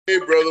Hey,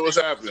 brother, what's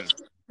happening?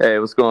 Hey,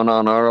 what's going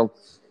on, Arnold?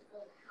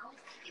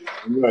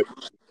 What?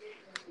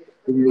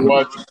 You're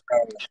watching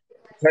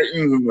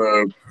Titans and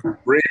the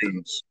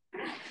Ravens.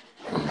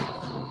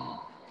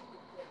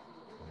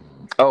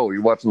 Oh,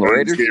 you're watching the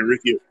Raiders?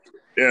 Ricky.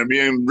 Yeah,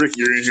 me and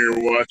Ricky are in here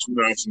watching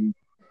us. And,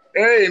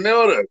 hey,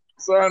 Nilda,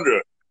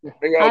 Cassandra, how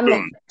y'all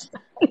doing?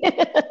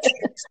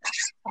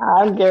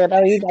 I'm good. How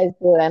are you guys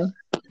doing?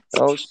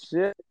 Oh,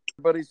 shit.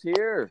 Everybody's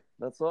here.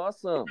 That's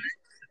awesome.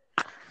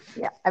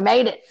 Yeah, I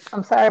made it.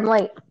 I'm sorry I'm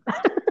late.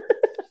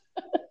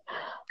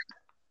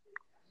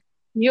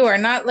 You are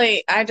not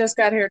late. I just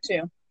got here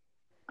too.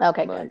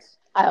 Okay, Nice.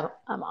 good.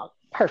 I'm all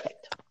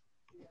perfect.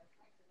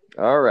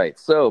 All right.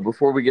 So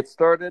before we get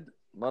started,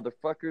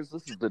 motherfuckers,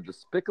 this is the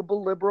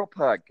Despicable Liberal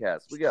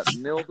podcast. We got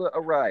Nilda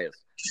Arias,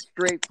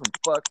 straight from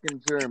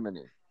fucking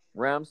Germany,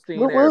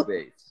 Ramstein Air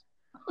Base.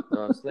 You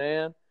know what I'm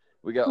saying?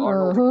 We got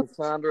Arnold and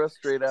Cassandra,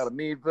 straight out of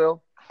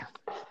Meadville.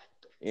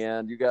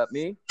 And you got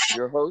me,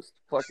 your host,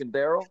 fucking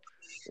Darryl.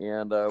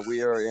 And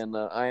we are in,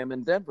 I am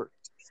in Denver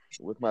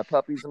with my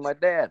puppies and my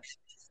dad.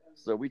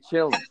 So we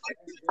chilling.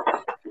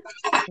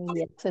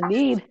 Yes,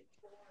 indeed.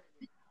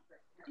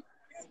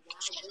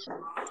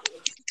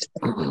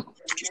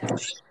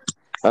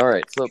 All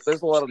right, so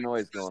there's a lot of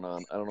noise going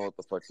on. I don't know what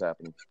the fuck's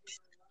happening.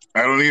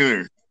 I don't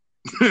either.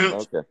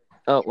 Okay.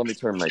 Oh, let me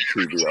turn my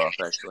TV off,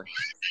 actually.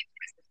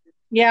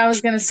 Yeah, I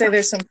was going to say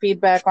there's some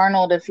feedback.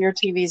 Arnold, if your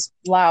TV's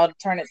loud,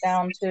 turn it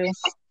down too.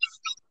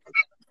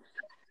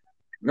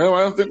 No, I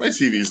don't think my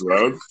TV's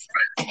loud.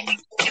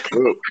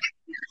 Oh.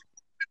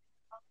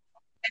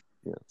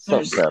 Yeah,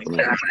 something's happening.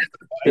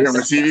 Yeah,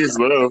 my TV's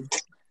low.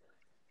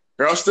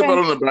 Here, I'll step out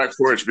on the back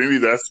porch. Maybe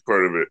that's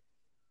part of it.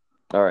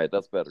 All right,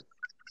 that's better.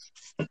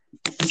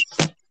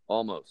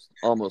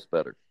 Almost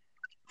better.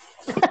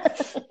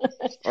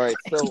 All right,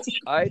 so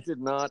I did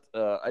not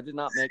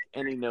make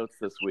any notes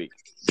this week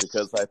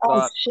because I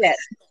thought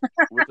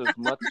with as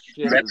much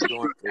shit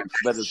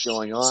that is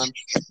going on,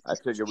 I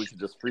figured we could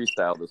just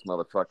freestyle this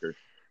motherfucker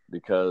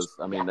because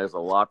I mean there's a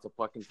lot to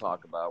fucking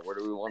talk about. Where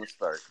do we want to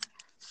start?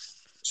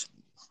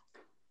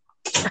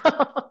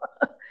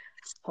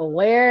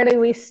 Where do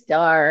we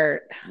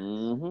start?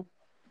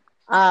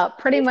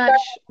 Pretty much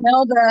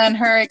Nilda and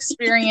her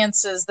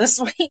experiences this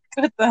week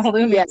with the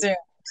Looney Tunes.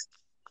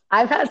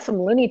 I've had some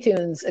Looney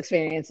Tunes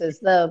experiences.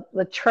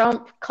 The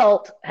Trump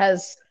cult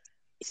has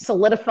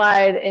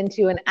solidified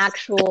into an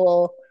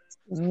actual,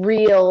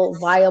 real,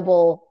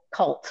 viable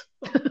cult.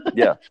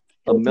 Yeah,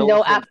 a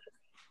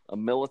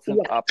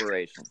militant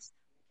operation.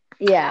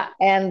 Yeah,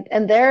 and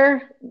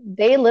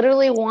they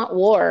literally want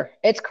war.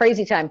 It's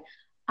crazy time.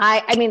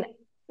 I mean,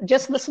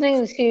 just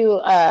listening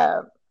to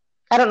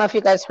I don't know if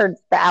you guys heard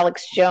the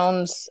Alex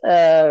Jones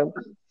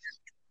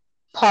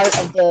part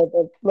of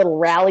the little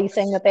rally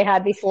thing that they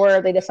had before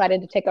they decided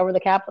to take over the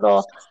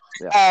Capitol.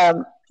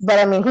 Yeah. But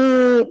I mean,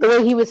 the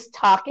way he was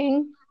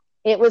talking,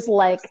 it was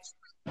like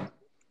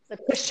the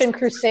Christian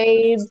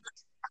Crusade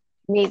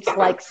meets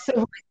like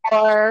Civil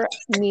War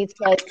meets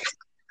like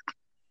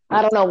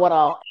I don't know what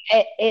all.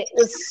 It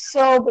was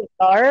so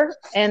bizarre,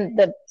 and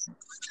the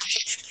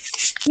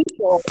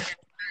people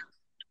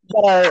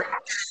that are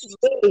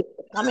really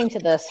coming to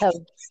this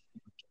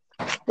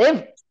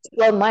they've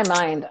blown my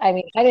mind. I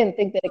mean, I didn't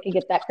think that it could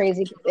get that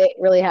crazy, but it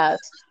really has.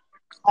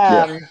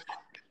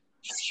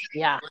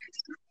 Yeah.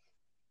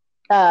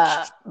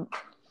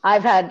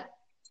 I've had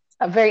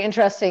a very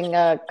interesting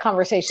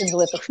conversations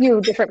with a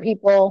few different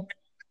people.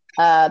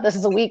 This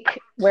is a week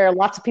where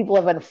lots of people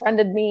have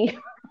unfriended me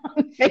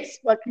on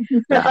Facebook.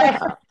 I have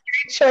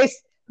very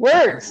choice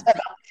words about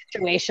the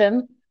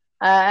situation.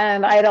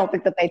 And I don't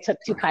think that they took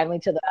too kindly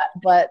to that.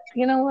 But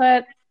you know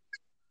what?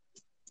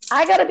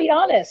 I got to be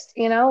honest,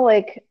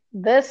 like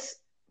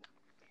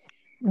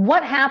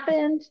what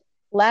happened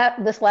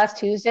this last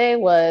Tuesday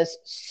was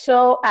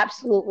so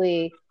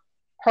absolutely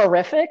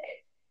horrific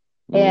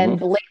and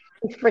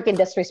blatantly freaking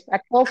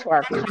disrespectful to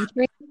our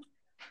country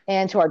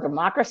and to our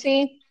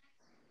democracy.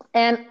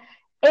 And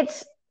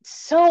it's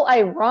so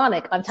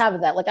ironic on top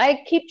of that. Like,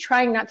 I keep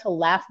trying not to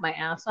laugh my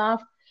ass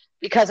off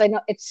because I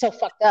know it's so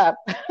fucked up.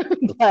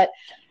 But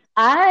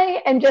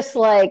I am just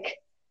like,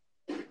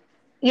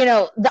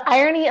 the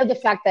irony of the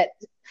fact that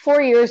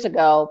 4 years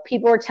ago,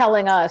 people were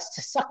telling us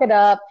to suck it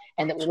up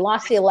and that we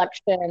lost the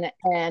election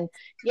and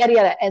yada,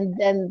 yada. And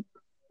then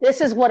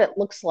this is what it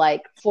looks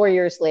like 4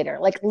 years later.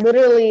 Like,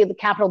 literally, the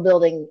Capitol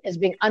building is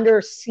being under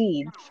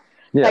siege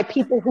by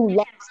people who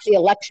lost the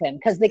election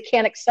because they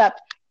can't accept,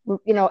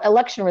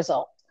 election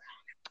results.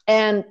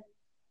 And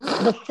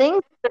the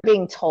things that are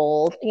being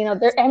told,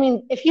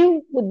 if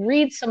you would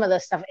read some of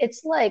this stuff,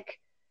 it's like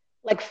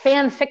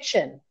fan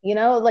fiction,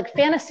 like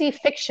fantasy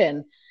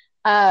fiction,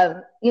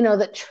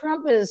 that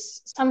Trump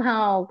is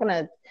somehow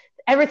gonna,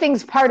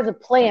 everything's part of the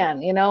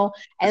plan, and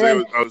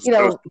then,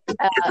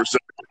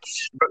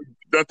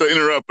 not to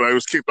interrupt, but I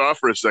was kicked off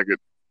for a second.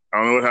 I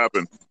don't know what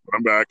happened, but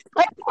I'm back.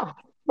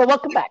 Well,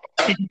 welcome back.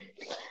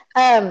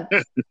 But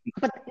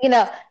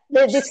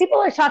these people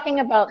are talking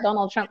about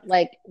Donald Trump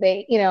like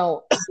they,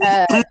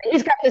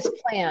 he's got this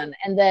plan,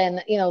 and then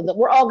that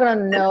we're all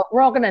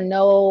gonna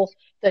know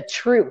the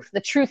truth.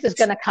 The truth is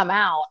gonna come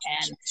out,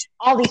 and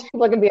all these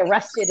people are gonna be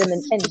arrested, and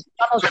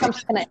Donald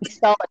Trump's gonna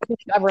install a new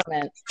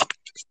government.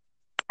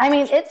 I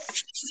mean,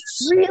 it's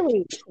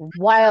really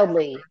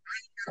wildly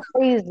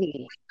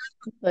crazy.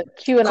 The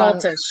QAnon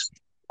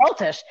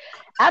cultish,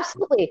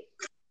 absolutely.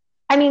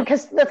 I mean,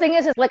 because the thing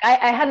is like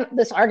I had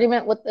this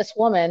argument with this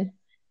woman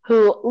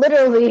who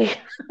literally,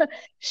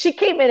 she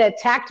came and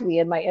attacked me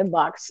in my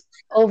inbox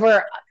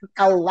over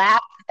a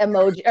laugh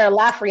emoji or a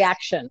laugh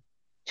reaction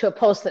to a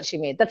post that she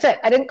made. That's it.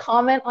 I didn't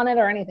comment on it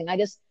or anything. I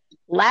just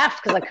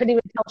laughed because I couldn't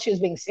even tell she was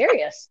being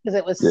serious because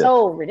it was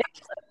so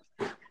ridiculous.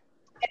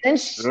 And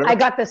then I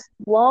got this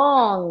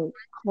long,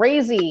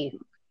 crazy,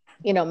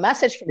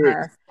 message from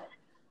her.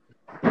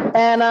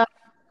 And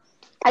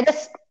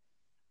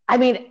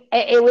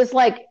it was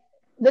like,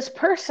 this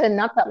person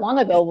not that long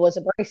ago was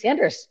a Bernie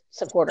Sanders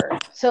supporter.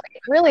 So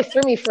it really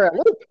threw me for a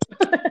loop.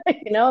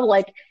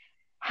 Like,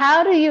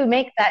 how do you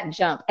make that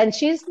jump? And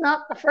she's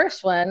not the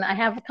first one. I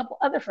have a couple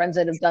other friends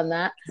that have done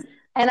that.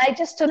 And I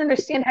just don't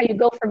understand how you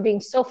go from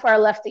being so far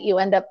left that you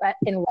end up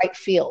in right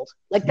field.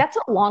 Like, that's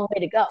a long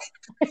way to go.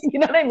 You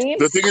know what I mean?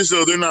 The thing is,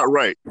 though, they're not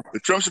right. The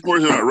Trump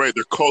supporters are not right.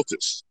 They're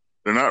cultists.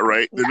 They're not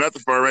right. They're not the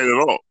far right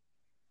at all.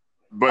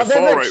 But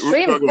far right,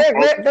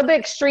 they're the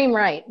extreme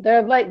right.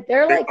 They're like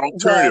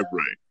alternative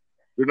right.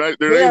 They're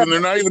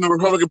not even the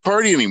Republican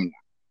Party anymore.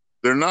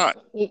 They're not.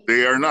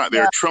 They are not. They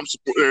are Trump.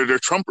 They're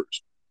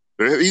Trumpers.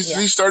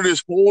 He started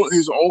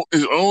his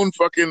own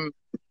fucking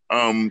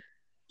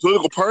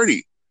political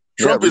party.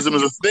 Trumpism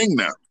is a thing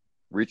now.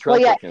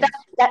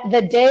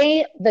 The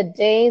day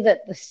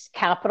that the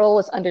Capitol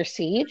was under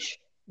siege,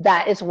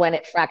 that is when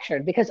it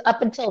fractured. Because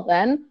up until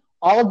then,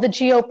 all of the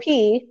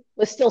GOP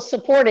was still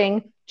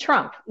supporting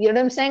Trump. You know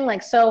what I'm saying?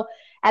 Like, so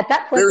at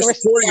that point, they were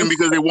supporting him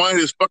because they wanted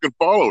his fucking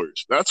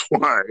followers. That's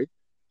why.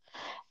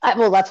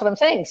 Well, that's what I'm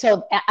saying.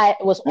 So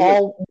it was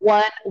all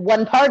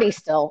one party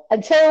still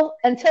until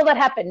that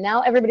happened.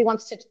 Now everybody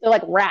they're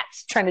like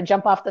rats trying to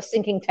jump off the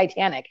sinking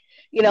Titanic.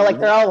 Like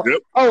they're all,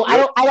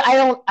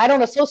 I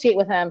don't associate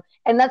with him.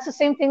 And that's the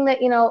same thing that,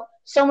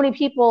 so many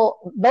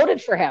people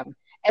voted for him.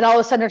 And all of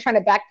a sudden they're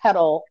trying to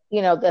backpedal,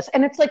 this.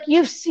 And it's like,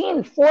 you've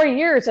seen 4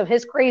 years of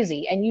his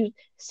crazy, and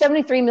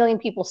 73 million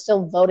people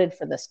still voted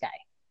for this guy.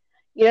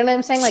 You know what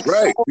I'm saying? Like,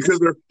 right, because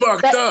they're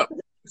fucked up.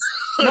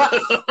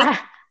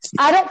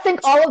 I don't think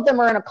all of them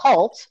are in a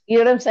cult. You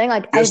know what I'm saying?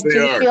 Like, yes, I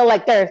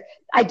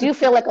do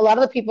feel like a lot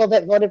of the people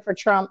that voted for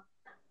Trump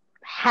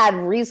had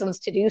reasons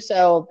to do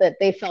so that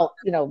they felt,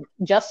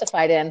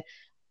 justified in.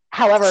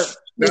 However,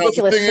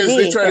 ridiculous the thing is,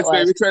 they try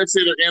to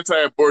say they're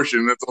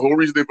anti-abortion. That's the whole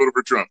reason they voted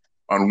for Trump.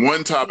 On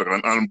one topic,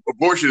 on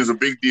abortion is a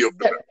big deal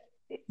for them.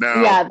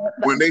 Now,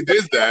 when they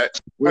did that,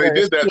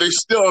 they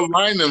still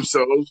aligned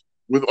themselves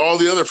with all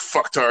the other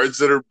fucktards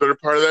that are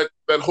part of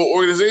that whole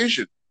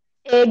organization.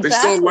 Exactly. They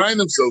still align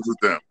themselves with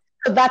them.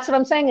 That's what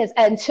I'm saying is,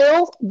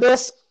 until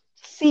this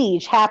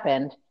siege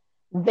happened,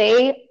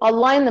 they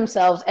aligned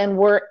themselves and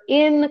were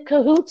in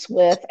cahoots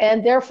with,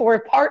 and therefore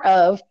part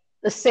of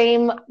the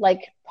same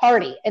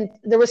party. And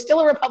there was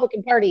still a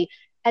Republican Party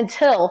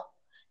until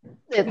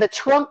the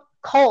Trump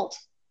cult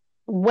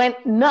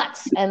went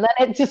nuts, and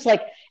then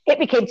it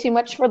became too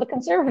much for the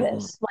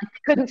conservatives. Like, they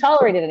couldn't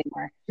tolerate it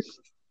anymore.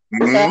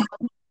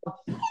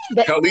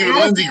 Hell, even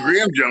Lindsey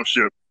Graham jumped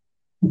ship.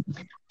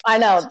 I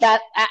know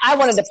that I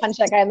wanted to punch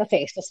that guy in the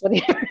face just when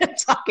he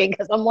was talking,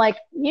 because I'm like,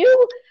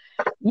 you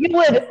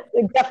would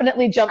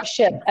definitely jump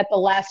ship at the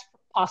last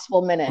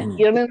possible minute.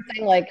 You know what I'm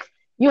saying? Like,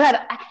 you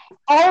had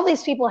all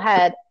these people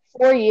had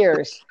 4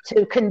 years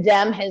to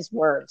condemn his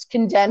words,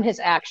 condemn his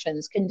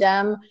actions,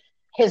 condemn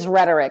his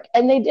rhetoric,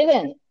 and they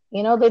didn't.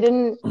 They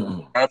didn't.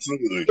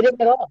 Absolutely. They didn't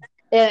at all.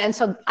 And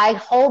so I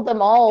hold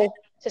them all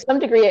to some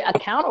degree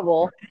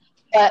accountable.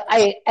 But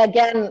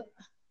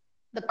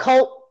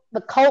the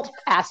cult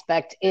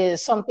aspect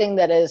is something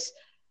that is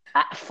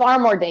far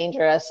more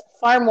dangerous,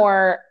 far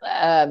more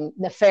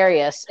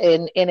nefarious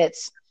in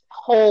its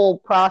whole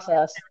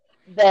process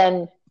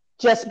than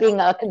just being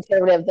a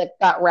conservative that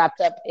got wrapped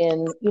up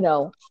in,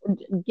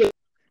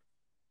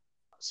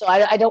 so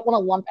I don't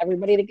want to lump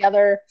everybody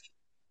together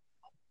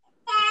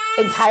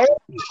entirely,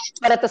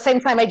 but at the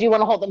same time, I do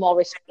want to hold them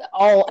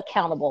all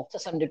accountable to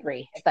some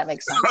degree, if that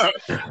makes sense.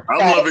 I'm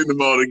lumping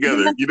them all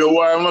together. You know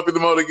why I'm lumping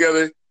them all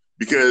together?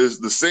 Because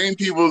the same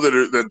people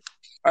that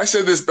I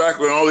said this back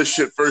when all this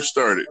shit first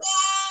started.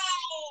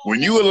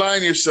 When you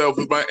align yourself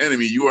with my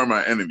enemy, you are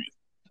my enemy.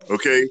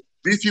 Okay?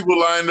 These people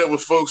lined up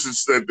with folks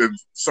that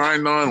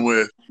signed on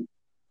with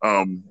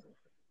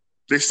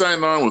they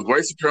signed on with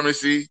white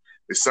supremacy,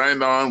 they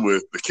signed on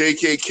with the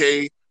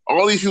KKK.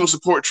 All these people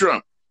support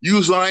Trump.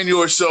 You line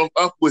yourself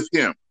up with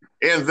him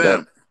and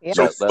them.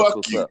 So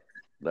fuck you.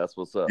 That's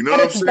what's up. You know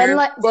what I'm saying?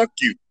 Fuck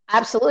you.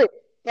 Absolutely.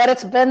 But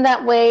it's been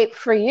that way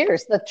for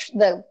years.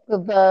 The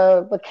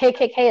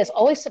KKK has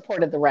always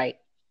supported the right.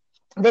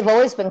 They've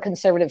always been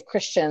conservative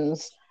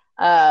Christians,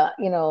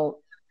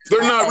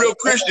 They're not real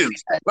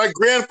Christians. My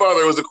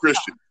grandfather was a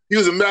Christian. He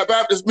was a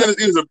Baptist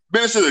minister. He was a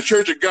minister of the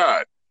Church of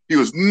God. He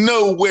was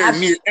nowhere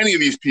near any of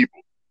these people.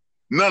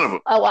 None of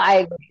them. Oh,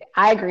 well,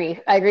 I agree.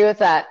 I agree with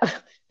that.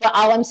 But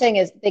all I'm saying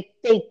is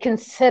they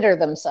consider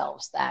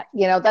themselves that.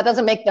 That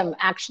doesn't make them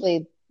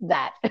actually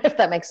that, if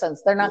that makes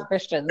sense. They're not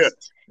Christians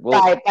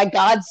by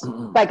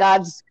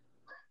God's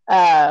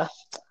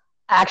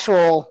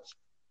actual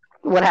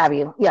what have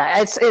you.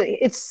 Yeah,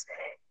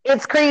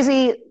 it's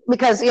crazy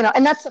because,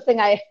 and that's the thing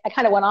I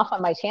kind of went off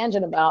on my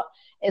tangent about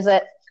is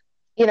that,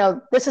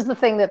 this is the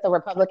thing that the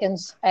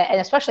Republicans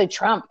and especially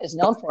Trump is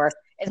known for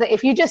is that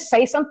if you just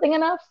say something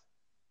enough,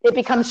 it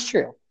becomes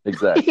true.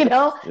 Exactly.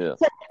 Yeah.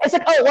 It's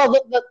like, oh, well,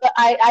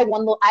 I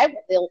won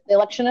the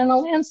election in a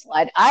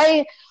landslide.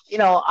 He's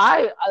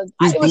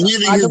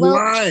believing his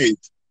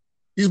lies.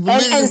 He's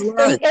believing his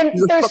lies. And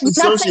he's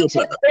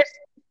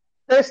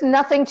there's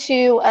nothing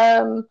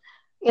to,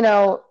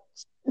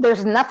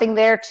 there's nothing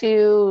there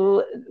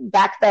to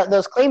back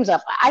those claims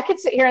up. I could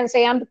sit here and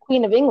say I'm the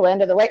Queen of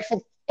England or the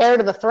rightful heir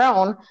to the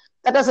throne.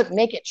 That doesn't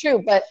make it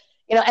true. But,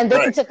 and they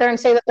can sit there and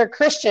say that they're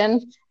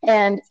Christian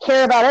and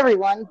care about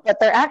everyone, but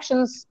their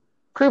actions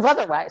prove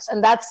otherwise.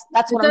 And that's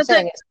what I'm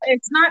saying.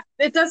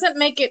 It doesn't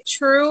make it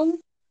true,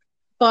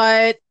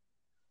 but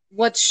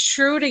what's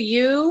true to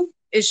you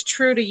is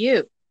true to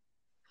you.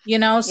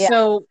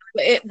 So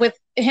with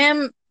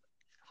him,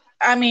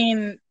 I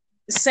mean,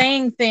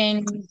 saying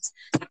things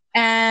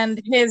and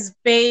his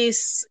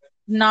base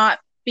not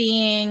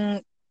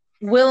being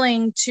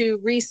willing to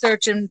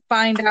research and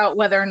find out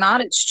whether or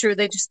not it's true,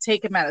 they just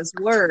take him at his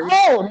word.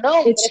 Oh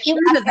no, it's true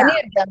to them.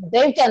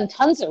 They've done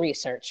tons of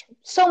research,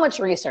 so much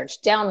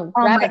research down.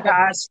 Oh my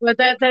gosh, but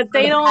that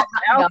they don't.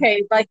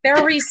 Okay, like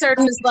their research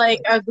is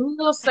like a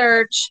Google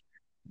search,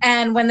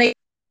 and when they.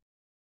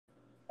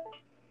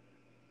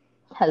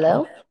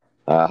 Hello.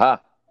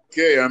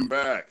 Okay, I'm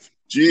back.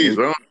 Jeez,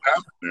 what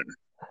happened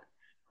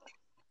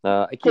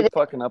there? I keep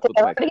fucking up with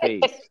my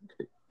face.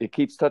 It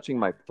keeps touching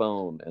my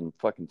phone and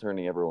fucking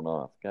turning everyone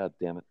off. God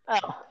damn it.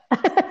 Oh.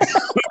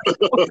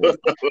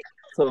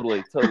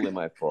 Totally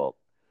my fault.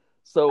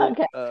 So,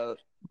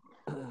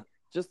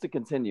 just to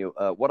continue,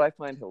 what I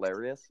find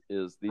hilarious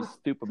is these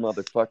stupid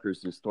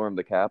motherfuckers who stormed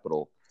the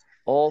Capitol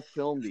all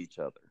filmed each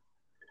other.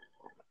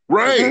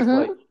 Right.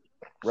 Mm-hmm.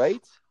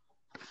 Right?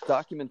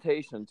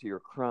 Documentation to your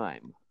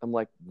crime. I'm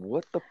like,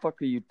 what the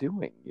fuck are you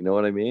doing? You know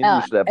what I mean?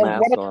 You should have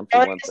masks on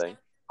for one thing.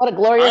 What a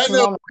glorious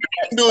moment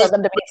for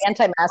them to be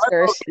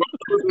anti-maskers.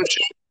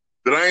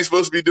 That I ain't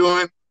supposed to be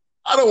doing.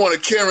 I don't want a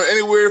camera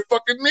anywhere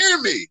fucking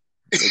near me.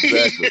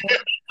 Exactly.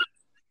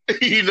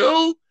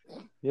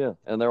 Yeah,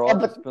 and they're all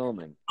just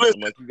filming.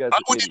 Listen, like, you guys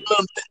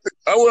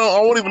I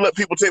won't even let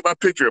people take my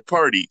picture at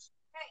parties.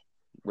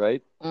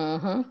 Right?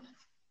 Mm-hmm.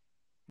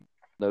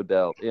 No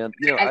doubt. And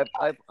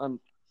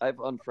I've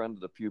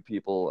unfriended a few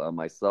people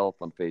myself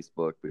on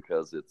Facebook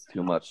because it's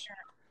too much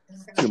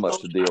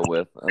to deal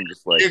with. I'm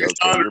just like, okay,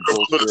 you're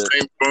bullshit. The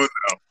same phone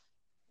now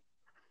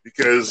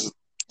because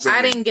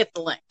I didn't get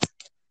the link.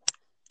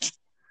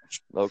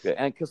 Okay,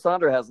 and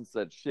Cassandra hasn't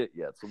said shit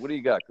yet. So what do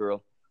you got,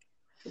 girl?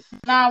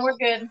 Nah, we're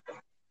good.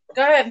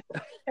 Go ahead.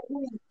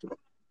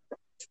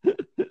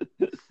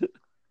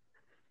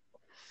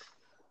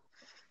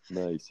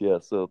 Nice, yeah.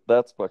 So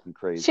that's fucking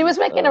crazy. She was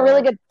making a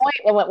really good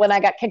point when I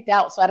got kicked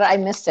out, so I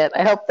missed it.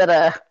 I hope that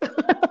I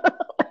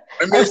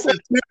missed it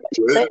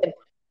too.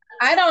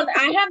 I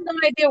have no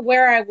idea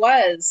where I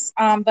was,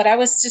 but I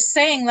was just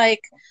saying,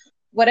 like,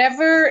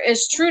 whatever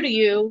is true to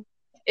you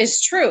is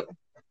true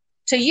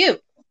to you.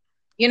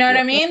 You know what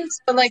I mean?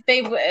 So, like,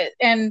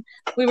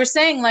 we were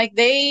saying, like,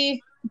 they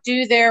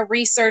do their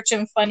research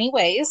in funny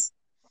ways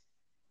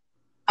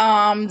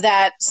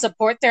that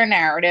support their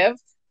narrative.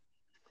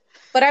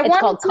 But I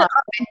wanted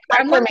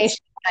confirmation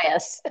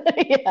bias.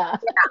 Yeah.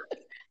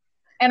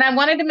 And I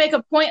wanted to make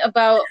a point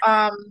about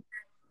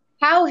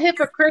how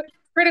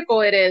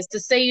hypocritical it is to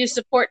say you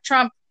support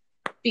Trump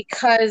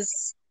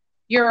because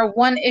you're a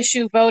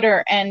one-issue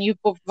voter and you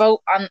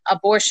vote on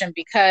abortion.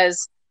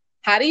 Because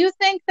how do you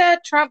think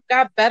that Trump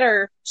got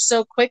better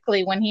so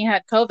quickly when he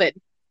had COVID?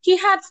 He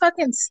had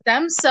fucking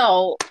stem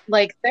cell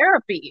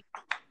therapy.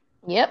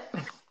 Yep.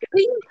 What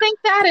do you think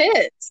that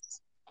is?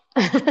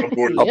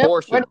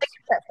 Abortion. Where did they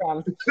get that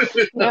from?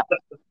 Yep.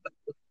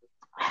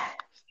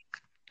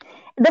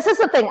 This is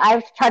the thing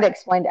I've tried to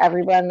explain to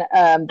everyone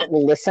that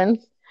will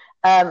listen.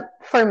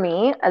 For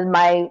me,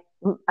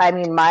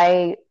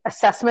 my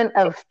assessment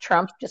of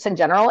Trump just in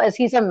general is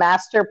he's a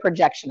master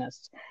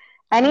projectionist.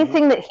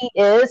 Anything that he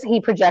is, he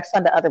projects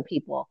onto other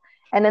people.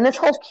 And in this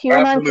whole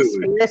QAnon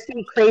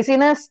conspiracy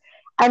craziness,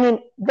 I mean,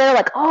 they're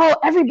like, oh,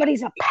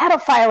 everybody's a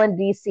pedophile in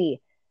DC.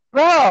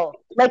 Bro,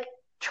 like,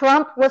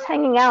 Trump was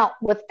hanging out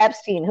with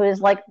Epstein, who is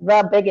like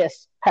the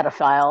biggest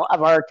pedophile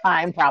of our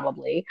time,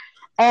 probably.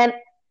 And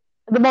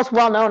the most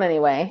well-known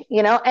anyway,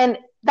 and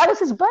that was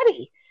his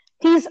buddy.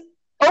 He's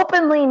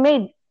openly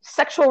made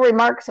sexual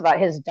remarks about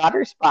his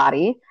daughter's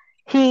body.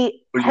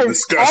 He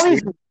has all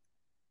these,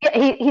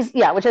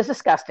 which is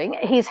disgusting.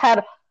 He's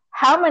had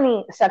how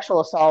many sexual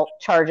assault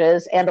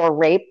charges and or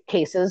rape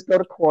cases go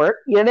to court?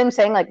 You know what I'm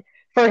saying? Like,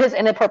 for his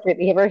inappropriate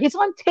behavior. He's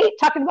on tape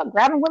talking about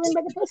grabbing women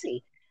by the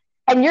pussy.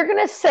 And you're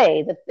going to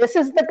say that this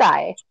is the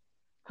guy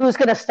who's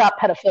going to stop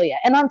pedophilia.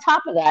 And on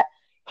top of that,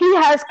 he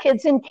has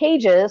kids in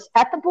cages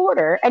at the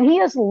border, and he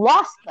has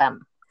lost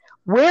them.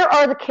 Where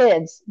are the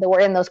kids that were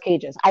in those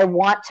cages? I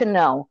want to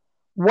know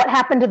what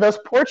happened to those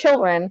poor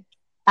children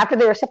after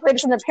they were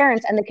separated from their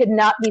parents and they could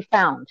not be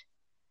found.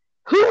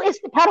 Who is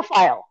the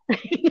pedophile?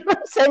 You know what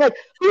I'm saying? Like,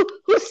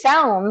 who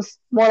sounds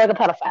more like a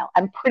pedophile?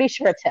 I'm pretty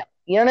sure it's him.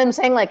 You know what I'm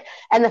saying? Like,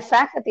 and the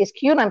fact that these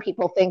QAnon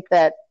people think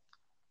that,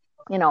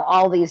 you know,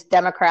 all these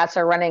Democrats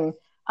are running,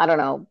 I don't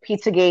know,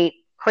 Pizzagate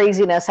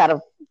craziness out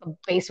of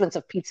basements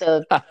of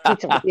pizza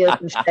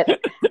and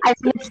shit.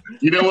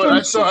 You know what?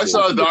 I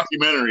saw a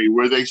documentary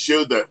where they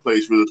showed that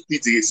place where the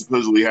Pizzagate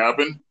supposedly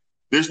happened.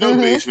 There's no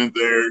basement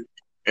there.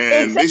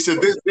 And they said,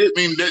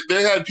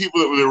 they had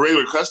people that were their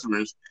regular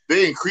customers.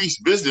 They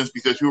increased business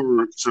because people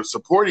were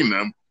supporting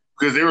them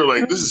because they were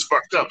like, this is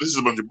fucked up. This is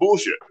a bunch of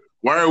bullshit.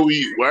 Why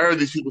are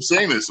these people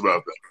saying this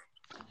about them?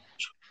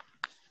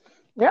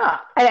 Yeah.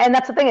 And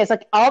that's the thing is,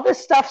 like, all this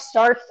stuff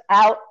starts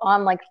out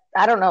on, like,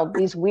 I don't know,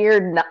 these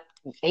weird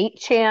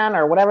 8chan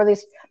or whatever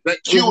these. That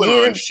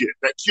QAnon shit.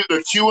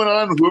 The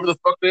QAnon, whoever the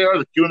fuck they are,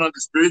 the QAnon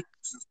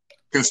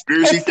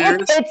conspiracy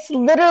theorists. It's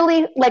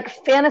literally like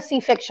fantasy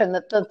fiction.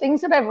 The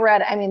things that I've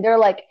read, I mean, they're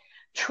like,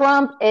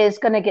 Trump is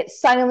going to get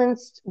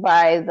silenced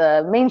by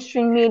the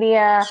mainstream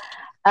media,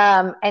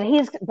 and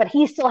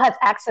he still has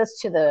access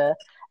to the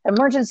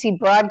emergency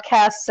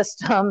broadcast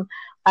system.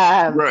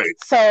 Right.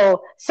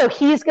 So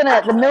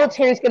the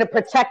military is gonna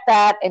protect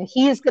that, and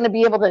he's gonna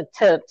be able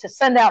to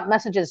send out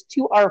messages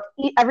to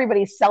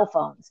everybody's cell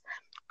phones,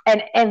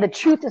 and the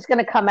truth is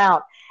gonna come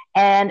out,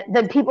 and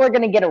then people are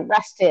gonna get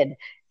arrested,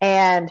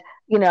 and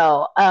you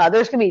know,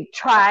 there's gonna be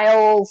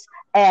trials,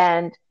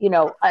 and you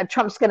know,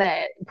 Trump's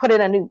gonna put in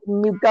a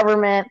new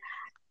government.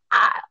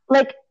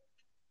 Like,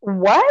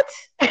 what?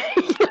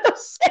 You know what I'm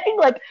saying?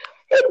 Like,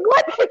 in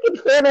what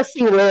freaking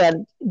fantasy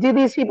land do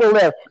these people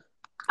live?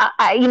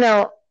 You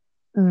know,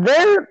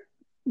 they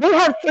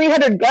have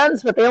 300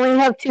 guns, but they only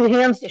have 2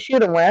 hands to shoot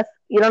them with.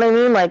 You know what I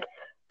mean? Like,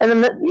 and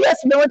then the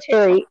U.S.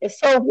 military is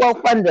so well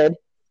funded.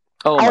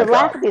 I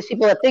laugh at these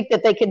people that think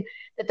that they're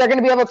going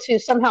to be able to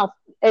somehow,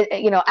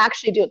 you know,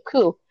 actually do a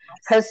coup,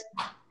 because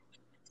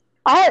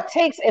all it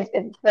takes, if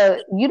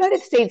the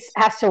United States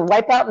has to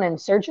wipe out an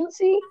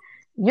insurgency,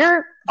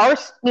 your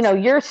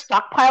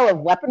stockpile of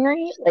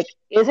weaponry, like,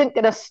 isn't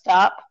going to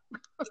stop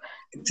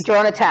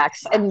drone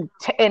attacks and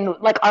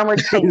like armored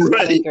tanks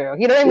coming through.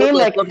 You know what I mean?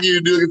 What the fuck are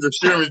you doing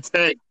against a Sherman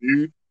tank,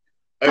 dude?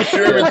 A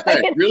Sherman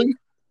tank, really?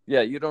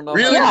 Yeah, you don't know.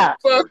 Really? How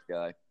to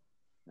guy,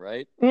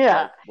 right?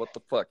 Yeah. Like, what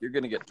the fuck? You're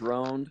gonna get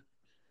droned.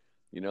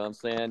 You know what I'm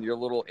saying? Your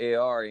little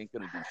AR ain't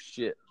gonna do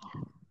shit.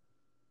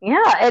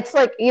 Yeah, it's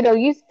like, you know,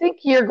 you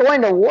think you're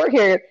going to war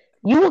here,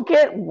 you will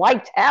get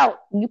wiped out.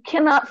 You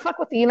cannot fuck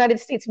with the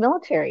United States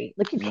military.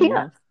 Like, you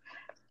can't.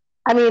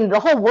 I mean, the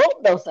whole world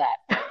knows that.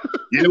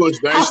 You know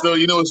what's nice though?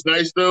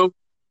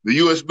 The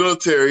U.S.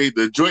 military,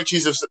 the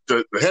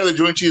head of the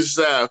Joint Chiefs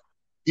of Staff,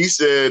 he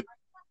said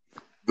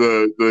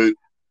the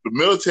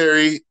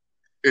military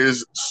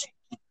is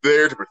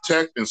there to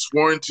protect and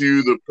sworn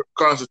to the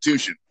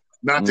Constitution,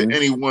 not to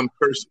any one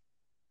person.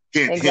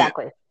 Hint,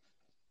 exactly.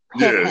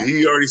 Hint. Yeah,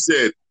 he already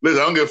said,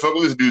 listen, I don't give a fuck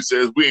what this dude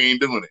says. We ain't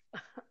doing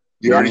it.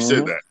 He already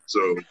said that.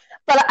 So.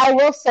 But I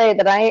will say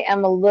that I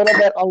am a little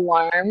bit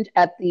alarmed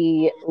at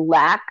the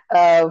lack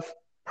of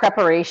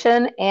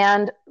preparation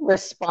and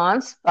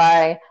response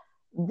by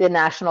the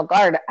National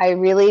Guard. I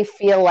really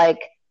feel like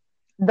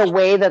the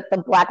way that the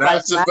Black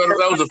Lives Matter...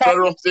 That was a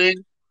federal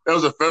thing. That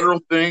was a federal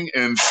thing,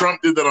 and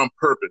Trump did that on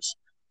purpose.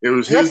 It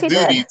was his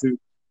duty to...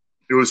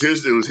 It was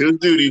his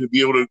duty to be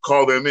able to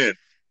call them in.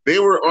 They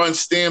were on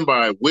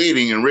standby,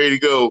 waiting and ready to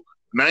go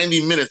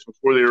 90 minutes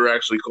before they were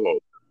actually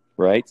called.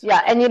 Right.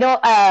 Yeah, and you know,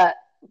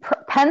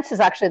 Pence is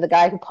actually the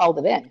guy who called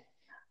it in,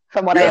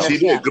 from what I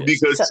understand. Yes, he did,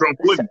 because Trump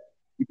wouldn't.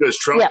 Because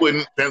Trump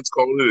wouldn't, Pence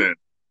called it in.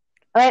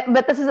 Right,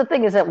 but this is the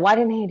thing: is that why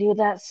didn't he do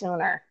that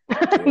sooner?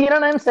 You know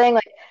what I'm saying?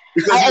 Like,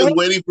 because he was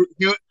waiting for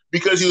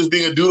because he was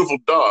being a dutiful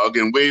dog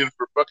and waiting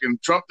for fucking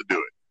Trump to do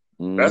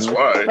it. That's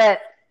why.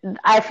 But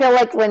I feel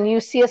like when you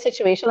see a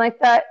situation like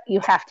that, you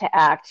have to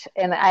act,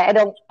 and I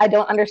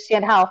don't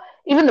understand how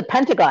even the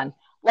Pentagon,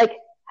 like,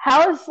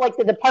 how is, like,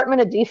 the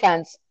Department of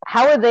Defense,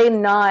 how are they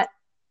not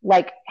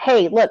like,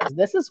 hey, look,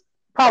 this is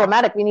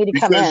problematic, we need to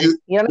come in.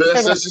 You know what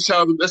I'm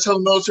saying? That's how the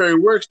military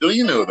works. Don't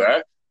you know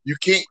that? You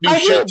can't do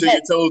shit till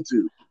you're told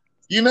to.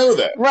 You know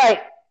that.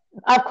 Right.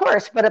 Of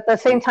course. But at the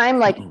same time,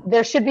 like,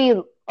 there should be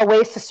a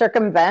ways to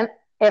circumvent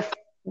if,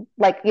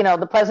 like, you know,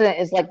 the president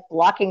is, like,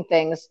 blocking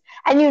things.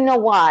 And you know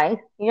why.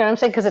 You know what I'm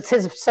saying? Because it's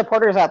his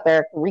supporters out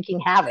there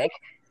wreaking havoc.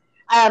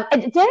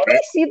 Did anybody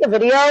see the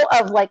video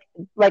of, like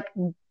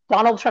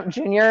Donald Trump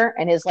Jr.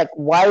 and his, like,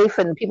 wife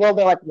and people,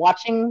 they're, like,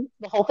 watching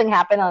the whole thing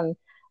happen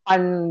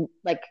on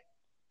like,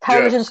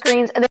 television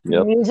screens, and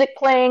there's music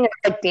playing, and,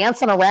 like,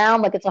 dancing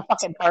around like it's a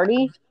fucking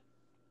party?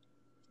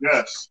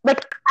 Yes.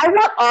 Like, I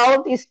want all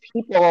of these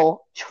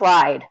people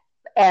tried,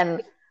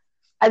 and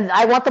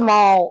I want them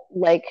all,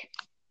 like,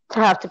 to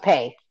have to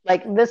pay.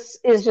 Like, this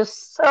is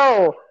just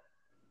so,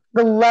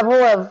 the level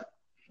of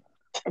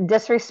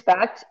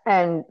disrespect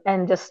and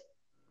just,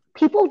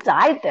 people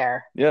died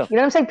there. Yeah. You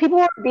know what I'm saying? People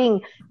were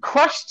being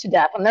crushed to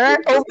death, and they're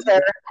over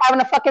there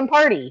having a fucking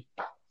party.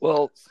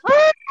 Well,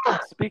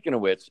 speaking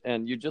of which,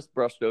 and you just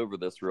brushed over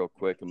this real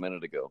quick a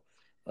minute ago.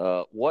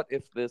 What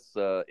if this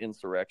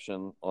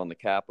insurrection on the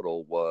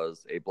Capitol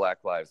was a Black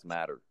Lives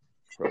Matter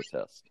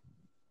protest?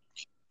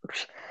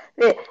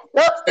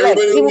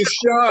 Everybody would be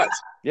shot.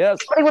 Yes.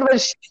 Everybody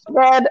would have been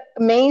dead,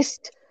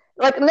 maced.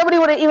 Like, nobody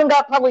would have even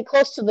got probably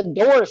close to the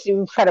doors to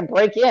even try to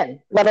break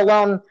in, let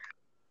alone,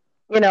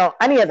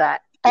 any of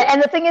that.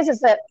 And the thing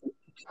is that,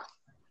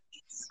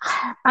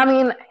 I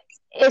mean,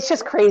 it's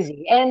just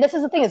crazy. And this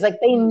is the thing, is like,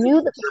 they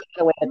knew that they could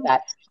get away with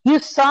that. You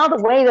saw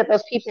the way that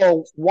those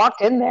people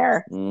walked in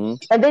there, and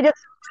they just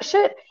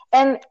shit.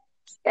 And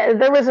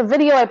there was a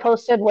video I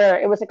posted where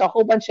it was like a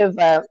whole bunch of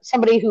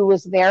somebody who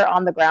was there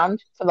on the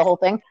ground for the whole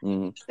thing.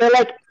 They're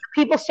like,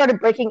 people started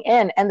breaking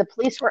in, and the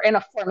police were in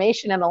a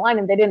formation in a line,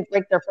 and they didn't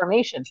break their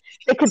formation.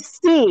 They could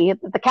see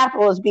that the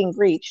Capitol was being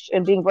breached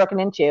and being broken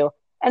into,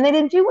 and they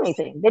didn't do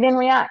anything. They didn't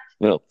react.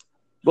 No.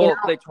 Well,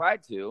 they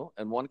tried to,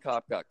 and one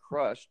cop got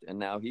crushed, and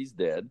now he's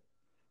dead.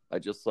 I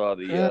just saw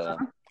the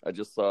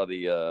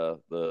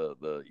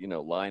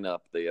lineup.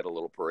 They had a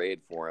little parade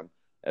for him.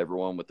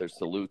 Everyone with their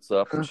salutes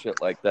up and shit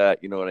like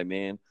that. You know what I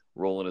mean?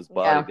 Rolling his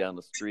body down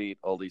the street.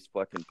 All these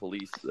fucking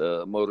police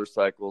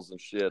motorcycles and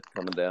shit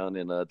coming down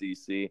in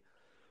D.C.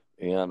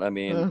 And I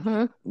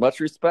mean, much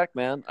respect,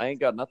 man. I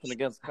ain't got nothing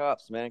against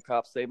cops, man.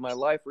 Cops saved my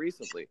life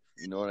recently.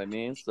 You know what I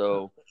mean?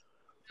 So,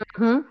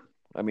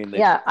 I mean,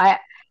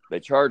 they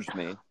charged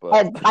me,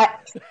 but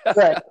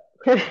good.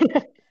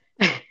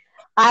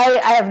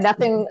 I have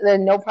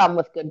no problem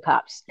with good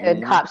cops.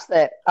 Good cops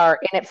that are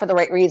in it for the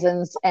right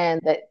reasons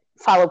and that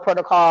follow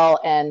protocol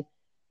and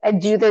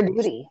do their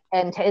duty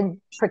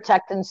and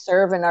protect and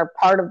serve and are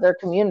part of their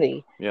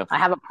community. Yeah. I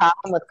have a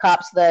problem with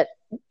cops that,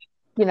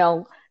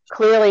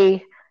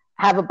 clearly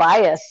have a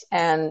bias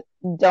and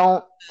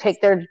don't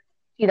take their,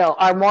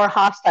 are more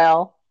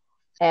hostile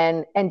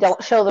and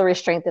don't show the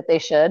restraint that they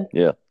should.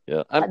 Yeah.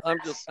 Yeah. I'm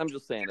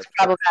just saying it's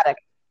problematic.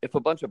 If a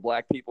bunch of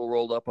black people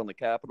rolled up on the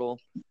Capitol,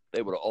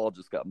 they would have all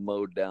just got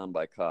mowed down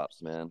by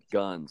cops, man.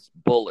 Guns,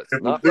 bullets.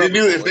 If they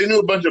knew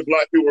a bunch of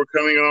black people were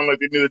coming on like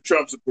they knew the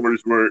Trump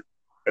supporters were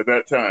at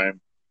that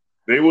time,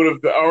 they would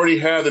have already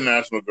had the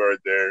National Guard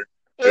there.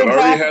 They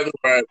already had the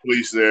riot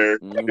police there.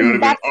 They would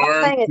have been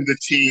armed to the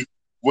teeth,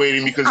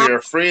 waiting because they're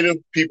afraid of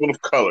people of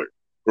color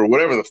for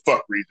whatever the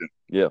fuck reason.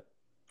 Yeah.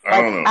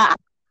 I don't know.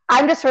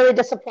 I'm just really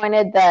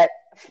disappointed that,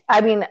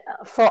 I mean,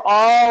 for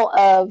all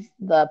of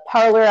the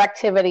Parler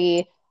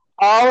activity,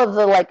 all of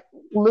the like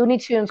Looney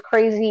Tunes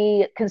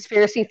crazy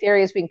conspiracy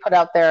theories being put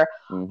out there,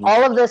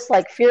 all of this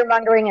like fear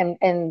mongering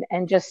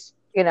and just,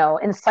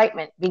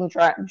 incitement being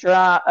drummed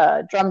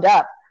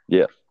up.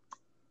 Yeah.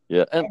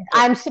 Yeah. And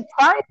I'm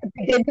surprised that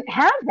they didn't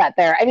have that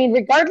there. I mean,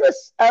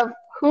 regardless of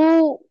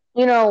who,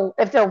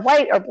 if they're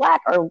white or black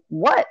or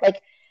what,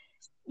 like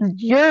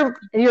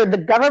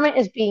the government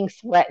is being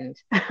threatened.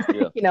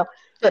 Yeah.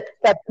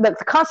 The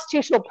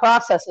constitutional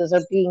processes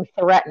are being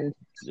threatened.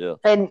 Yeah.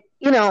 And,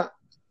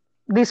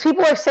 these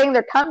people are saying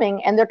they're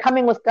coming, and they're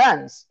coming with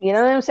guns. You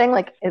know what I'm saying?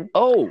 Like,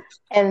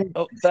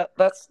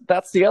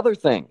 that's the other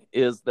thing,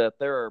 is that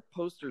there are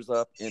posters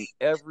up in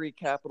every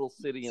capital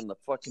city in the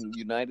fucking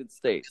United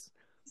States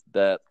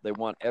that they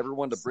want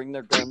everyone to bring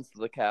their guns to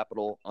the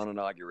Capitol on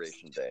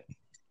Inauguration Day.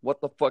 What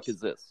the fuck is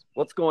this?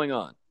 What's going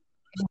on?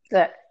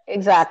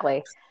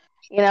 Exactly.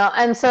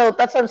 And so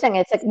that's what I'm saying.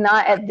 It's like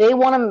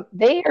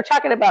they are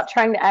talking about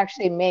trying to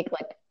actually make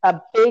like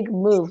a big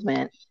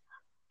movement,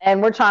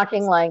 and we're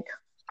talking like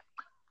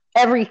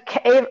every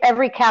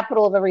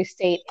capital of every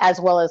state as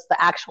well as the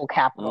actual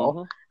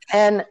capital.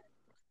 And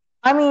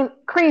I mean,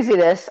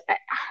 craziness.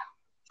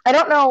 I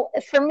don't know.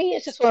 For me,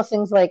 it's just one of those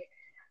things like,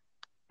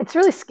 it's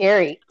really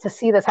scary to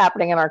see this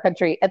happening in our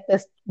country at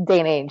this day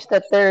and age,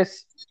 that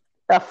there's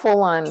a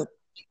full-on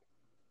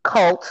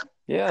cult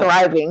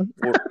thriving.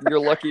 Well, you're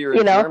lucky you're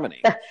in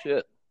Germany.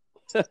 Shit.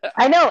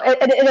 I know.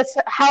 It's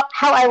how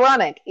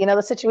ironic,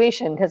 the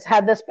situation, because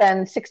had this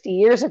been 60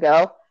 years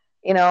ago,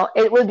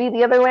 it would be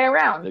the other way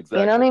around. Exactly.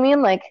 You know what I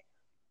mean? Like,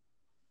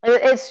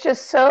 it's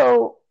just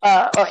so,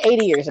 or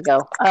 80 years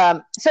ago.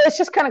 So it's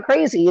just kind of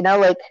crazy,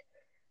 like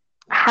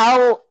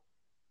how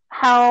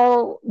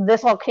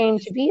this all came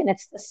to be. And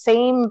it's the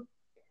same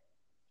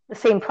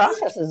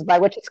processes by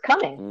which it's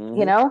coming,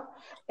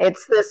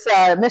 It's this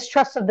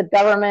mistrust of the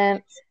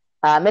government,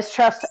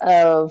 mistrust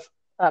of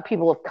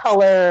people of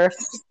color.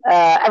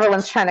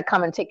 Everyone's trying to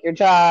come and take your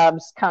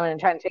jobs, come and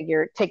try and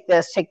take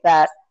this, take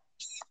that.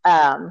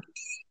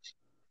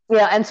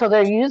 And so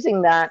they're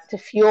using that to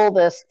fuel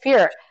this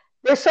fear.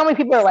 There's so many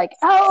people who are like,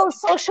 oh,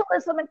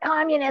 socialism and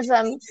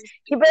communism,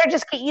 you better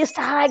just get used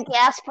to high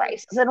gas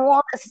prices and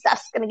all this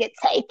stuff's going to get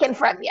taken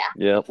from you.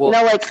 Yeah. Well,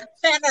 like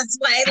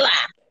Venezuela.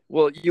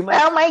 Well, you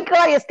mentioned... Oh my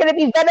God, it's going to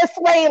be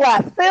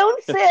Venezuela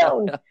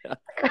soon.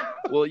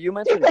 Well, you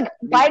mentioned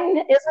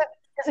Biden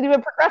isn't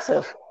even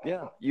progressive.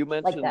 Yeah, you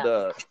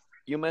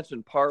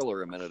mentioned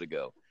Parler a minute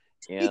ago,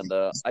 and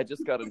I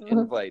just got an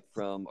invite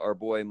from our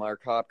boy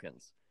Mark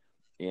Hopkins,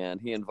 and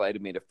he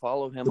invited me to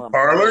follow him on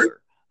Parler.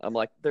 I'm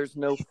like, there's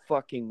no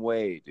fucking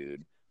way,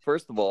 dude.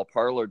 First of all,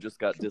 Parler just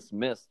got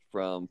dismissed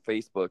from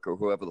Facebook or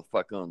whoever the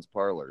fuck owns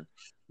Parler.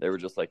 They were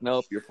just like,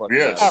 nope, you're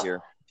fucking out of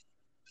here.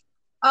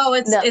 Oh,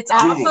 it's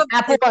off of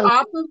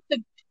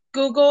the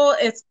Google.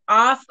 It's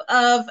off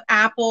of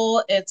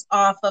Apple. It's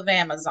off of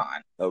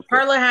Amazon. Okay.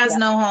 Parler has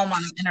no home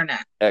on the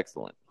internet.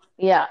 Excellent.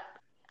 Yeah.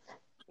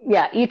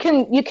 You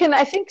can.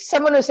 I think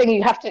someone was saying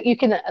you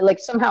can like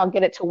somehow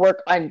get it to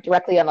work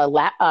directly on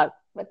a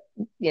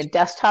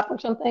desktop or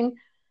something,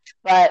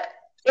 but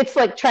it's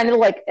like trying to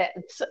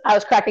I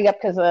was cracking up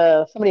because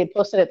somebody had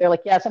posted it. They're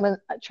like, yeah, someone's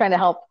trying to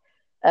help.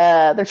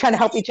 They're trying to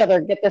help each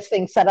other get this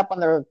thing set up on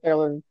their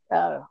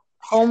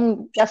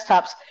home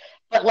desktops,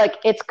 but like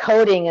it's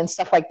coding and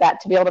stuff like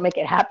that to be able to make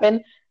it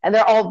happen. And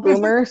they're all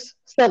boomers,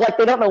 so like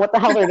they don't know what the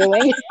hell they're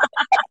doing.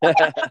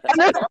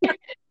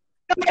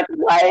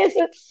 Why does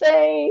it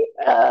say?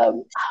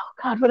 Oh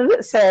God, what did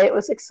it say? It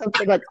was like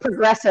something like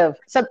progressive.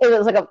 Something. It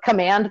was like a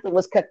command that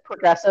was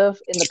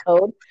progressive in the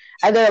code,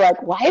 and they're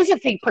like, "Why is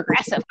it saying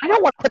progressive? I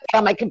don't want to put that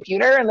on my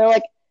computer." And they're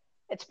like,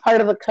 "It's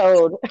part of the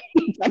code."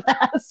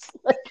 Dumbass.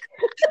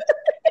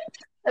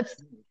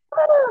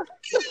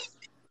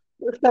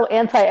 They're so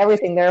anti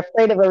everything. They're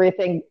afraid of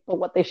everything, but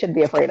what they should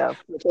be afraid of,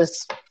 which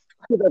is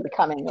who they're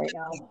becoming right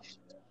now.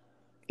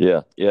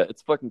 Yeah,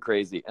 it's fucking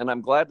crazy. And I'm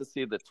glad to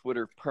see that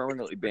Twitter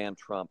permanently banned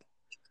Trump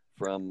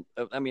from,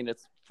 I mean,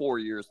 it's 4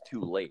 years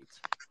too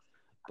late,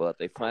 but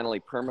they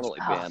finally permanently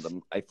banned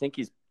him. I think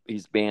he's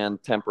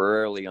banned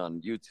temporarily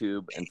on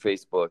YouTube and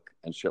Facebook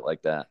and shit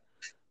like that.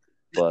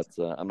 But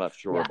I'm not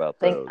sure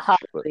about those.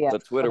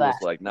 But Twitter was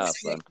like, nah,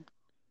 son.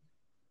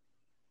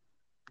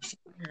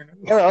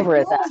 They're over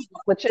it,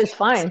 which is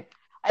fine.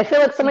 I feel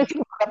like so many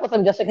people put up with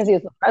him just because he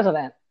was the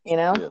president, you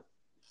know? Yeah.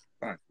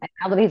 And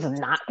now that he's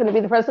not going to be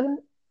the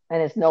president,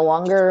 and it's no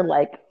longer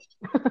like,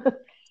 well,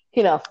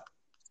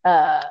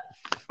 I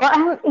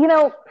don't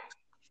know.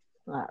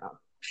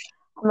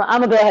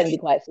 I'm gonna go ahead and be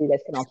quiet so you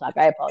guys can all talk.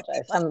 I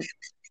apologize.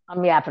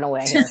 I'm yapping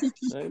away here.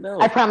 I know.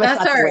 I promise.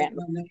 That's all right.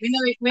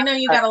 We know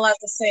you got a lot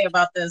to say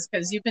about this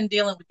because you've been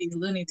dealing with these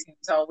Looney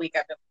Tunes all week.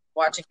 I've been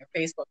watching your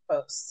Facebook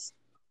posts.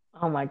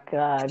 Oh my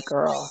God,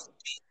 girl.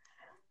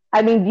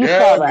 I mean, you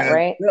saw that,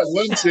 right? The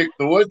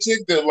one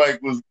chick that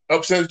like was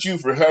upset at you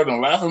for having a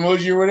laugh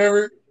emoji or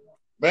whatever.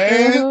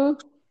 Man,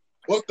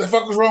 what the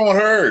fuck was wrong with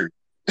her?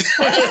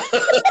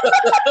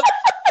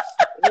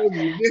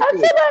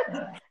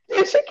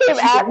 She came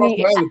at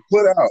me.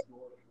 Put out.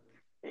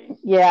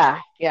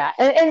 Yeah.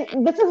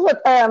 And this is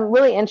what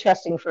really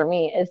interesting for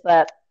me is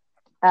that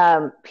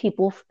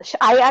people.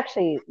 I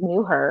actually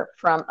knew her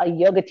from a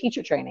yoga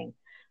teacher training.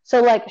 So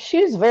like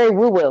she was very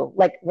woo-woo,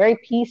 like very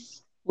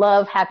peace,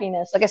 love,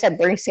 happiness. Like I said,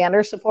 Bernie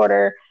Sanders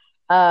supporter.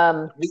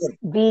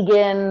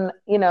 Vegan,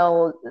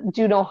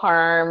 do no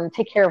harm,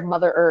 take care of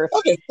Mother Earth.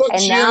 Okay,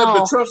 and now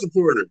the Trump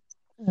supporter.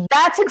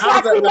 That's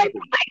exactly right.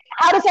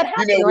 How does that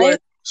happen? You know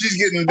what? She's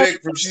getting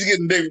dick from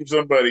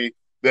somebody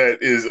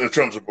that is a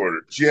Trump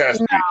supporter. She has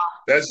to.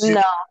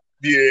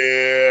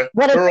 Yeah.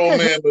 Her old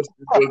man must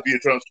be a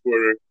Trump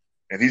supporter,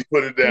 and he's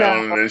put it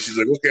down, and then she's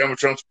like, "Okay, I'm a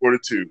Trump supporter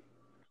too."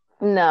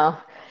 No,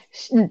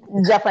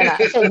 definitely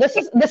not. So this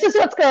is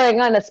what's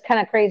going on. It's kind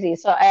of crazy.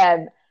 So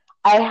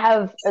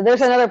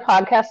there's another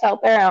podcast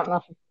out there. I don't know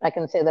if I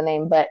can say the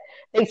name, but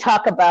they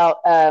talk about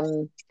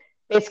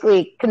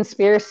basically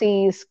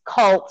conspiracies,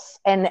 cults,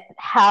 and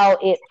how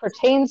it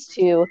pertains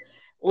to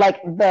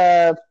like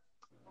the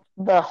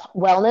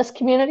wellness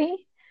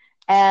community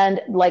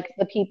and like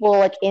the people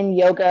like in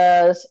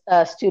yoga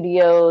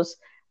studios,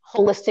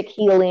 holistic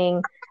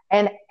healing,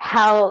 and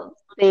how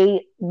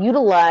they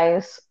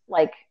utilize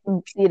like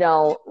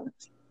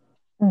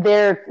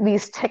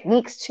these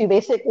techniques to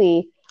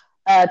basically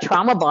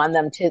trauma bond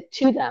them to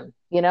them,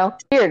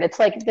 weird. It's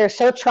like they're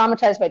so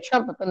traumatized by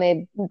Trump, but then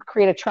they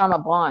create a trauma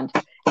bond.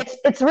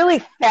 It's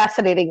really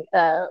fascinating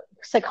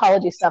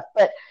psychology stuff,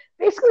 but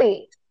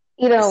basically,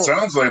 it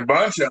sounds like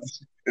bond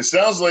shots. It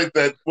sounds like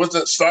that. What's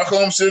that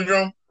Stockholm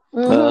syndrome?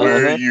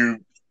 Where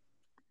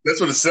that's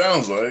what it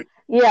sounds like.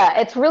 Yeah,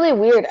 it's really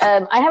weird.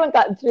 I haven't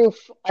gotten through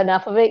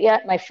enough of it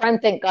yet. My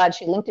friend, thank God,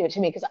 she linked it to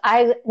me because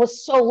I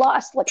was so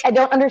lost. Like, I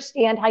don't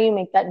understand how you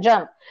make that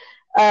jump.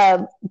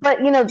 But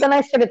then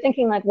I started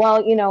thinking like,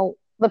 well,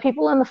 the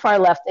people on the far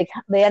left,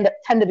 they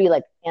tend to be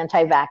like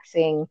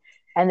anti-vaxxing,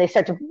 and they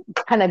start to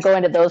kind of go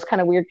into those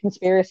kind of weird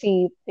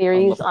conspiracy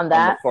theories on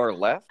that. On the far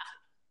left?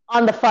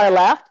 On the far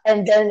left,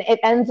 and then it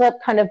ends up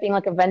kind of being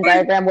like a Venn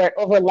diagram where it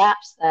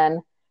overlaps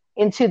then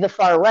into the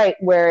far right,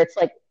 where it's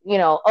like, we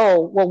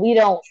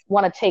don't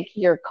want to take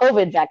your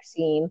COVID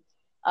vaccine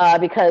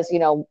because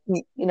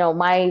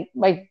my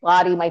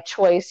body, my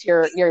choice,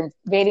 you're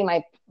invading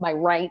my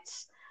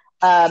rights.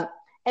 And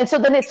so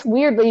then it's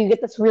weird that you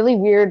get this really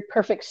weird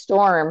perfect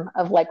storm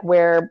of like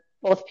where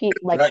both people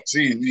like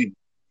vaccine.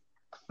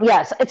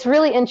 Yes, it's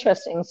really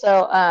interesting.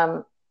 So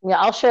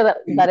I'll share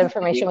that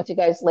information with you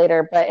guys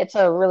later. But it's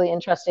a really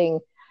interesting.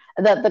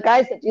 The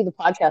guys that do the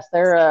podcast,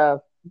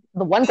 they're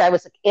the one guy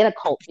was in a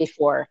cult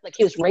before, like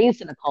he was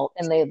raised in a cult,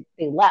 and they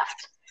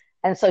left,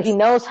 and so he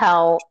knows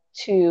how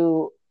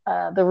to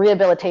the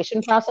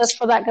rehabilitation process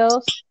for that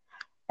goes.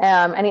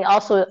 And he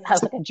also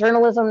has like a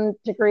journalism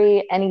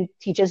degree, and he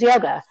teaches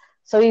yoga.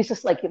 So he's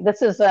just like,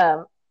 this is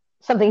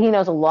something he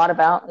knows a lot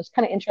about. It's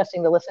kind of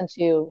interesting to listen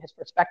to his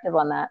perspective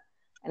on that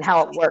and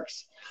how it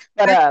works.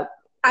 But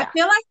I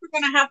feel like we're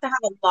going to have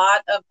a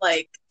lot of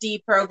like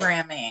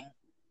deprogramming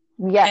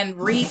and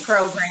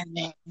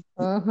reprogramming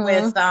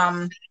with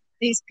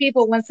these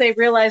people once they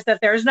realize that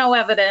there's no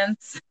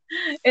evidence.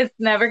 It's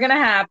never going to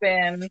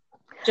happen.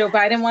 Joe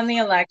Biden won the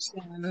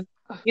election.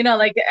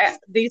 Like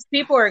these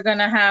people are going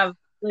to have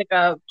like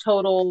a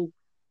total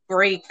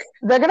break.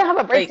 They're going to have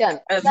a breakdown.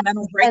 Like, a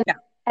mental breakdown.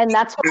 And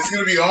that's what it's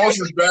going to be almost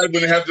as bad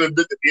when they have to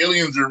admit that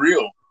aliens are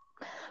real.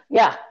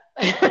 Yeah.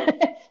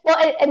 Well,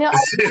 it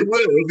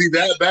will be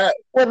that bad.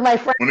 With my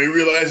friend, when they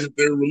realize that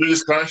their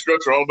religious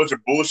constructs are all a bunch of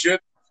bullshit,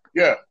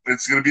 yeah,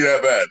 it's going to be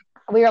that bad.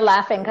 We were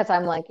laughing because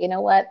I'm like, you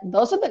know what?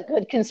 Those are the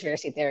good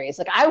conspiracy theories.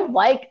 Like, I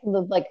like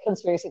the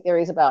conspiracy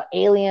theories about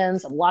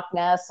aliens and Loch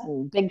Ness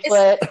and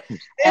Bigfoot.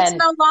 It's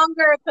no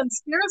longer a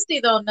conspiracy,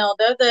 though,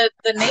 Nilda.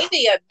 The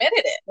Navy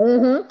admitted it.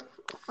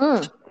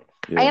 Mm-hmm.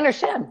 Yeah. I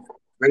understand.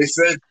 They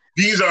said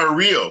these are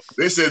real.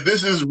 They said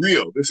this is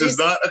real. This is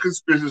not a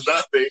conspiracy. This is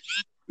not fake.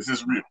 This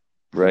is real.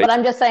 Right. But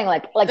I'm just saying,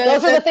 like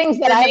those are the things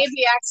that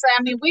Navy actually.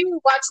 I mean, we were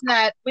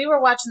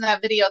watching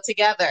that video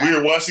together. We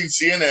were watching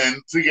CNN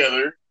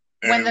together.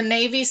 When the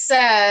Navy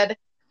said,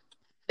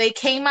 they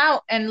came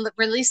out and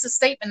released a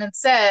statement and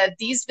said,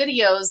 these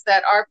videos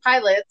that our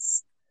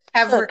pilots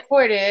have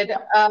recorded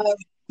of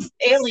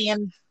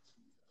alien,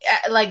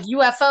 like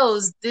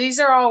UFOs, these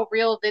are all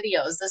real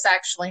videos. This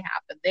actually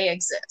happened. They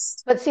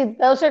exist. But see,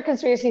 those are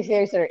conspiracy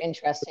theories that are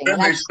interesting. But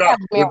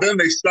then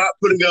they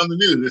stopped putting it on the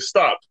news. It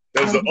stopped.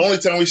 That was the only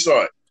time we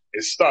saw it.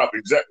 It stopped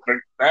exactly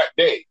that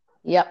day.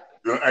 Yep.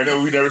 I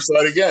know we never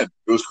saw it again.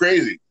 It was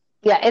crazy.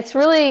 Yeah, it's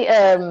really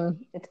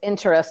it's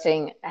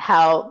interesting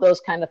how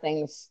those kind of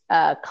things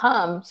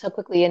come so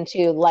quickly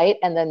into light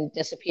and then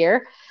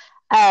disappear.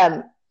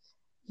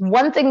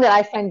 One thing that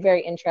I find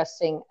very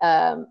interesting,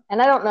 and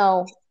I don't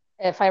know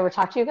if I ever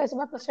talked to you guys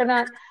about this or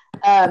not,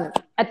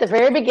 at the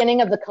very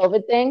beginning of the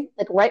COVID thing,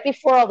 like right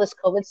before all this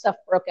COVID stuff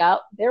broke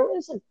out, there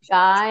was a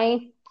guy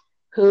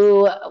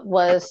who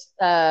was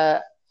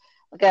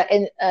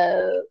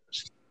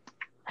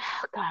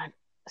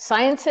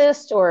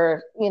scientist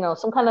or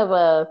some kind of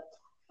a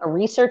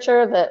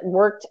researcher that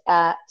worked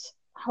at,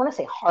 I want to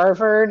say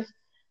Harvard,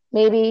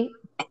 maybe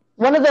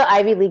one of the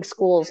Ivy League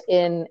schools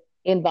in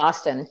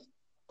Boston,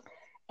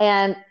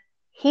 and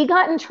he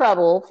got in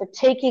trouble for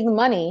taking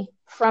money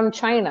from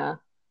China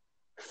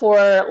for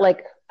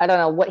I don't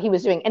know what he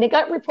was doing, and it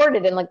got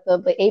reported in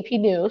the AP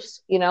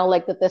News,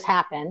 that this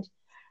happened,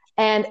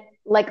 and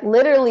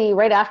literally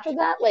right after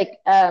that,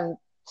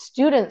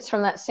 students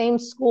from that same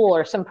school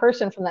or some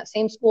person from that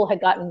same school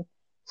had gotten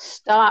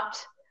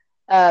stopped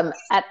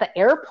at the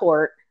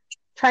airport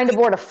trying to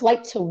board a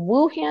flight to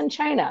Wuhan,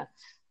 China,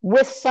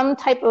 with some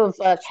type of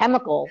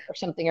chemical or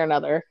something or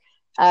another,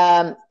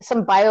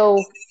 some bio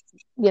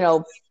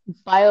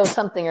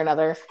something or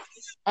another,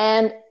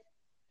 and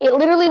it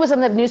literally was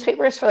in the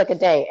newspapers for a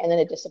day, and then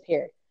it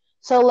disappeared.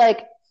 So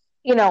I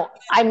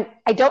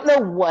don't know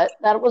what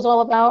that was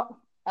all about,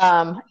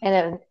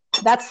 and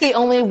that's the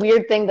only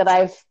weird thing that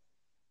I've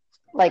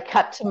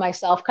cut to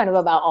myself kind of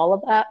about all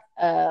of that.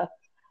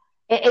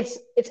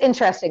 It's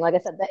interesting. Like I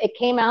said, that it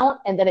came out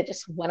and then it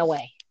just went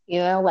away.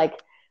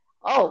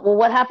 Oh, well,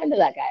 what happened to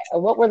that guy?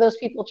 Or what were those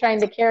people trying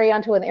to carry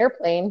onto an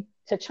airplane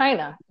to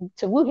China,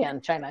 to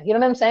Wuhan, China? You know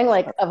what I'm saying?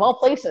 Of all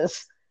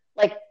places.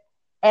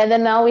 And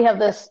then now we have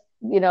this,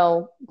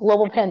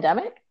 global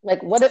pandemic.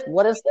 What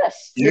is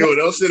this? You know what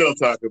else they don't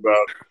talk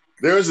about?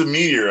 There was a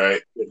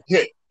meteorite that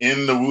hit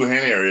in the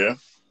Wuhan area.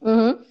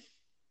 Mm-hmm.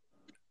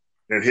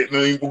 It hit in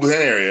the Wuhan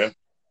area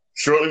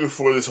shortly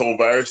before this whole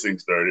virus thing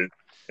started.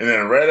 And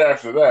then right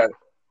after that,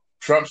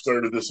 Trump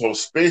started this whole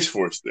Space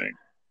Force thing.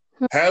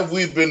 Have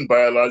we been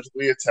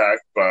biologically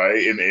attacked by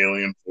an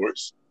alien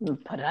force?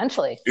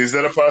 Potentially. Is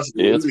that a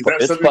possibility?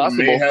 It's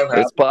possible.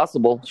 It's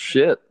possible.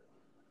 Shit.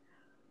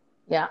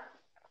 Yeah.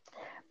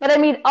 But I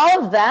mean,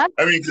 all of that.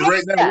 I mean,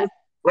 because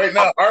right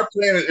now, our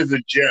planet is a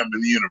gem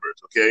in the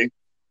universe, okay?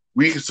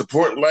 We can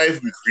support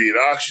life. We create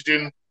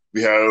oxygen.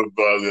 We have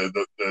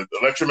the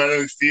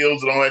electromagnetic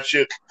fields and all that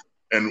shit.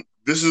 And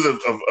this is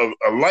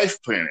a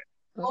life planet.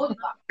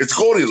 It's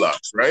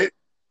Goldilocks, right?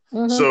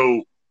 Mm-hmm.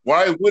 So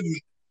why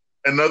wouldn't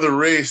another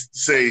race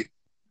say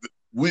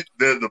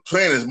the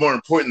planet is more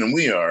important than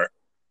we are,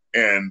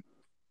 and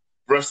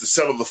for us to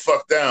settle the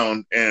fuck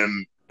down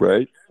and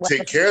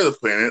take care of the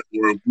planet,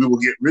 or we will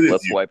get rid of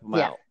Let's you. wipe them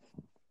out.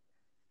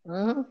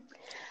 Mm-hmm.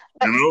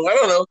 I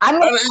don't know.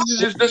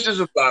 That's just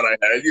a thought I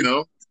had,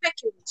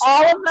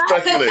 All of that.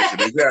 Speculation,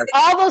 exactly.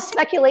 All those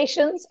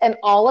speculations and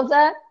all of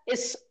that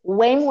is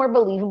way more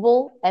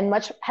believable and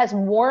has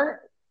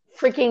more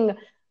freaking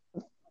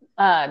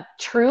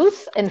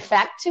truth and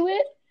fact to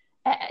it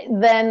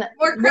than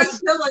more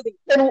credibility.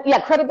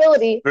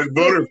 Credibility. Than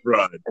voter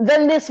fraud.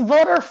 Than this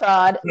voter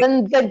fraud.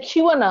 Than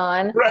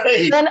QAnon.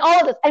 Right. Than all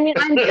of this. I mean,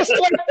 I'm just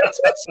like, that's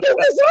what's so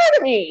bizarre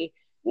to me.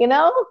 You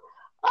know?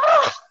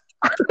 Oh,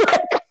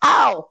 like,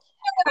 how?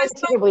 When I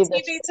saw on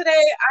TV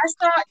today, I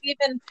saw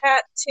even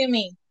Pat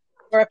Toomey,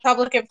 a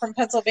Republican from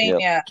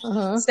Pennsylvania,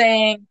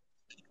 saying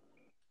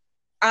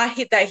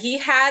that he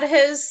had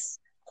his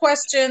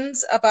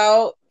questions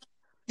about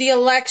the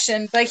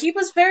election, but he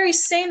was very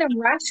sane and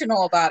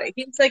rational about it.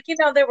 He was like,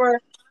 there were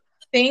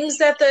things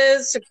that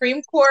the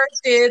Supreme Court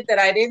did that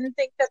I didn't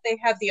think that they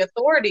had the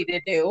authority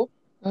to do.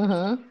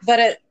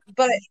 But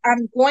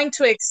I'm going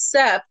to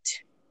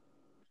accept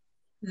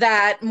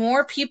that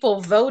more people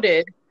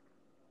voted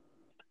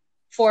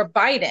for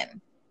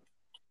Biden,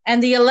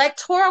 and the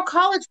Electoral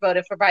College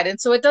voted for Biden,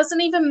 so it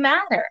doesn't even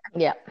matter.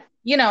 Yeah,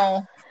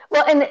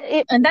 Well, and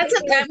that's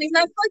it. I mean,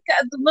 that's like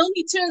the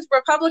Looney Tunes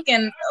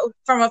Republican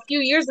from a few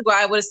years ago.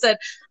 I would have said,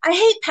 I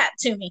hate Pat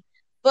Toomey.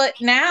 But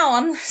now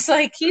I'm just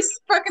like, he's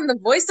fucking the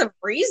voice of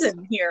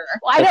reason here.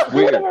 Well, I don't.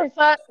 Who would have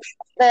thought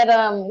that?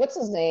 What's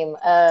his name?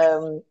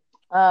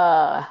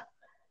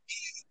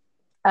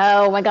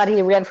 Oh my God,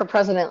 he ran for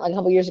president like a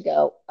couple years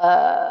ago.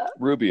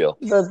 Rubio.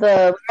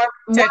 The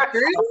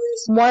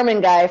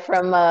Mormon guy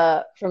from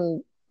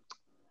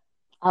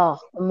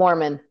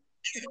Mormon.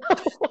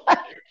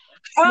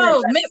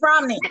 Oh, Mitt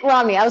Romney.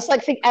 Romney. I was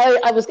like,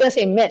 I was going to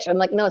say Mitch. I'm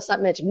like, no, it's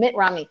not Mitch. Mitt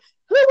Romney.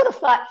 Who would have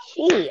thought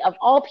he, of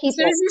all people? As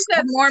soon as you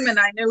said Mormon,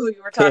 I knew who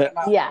you were talking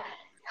about. Yeah.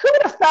 Who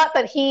would have thought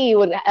that he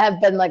would have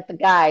been like the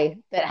guy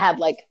that had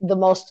like the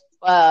most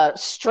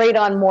straight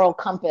on moral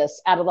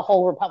compass out of the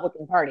whole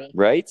Republican Party,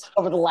 right?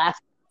 Over the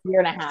last year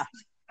and a half.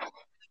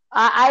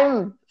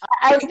 I'm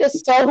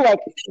just so like,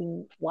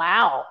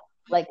 wow,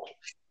 like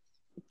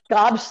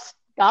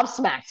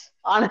gobsmacked,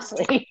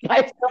 honestly.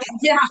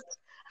 Yeah.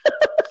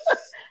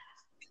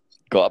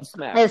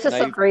 Gobsmacked. It's just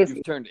so crazy.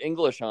 You've turned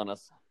English on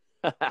us.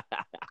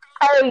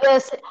 Oh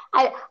yes,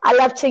 I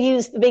love to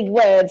use the big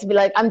words. Be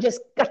like, I'm just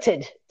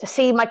gutted to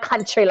see my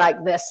country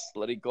like this.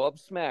 Bloody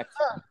gobsmacked.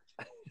 Oh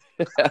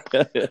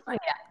yeah. Oh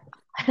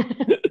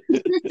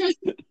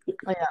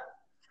yeah.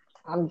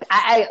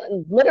 I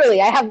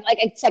literally, I have like,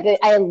 it's like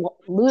I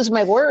lose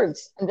my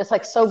words. I'm just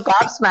like so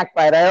gobsmacked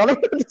by it. I don't know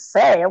what to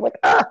say. I'm like,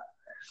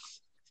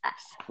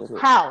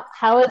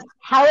 how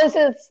is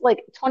it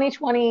like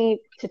 2020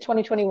 to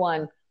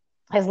 2021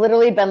 has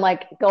literally been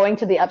like going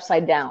to the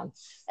upside down.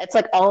 It's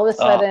like all of a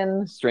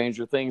sudden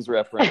Stranger Things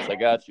reference. I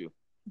got you.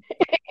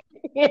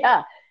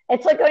 Yeah.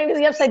 It's like going to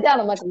the upside down.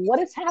 I'm like, what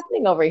is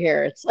happening over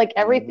here? It's like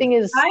everything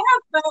is. I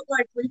have felt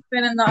like we've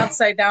been in the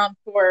upside down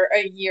for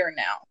a year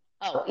now.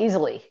 Oh,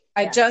 easily.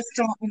 I just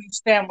don't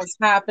understand what's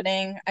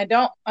happening. I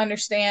don't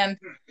understand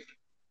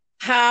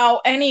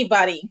how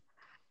anybody,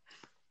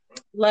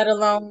 let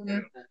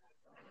alone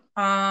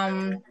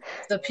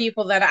the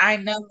people that I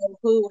know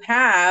who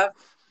have,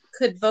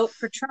 could vote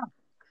for Trump.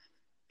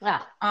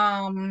 Yeah.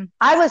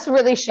 I was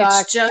really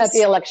shocked at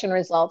the election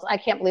results. I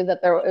can't believe that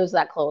it was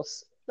that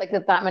close. Like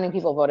that many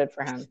people voted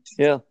for him.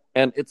 Yeah,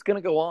 and it's going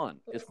to go on.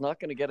 It's not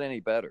going to get any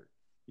better.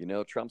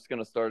 Trump's going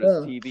to start his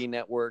TV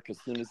network as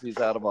soon as he's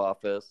out of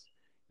office.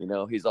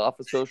 He's off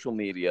of social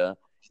media.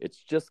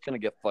 It's just going to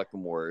get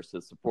fucking worse.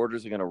 His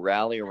supporters are going to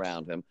rally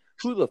around him.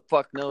 Who the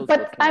fuck knows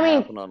what's going to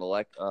happen on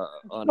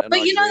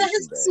Inauguration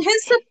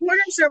his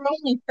supporters are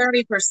only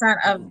 30%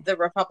 of the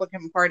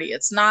Republican Party.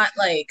 It's not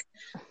like,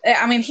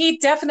 he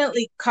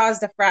definitely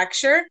caused a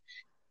fracture,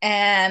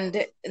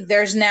 and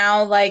there's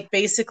now like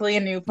basically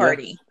a new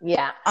party.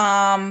 Yeah.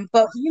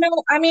 But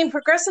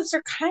progressives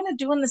are kind of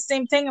doing the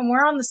same thing, and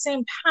we're on the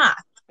same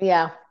path.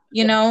 Yeah.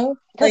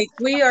 Like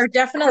we are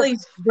definitely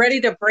ready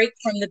to break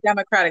from the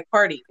Democratic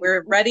Party.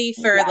 We're ready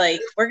for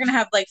we're going to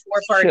have like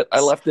 4 parties. Shit,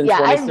 I left in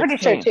 2016. I'm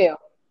pretty sure too.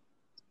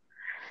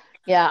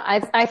 Yeah.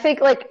 I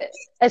think like,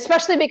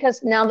 especially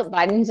because now that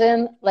Biden's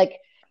in, like,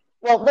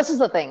 well, this is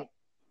the thing.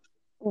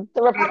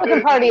 The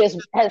Republican Party has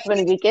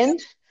been weakened.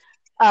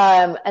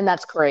 And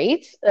that's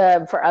great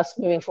for us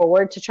moving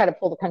forward to try to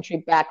pull the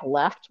country back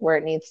left where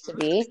it needs to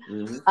be.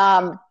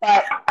 Mm-hmm.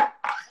 But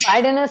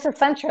Biden is a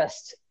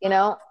centrist,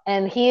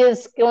 and he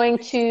is going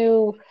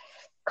to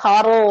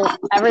coddle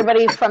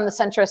everybody from the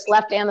centrist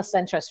left and the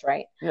centrist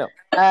right. Yeah.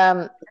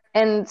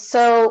 And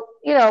so,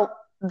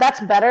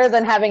 that's better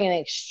than having an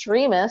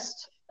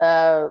extremist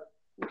moron.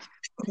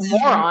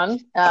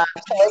 So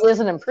it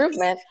is an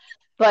improvement.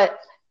 But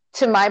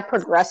to my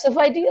progressive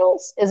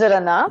ideals, is it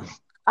enough?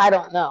 I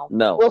don't know.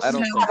 No, we'll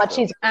see how much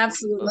he's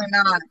absolutely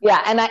not.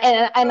 Yeah, and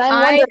I'm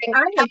wondering I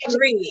how much is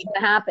going to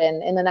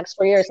happen in the next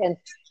 4 years. And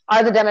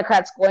are the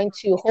Democrats going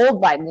to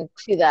hold Biden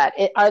to that?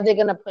 Are they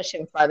going to push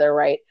him farther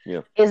right?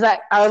 Yeah.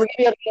 Are we going to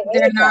be able to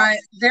They're not.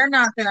 They're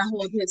not going to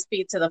hold his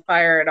feet to the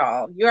fire at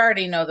all. You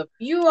already know the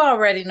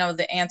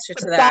answer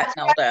to that,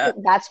 Nilda.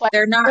 That's why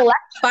they're not.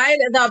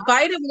 The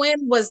Biden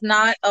win was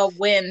not a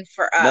win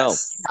for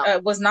us. No.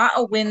 It was not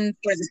a win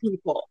for the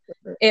people.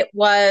 It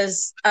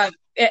was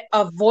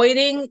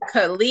avoiding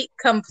complete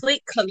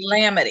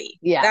calamity.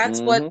 Yeah,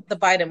 that's what the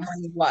Biden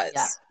win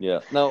was.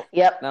 Yeah. No.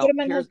 Yep. Now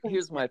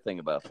here's my thing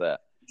about that.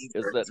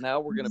 Is that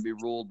now we're going to be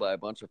ruled by a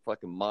bunch of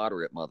fucking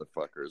moderate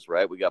motherfuckers,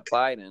 right? We got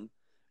Biden.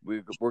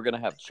 We're going to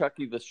have Chuck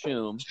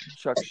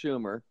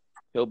Schumer.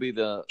 He'll be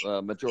the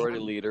majority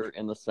leader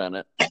in the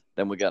Senate.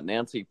 Then we got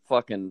Nancy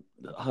fucking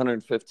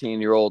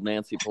 115-year-old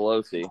Nancy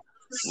Pelosi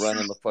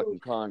running the fucking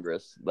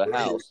Congress, the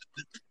House.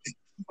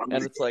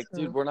 And it's like,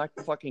 dude, we're not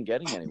fucking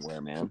getting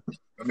anywhere, man.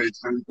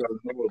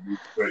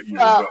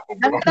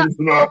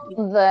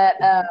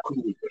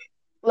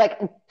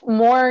 Like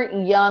more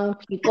young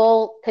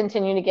people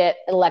continue to get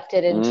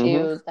elected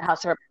into the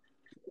House of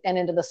Representatives and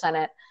into the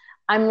Senate.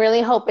 I'm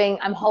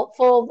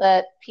hopeful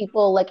that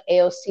people like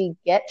AOC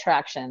get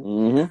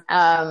traction.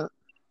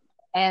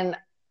 And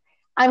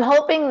I'm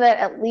hoping that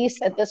at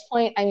least at this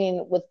point, I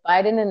mean, with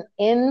Biden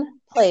in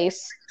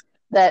place,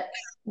 that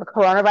the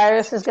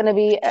coronavirus is going to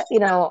be,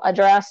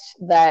 addressed,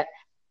 that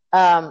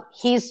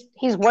he's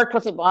worked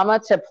with Obama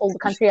to pull the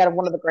country out of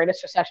one of the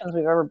greatest recessions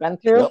we've ever been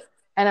through. Yep.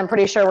 And I'm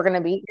pretty sure we're going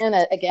to be in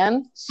it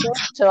again soon.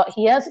 So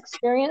he has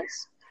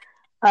experience.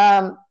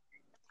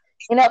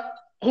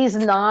 He's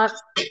not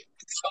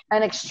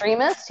an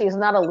extremist. He's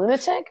not a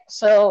lunatic.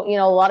 So, a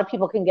lot of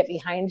people can get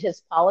behind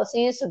his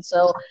policies. And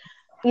so,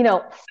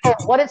 for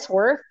what it's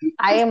worth,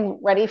 I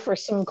am ready for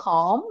some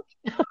calm.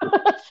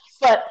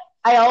 But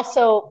I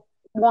also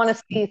want to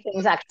see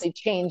things actually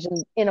change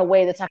in a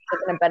way that's actually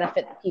going to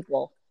benefit the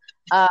people.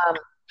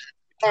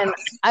 And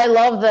I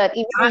love that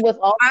even with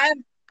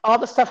all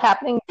the stuff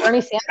happening,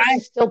 Bernie Sanders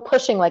is still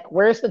pushing, like,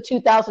 where's the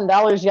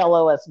 $2,000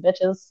 yellow us,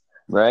 bitches?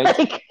 Right.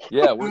 Like,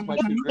 yeah, where's my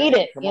 $2,000? Need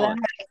it,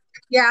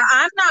 Yeah,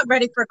 I'm not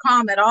ready for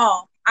calm at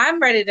all.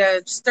 I'm ready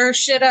to stir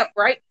shit up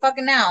right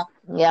fucking now.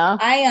 Yeah.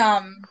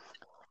 I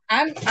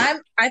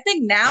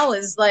think now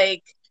is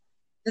like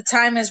the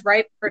time is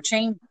ripe for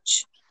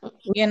change.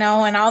 And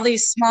all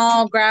these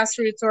small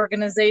grassroots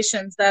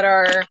organizations that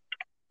are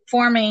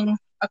forming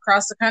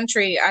across the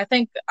country. I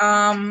think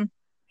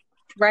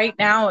right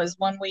now is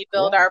when we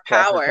build our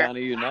power.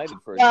 County United,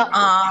 for example.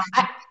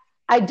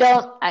 I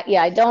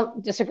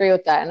don't disagree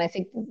with that, and I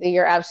think that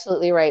you're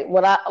absolutely right.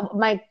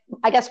 My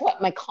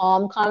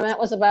calm comment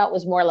was about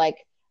was more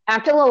like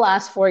after the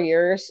last 4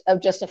 years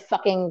of just a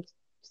fucking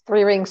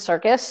 3-ring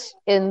circus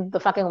in the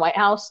fucking White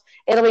House,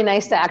 it'll be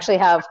nice to actually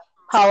have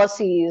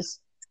policies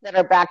that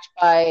are backed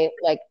by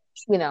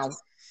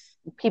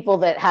people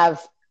that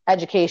have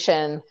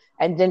education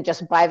and didn't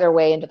just buy their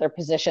way into their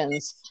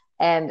positions.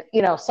 And,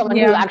 someone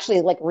who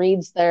actually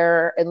reads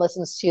and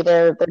listens to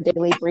their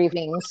daily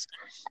briefings,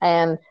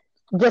 and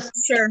just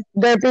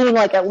there being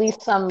at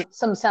least some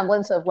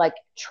semblance of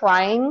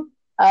trying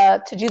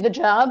to do the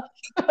job,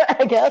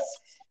 I guess.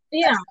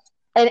 Yeah.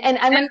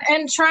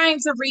 And trying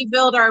to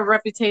rebuild our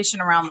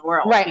reputation around the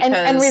world. Right.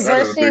 And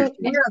reversing.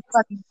 We're a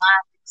fucking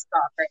laughing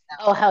stock right now.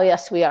 Oh, hell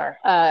yes, we are.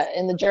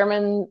 In the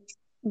German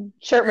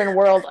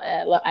world,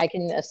 I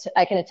can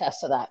attest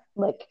to that.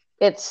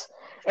 It's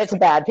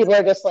bad. People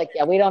are just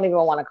we don't even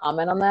want to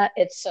comment on that.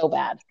 It's so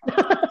bad.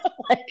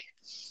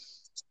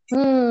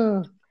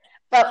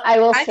 But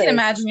I can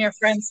imagine your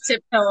friends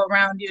tiptoe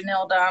around you,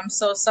 Nilda. I'm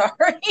so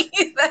sorry.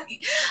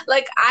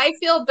 I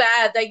feel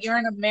bad that you're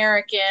an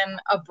American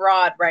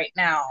abroad right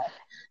now.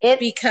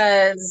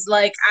 Because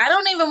I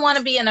don't even want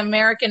to be an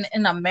American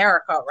in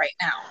America right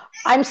now.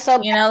 I'm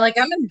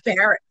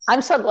embarrassed.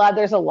 I'm so glad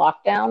there's a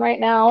lockdown right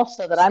now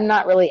so that I'm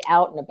not really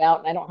out and about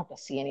and I don't have to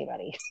see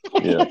anybody.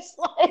 Yeah. It's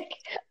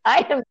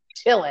I am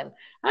chilling.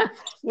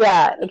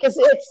 Yeah, because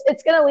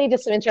it's going to lead to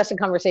some interesting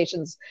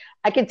conversations.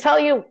 I can tell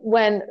you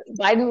when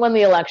Biden won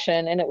the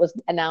election and it was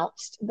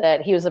announced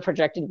that he was the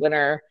projected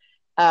winner,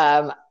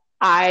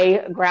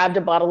 I grabbed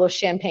a bottle of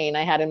champagne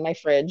I had in my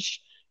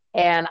fridge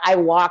and I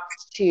walked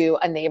to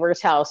a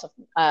neighbor's house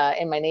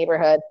in my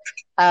neighborhood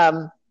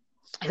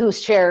who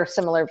share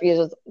similar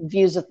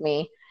views with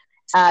me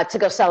to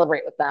go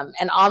celebrate with them.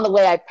 And on the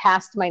way, I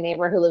passed my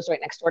neighbor who lives right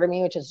next door to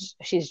me,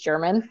 she's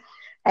German.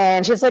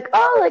 And she's like,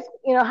 oh,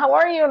 how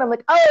are you? And I'm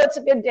like, oh, it's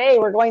a good day.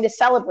 We're going to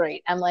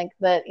celebrate. I'm like,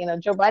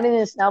 Joe Biden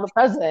is now the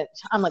president.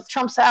 I'm like,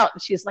 Trump's out.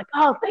 And she's like,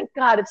 oh, thank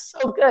God. It's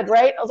so good,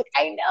 right? I was like,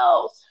 I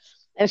know.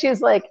 And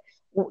she's like,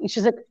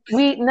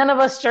 none of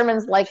us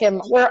Germans like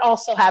him. We're all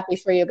so happy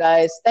for you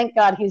guys. Thank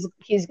God he's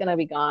going to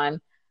be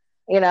gone,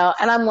 And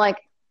I'm like,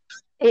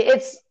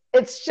 it's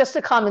just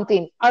a common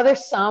theme. Are there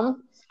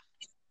some,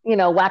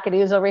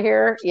 wackadoos over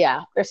here?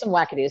 Yeah, there's some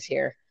wackadoos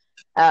here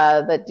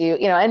that do,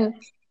 and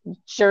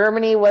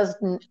Germany was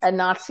a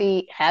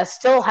Nazi,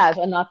 still has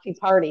a Nazi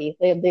party.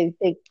 They're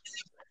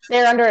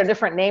under a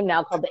different name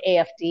now called the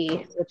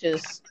AfD, which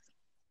is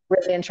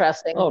really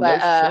interesting. Oh, but,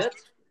 no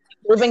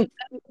shit.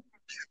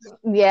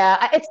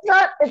 Yeah, it's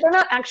not. They're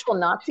not actual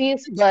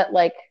Nazis, but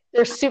like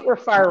they're super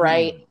far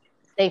right.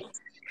 They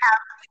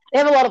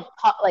have a lot of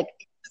like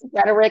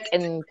rhetoric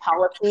and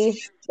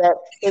policy that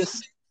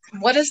is.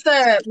 What is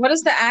the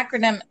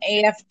acronym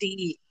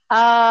AFD?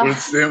 What does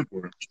it stand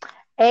for?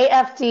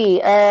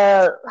 AFD.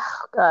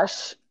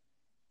 Gosh.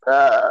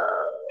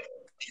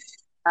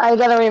 I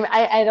gotta remember.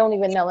 I don't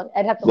even know.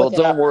 I'd have to. Well, look it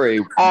don't up. worry.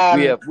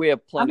 We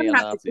have plenty of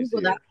Nazis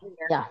here.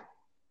 Yeah.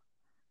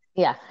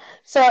 Yeah.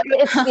 So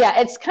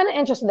it's kind of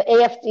interesting. The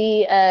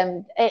AFD,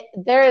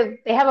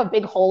 they have a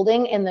big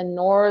holding in the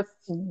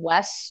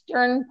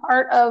northwestern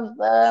part of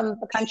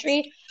the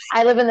country.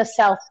 I live in the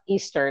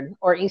southeastern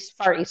or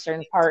far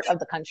eastern part of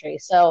the country,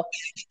 so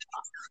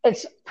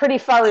it's pretty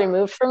far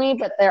removed for me.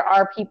 But there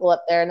are people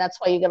up there, and that's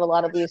why you get a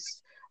lot of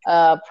these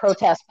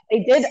protests.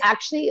 They did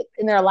actually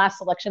in their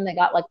last election. They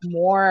got like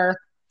more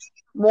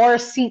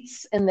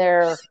seats in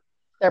their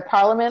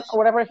parliament or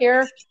whatever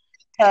here.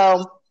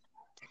 So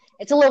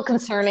it's a little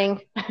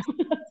concerning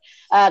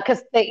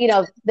because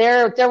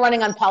they're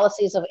running on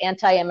policies of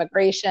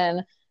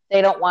anti-immigration.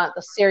 They don't want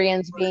the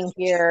Syrians being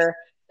here.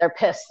 They're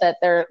pissed that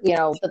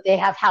that they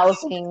have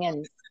housing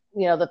and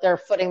that they're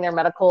footing their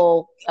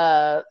medical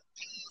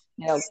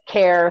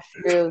care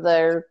through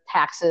their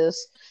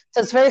taxes.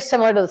 So it's very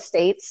similar to the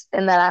states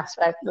in that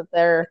aspect that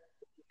they're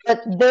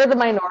the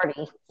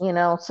minority.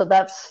 So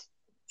that's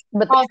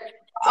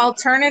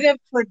Alternative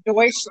for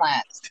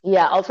Deutschland.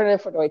 Yeah,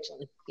 Alternative for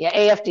Deutschland. Yeah,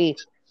 AFD.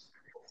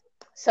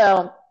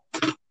 So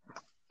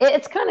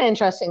it's kind of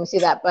interesting to see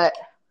that, but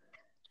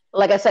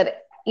like I said,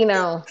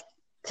 to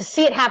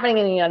see it happening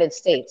in the United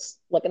States,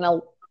 like in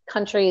a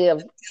country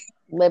of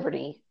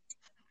liberty,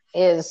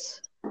 is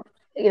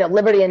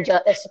liberty and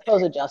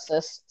supposed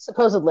justice,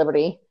 supposed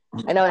liberty.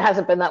 I know it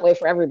hasn't been that way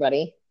for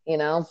everybody,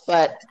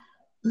 but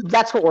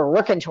that's what we're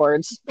working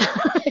towards.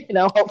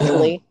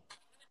 Hopefully,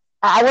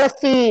 I want to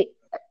see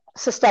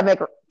systemic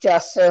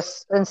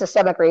justice and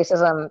systemic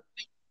racism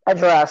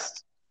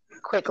addressed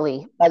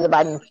quickly by the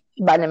Biden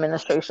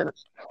administration.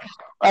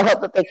 I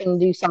hope that they can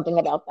do something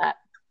about that.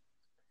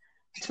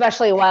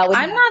 Especially while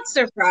I'm not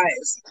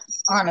surprised,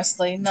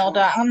 honestly,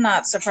 Nilda. I'm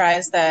not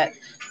surprised that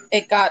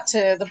it got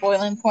to the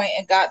boiling point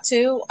it got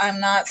to.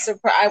 I'm not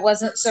surprised. I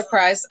wasn't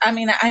surprised. I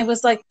mean, I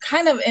was like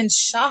kind of in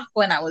shock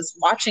when I was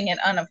watching it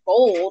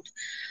unfold,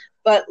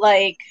 but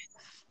like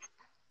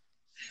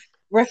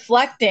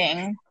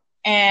reflecting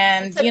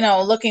and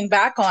looking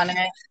back on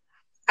it,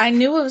 I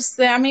knew it was.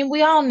 I mean,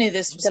 we all knew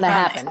this was gonna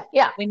happen.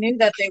 Yeah, we knew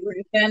that they were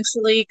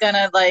eventually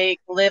gonna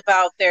like live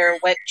out their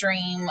wet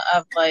dream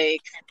of like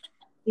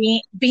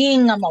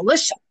being a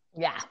militia.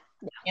 Yeah.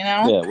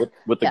 Yeah,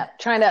 with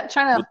trying to.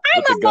 I'm a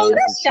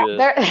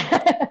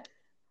militia.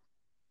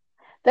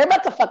 They're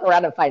about to fuck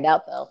around and find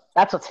out, though.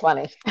 That's what's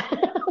funny.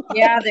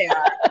 Yeah, they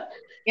are.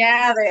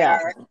 Yeah, they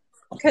are.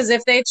 Because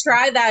if they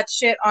try that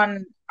shit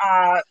on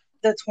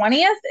the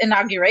 20th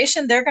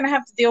inauguration, they're gonna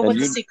have to deal with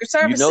the Secret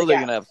Service. They're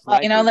gonna have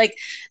snipers. Like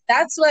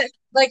that's what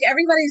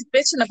everybody's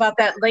bitching about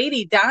that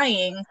lady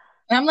dying.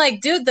 And I'm like,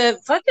 dude, the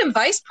fucking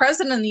vice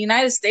president of the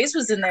United States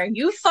was in there.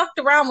 You fucked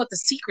around with the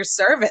Secret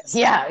Service.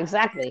 Yeah,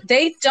 exactly.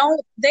 They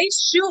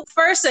shoot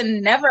first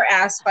and never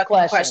ask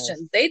fucking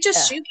questions. They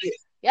just shoot you.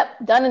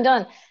 Yep, done and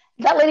done.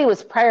 That lady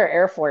was prior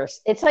Air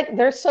Force. It's like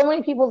there's so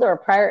many people that are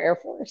prior Air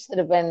Force that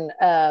have been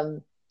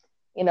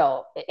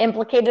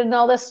implicated in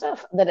all this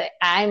stuff that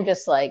I'm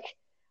just like,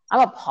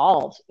 I'm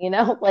appalled,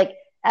 like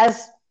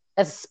as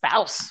a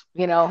spouse,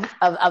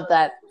 of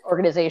that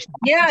organization.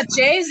 Yeah,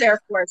 Jay's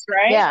Air Force,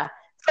 right? Yeah.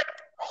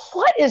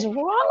 What is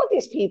wrong with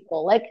these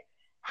people? Like,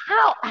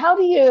 how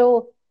do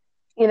you,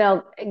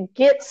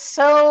 get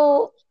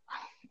so,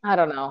 I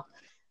don't know.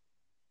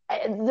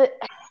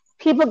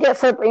 People get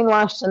so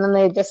brainwashed and then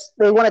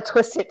they want to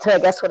twist it to, I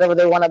guess, whatever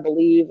they want to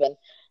believe. And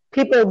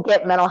people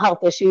get mental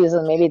health issues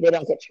and maybe they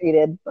don't get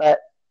treated, but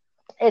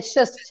it's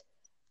just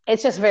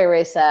very,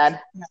 very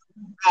sad.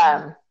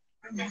 I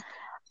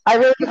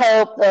really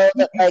hope though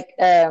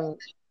that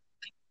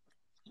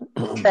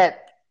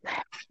that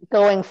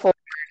going forward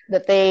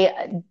that they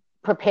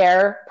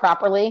prepare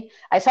properly.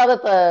 I saw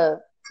that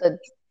the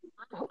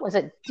was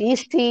it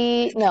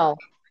DC? No,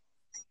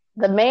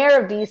 the mayor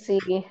of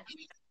DC.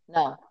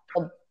 No,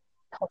 the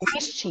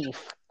police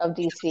chief of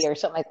DC or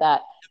something like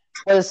that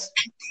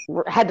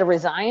had to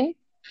resign,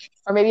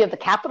 or maybe of the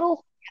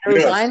Capitol had to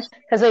resign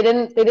because they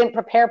didn't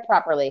prepare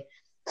properly.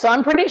 So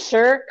I'm pretty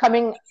sure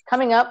coming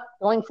up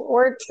going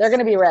forward, they're going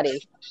to be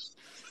ready.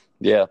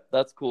 Yeah,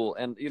 that's cool.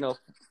 And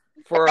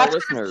for our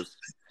listeners,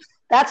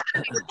 Nilda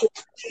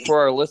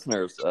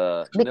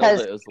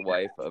is the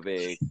wife of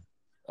a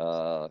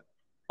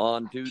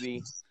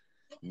on-duty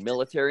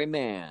military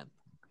man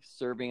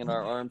serving in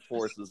our armed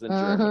forces in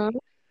Germany.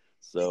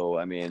 So,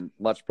 I mean,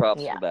 much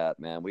props for that,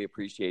 man. We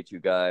appreciate you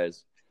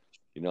guys.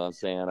 You know what I'm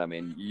saying? I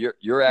mean,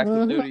 you're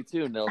active duty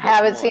too, Nilda. I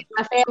haven't seen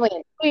my family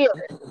in 2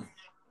 years.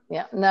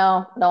 Yeah,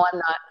 no, I'm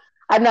not.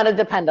 I'm not a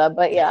dependent,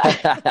 but yeah.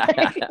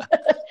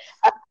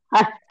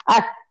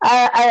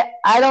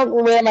 I don't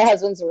wear my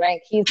husband's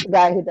rank. He's the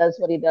guy who does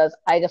what he does.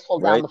 I just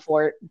hold down the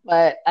fort.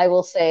 But I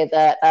will say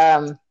that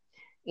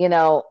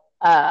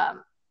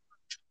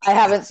I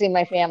haven't seen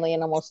my family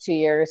in almost 2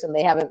 years, and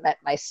they haven't met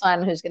my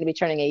son, who's going to be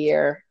turning a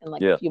year in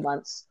a few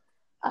months.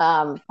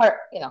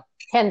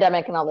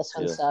 Pandemic and all this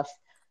fun stuff,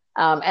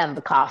 and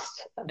the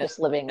cost of just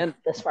living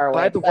this far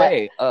away. By the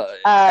way,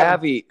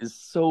 Abby is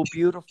so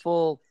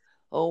beautiful.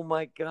 Oh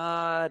my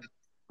God.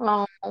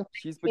 Oh,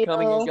 she's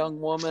becoming a young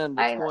woman.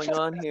 What's going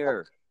on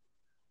here?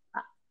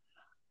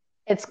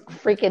 It's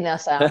freaking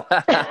us out.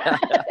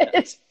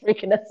 It's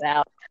freaking us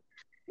out.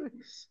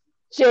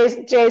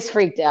 Jay's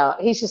freaked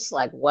out. He's just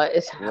like, what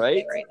is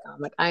happening right now? I'm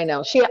like, I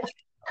know.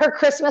 Her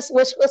Christmas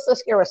wish list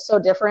this year was so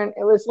different.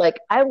 It was like,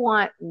 I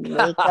want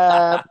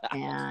makeup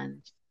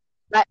and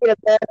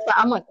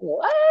I'm like,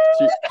 what?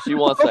 She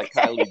wants that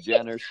Kylie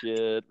Jenner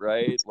shit,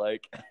 right?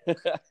 Like,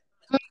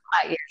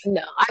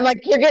 no, I'm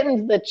like, you're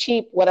getting the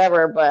cheap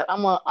whatever, but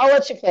I'll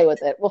let you play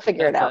with it. We'll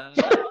figure it out.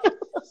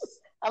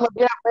 I'm like,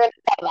 you're not ready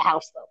out of the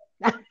house though.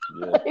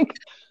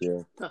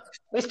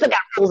 We still got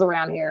rules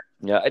around here.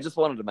 Yeah, I just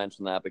wanted to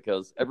mention that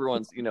because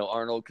everyone's,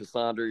 Arnold,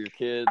 Cassandra, your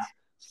kids,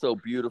 so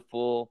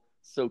beautiful,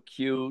 so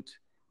cute.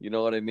 You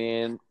know what I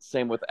mean?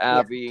 Same with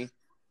Abby.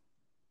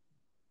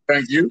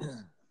 Thank you.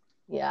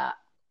 Yeah,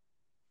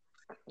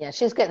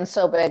 she's getting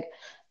so big.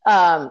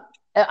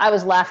 I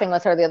was laughing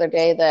with her the other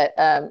day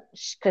that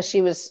because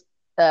she was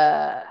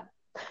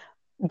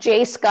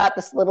Jace got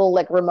this little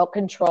remote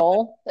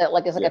control that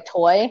is like a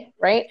toy,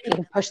 right? You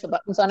can push the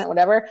buttons on it,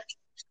 whatever.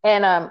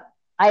 And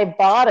I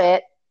bought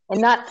it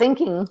and not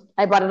thinking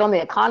I bought it on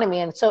the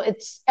economy, and so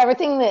it's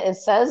everything that it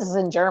says is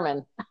in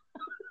German.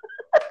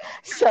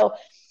 So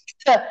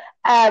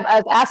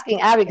I was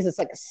asking Abby because it's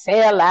like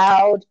say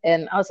aloud,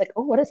 and I was like,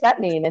 oh, what does that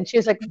mean? And she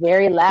was like,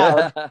 very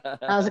loud. And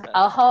I was like,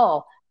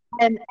 oh.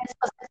 And I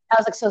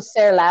was like, so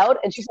sehr loud?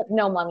 And she's like,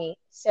 no, mommy,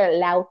 sehr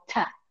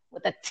lauter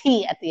with a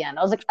T at the end.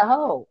 I was like,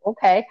 oh,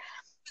 okay.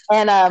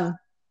 And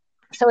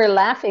so we're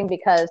laughing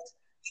because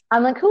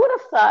I'm like, who would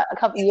have thought a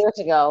couple of years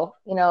ago,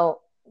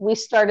 we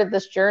started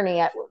this journey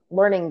at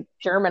learning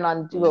German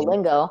on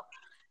Duolingo.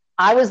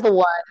 I was the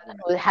one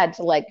who had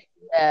to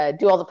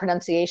do all the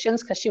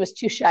pronunciations because she was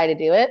too shy to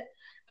do it.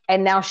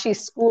 And now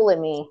she's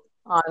schooling me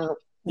on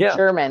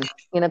German,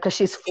 because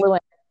she's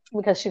fluent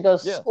because she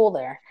goes to school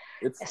there.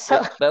 That's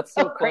so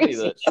funny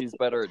that she's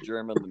better at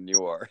German than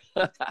you are.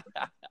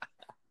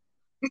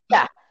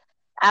 Yeah,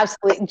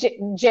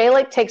 absolutely.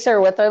 Jay takes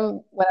her with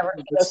him whenever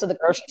he goes to the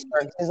grocery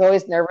store. He's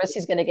always nervous.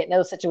 He's going to get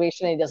into a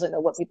situation and he doesn't know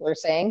what people are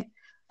saying.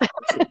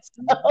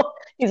 So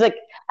he's like,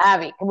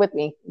 Abby, come with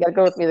me. You got to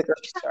go with me to the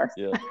grocery store.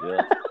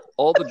 Yeah.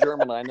 All the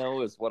German I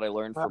know is what I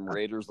learned from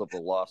Raiders of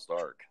the Lost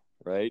Ark,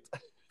 right?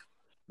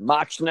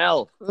 Mach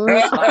schnell.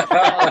 That's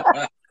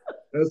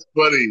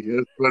funny.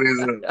 That's funny as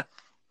hell.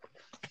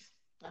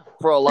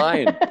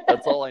 Fraulein.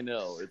 That's all I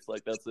know. It's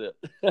like, that's it.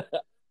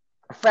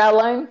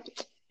 Fraulein?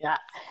 Yeah.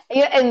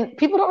 And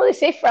people don't really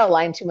say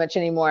Fraulein too much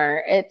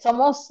anymore. It's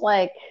almost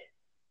like,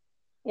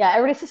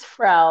 everybody says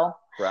Frau.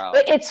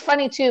 But it's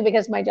funny too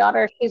because my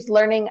daughter, she's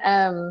learning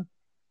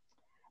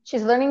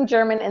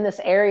German in this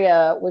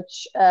area,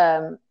 which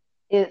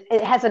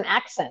it has an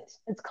accent.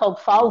 It's called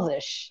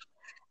Pfalzisch.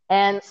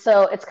 And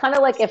so it's kind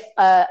of like if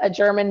a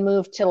German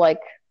moved to I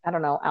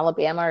don't know,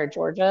 Alabama or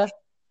Georgia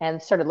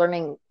and started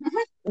learning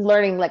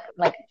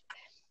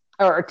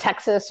or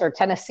Texas or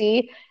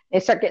Tennessee, they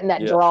start getting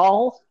that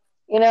drawl.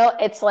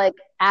 It's like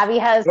Abby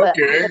has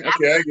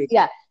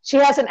she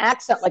has an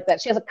accent like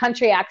that. She has a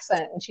country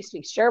accent and she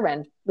speaks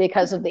German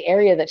because of the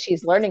area that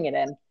she's learning it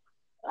in,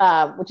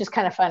 which is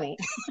kind of funny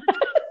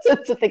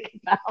to think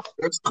about.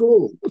 That's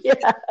cool.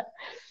 Yeah.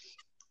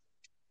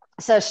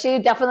 So she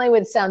definitely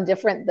would sound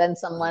different than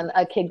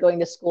a kid going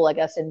to school, I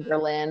guess, in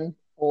Berlin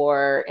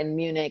or in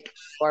Munich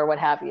or what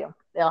have you.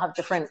 They all have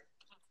different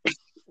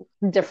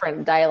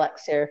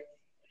dialects here.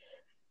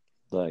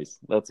 Nice.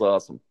 That's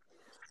awesome.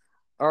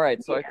 All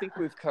right. So I think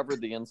we've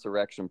covered the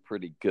insurrection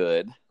pretty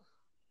good.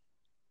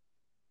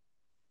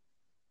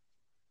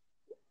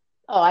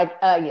 Oh,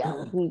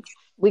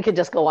 we could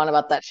just go on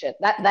about that shit.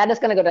 That is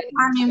going to go to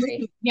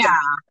history.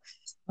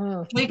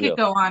 We could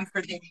go on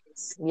for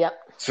days. Yep.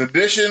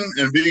 Sedition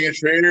and being a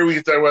traitor, we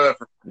could talk about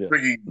that for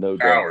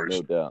freaking hours.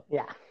 No doubt.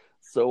 Yeah.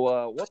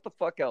 So what the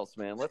fuck else,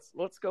 man?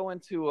 Let's go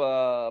into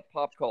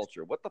pop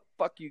culture. What the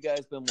fuck you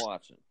guys been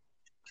watching?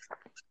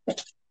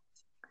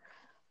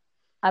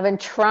 I've been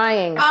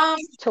trying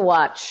to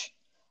watch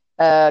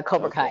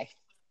Cobra Kai,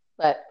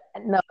 but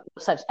no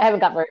such. I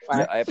haven't got very far.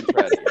 Yeah, I haven't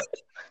tried it yet.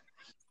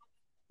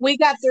 We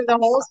got through the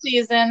whole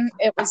season.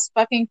 It was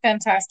fucking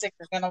fantastic.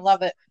 You're gonna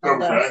love it.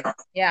 Okay.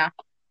 Yeah.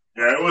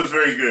 Yeah, it was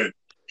very good.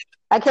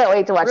 I can't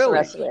wait to watch the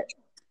rest of it.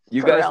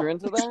 You guys are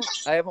into that?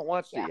 I haven't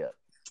watched it yet.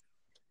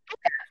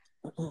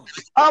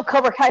 Oh,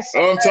 Cobra Kai!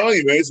 I'm telling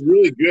you, man, it's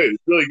really good.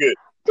 It's really good.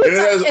 Dude,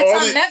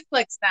 it's on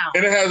Netflix now.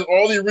 And it has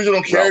all the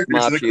original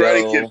characters in the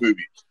Karate Kid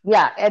movie.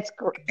 Yeah, it's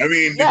great. I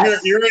mean,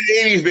 if you're an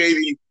 80s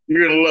baby,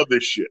 you're going to love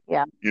this shit.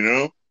 Yeah. You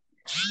know?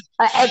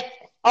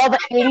 All the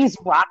 80s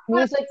rock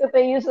music that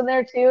they use in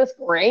there, too, is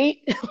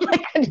great.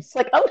 I'm just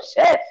like, oh,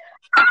 shit.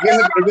 They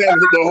have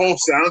the whole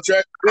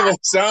soundtrack. They have a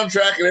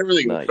soundtrack and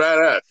everything. Nice.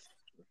 Badass.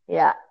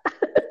 Yeah.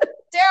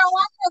 Darryl,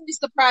 I'm really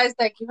surprised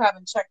that you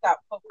haven't checked out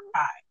Cobra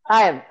Kai.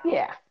 I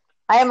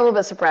am a little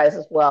bit surprised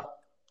as well.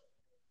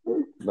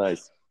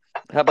 Nice.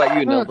 How about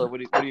you, Nilda?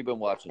 What have you been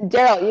watching?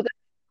 Darryl,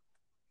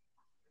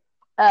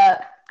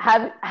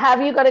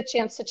 have you got a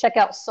chance to check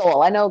out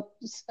Soul? I know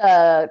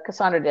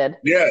Cassandra did.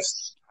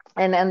 Yes.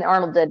 And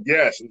Arnold did.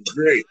 Yes, it was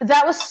great.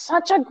 That was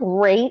such a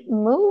great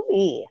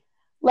movie.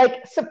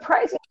 Like,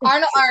 surprising.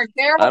 Darryl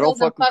I don't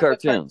fuck with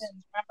cartoons.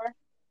 Remember?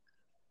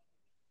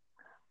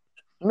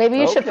 Maybe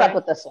you should fuck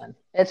with this one.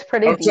 It's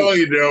pretty I'm deep. telling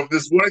you, Darryl,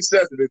 there's one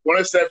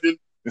exception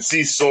to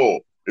see Soul.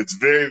 It's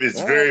very,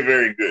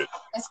 very good.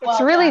 It's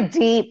really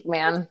deep,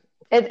 man.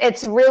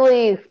 It's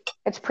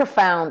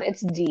profound.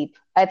 It's deep.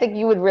 I think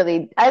you would you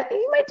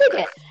might dig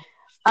it.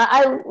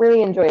 I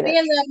really enjoyed it.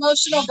 Being the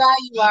emotional guy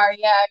you are,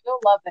 yeah,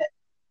 you'll love it.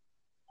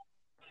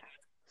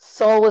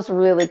 Soul was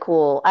really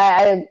cool.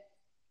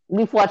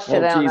 We've watched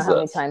it, I don't know how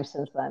many times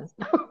since then.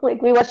 Like,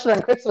 we watched it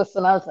on Christmas,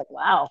 and I was like,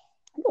 wow,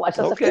 I can watch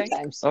this a few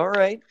times. All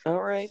right.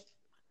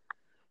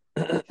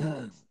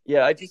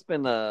 Yeah, I've just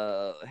been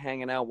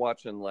hanging out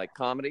watching, like,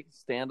 comedy,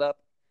 stand-up.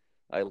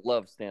 I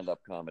love stand-up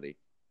comedy.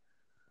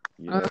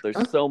 You know,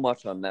 there's so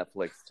much on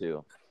Netflix,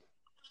 too.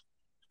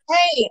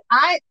 Hey,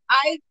 I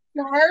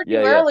heard you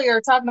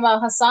earlier talking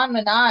about Hassan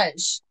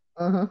Minaj.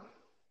 Mm-hmm.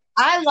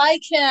 I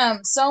like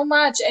him so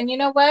much, and you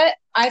know what?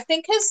 I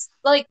think his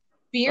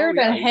beard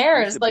and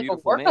hair is like a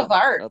work of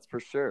art. That's for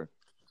sure.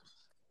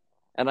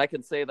 And I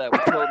can say that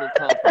with total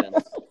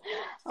confidence.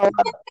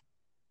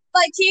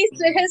 Like,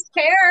 his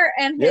hair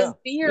and his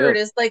beard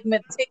is like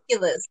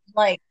meticulous,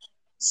 like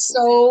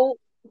so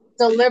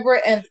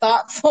deliberate and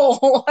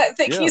thoughtful. I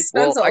think he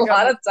spends a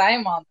lot of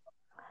time on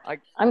them.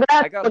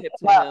 I got hip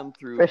to him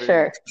through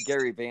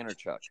Gary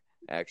Vaynerchuk,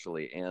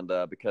 actually, and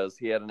because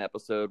he had an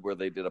episode where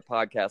they did a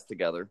podcast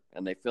together,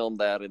 and they filmed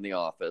that in the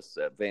office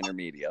at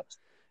VaynerMedia,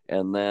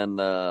 and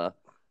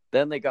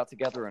then they got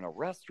together in a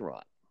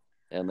restaurant,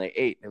 and they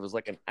ate. It was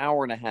like an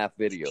 1.5-hour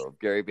video of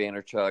Gary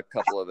Vaynerchuk, a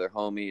couple of their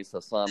homies,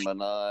 Hassan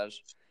Minaj,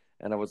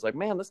 and I was like,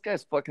 man, this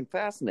guy's fucking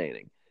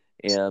fascinating.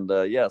 And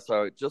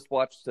so I just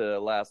watched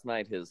last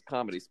night his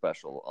comedy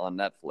special on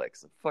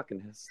Netflix. It's fucking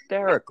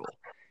hysterical.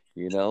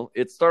 You know,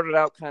 it started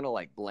out kind of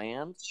like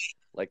bland,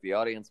 like the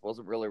audience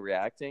wasn't really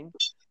reacting,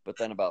 but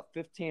then about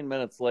 15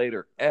 minutes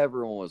later,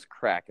 everyone was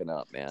cracking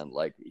up, man.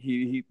 Like,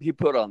 he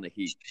put on the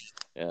heat,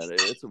 and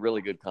it's a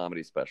really good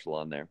comedy special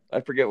on there.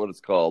 I forget what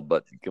it's called,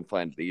 but you can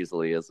find it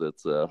easily as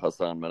it's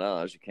Hassan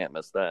Minaj. You can't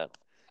miss that.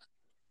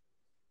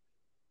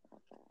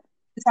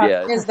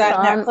 Is that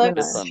Netflix?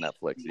 It's on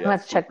Netflix. Yeah,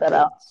 let's check that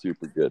out.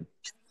 Super good.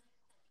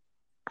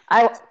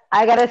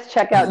 I gotta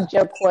check out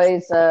Joe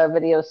Coy's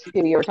videos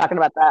too. You were talking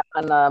about that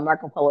on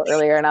Marco Polo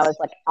earlier, and I was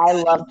like, I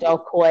love Joe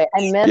Coy.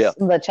 I miss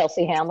the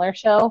Chelsea Handler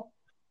show.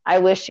 I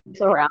wish he was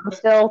around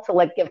still to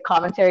like give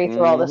commentary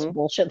through all this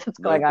bullshit that's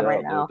going on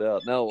right now.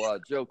 No,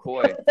 Joe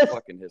Coy,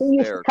 fucking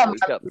hysterical.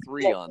 He's got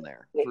 3 on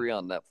there, 3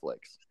 on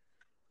Netflix.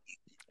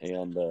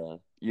 And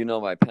you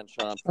know my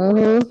penchant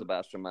for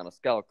Sebastian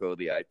Maniscalco,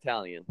 the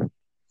Italian.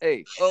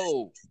 Hey,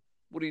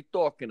 what are you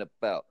talking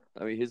about?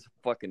 I mean, he's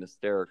fucking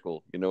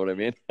hysterical. You know what I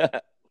mean? Yeah.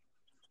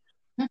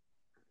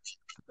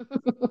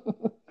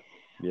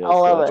 I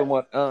love it.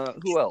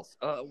 Who else?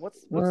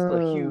 What's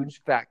the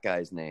huge fat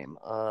guy's name?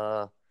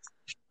 Not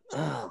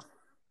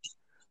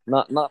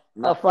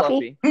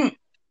Fluffy.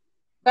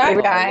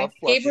 Fat guy.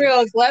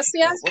 Gabriel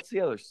Iglesias. What's the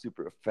other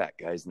super fat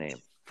guy's name?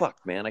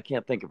 Fuck, man, I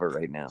can't think of it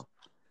right now.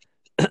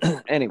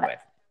 Anyway,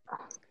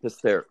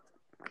 hysterical.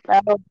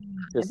 I know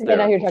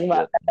who you're talking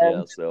about.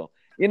 Yeah, so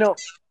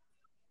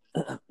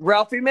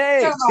Ralphie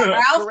May.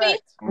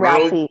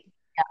 Ralphie.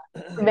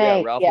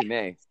 May. Ralphie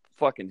May.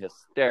 Fucking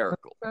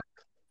hysterical.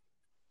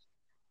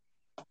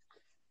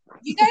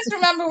 You guys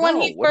remember when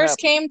he first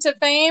came to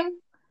fame?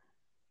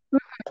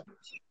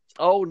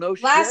 Oh, no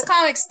shit. Last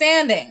Comic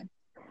Standing.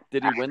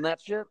 Did he win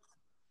that shit?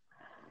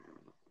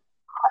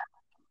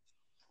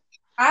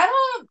 I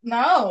don't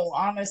know,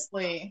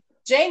 honestly.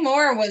 Jay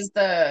Moore was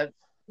the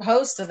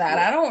host of that.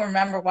 I don't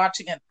remember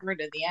watching it through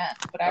to the end,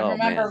 but I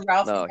remember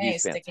Ralphie May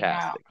sticking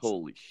out.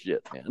 Holy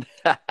shit, man.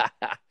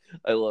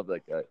 I love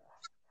that guy.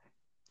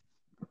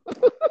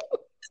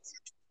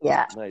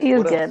 Yeah, nice. He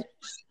was good.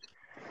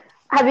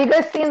 Have you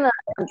guys seen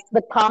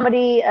the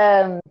comedy?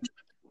 There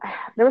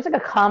was like a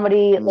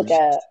comedy, like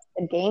a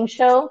game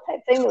show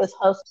type thing that was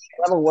hosted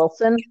by Rebel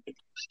Wilson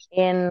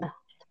in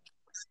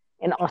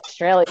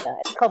Australia.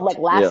 It's called like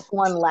Last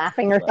One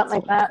Laughing or something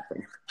like that.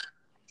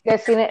 You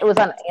guys seen it? It was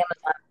on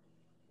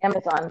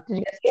Amazon. Did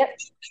you guys see it?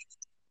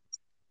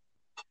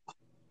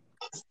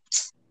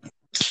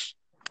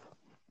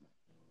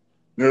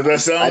 You know what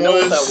that sound I know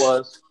what that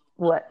was.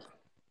 What?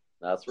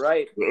 That's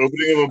right. The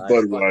opening of a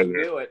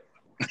Budweiser. Do it.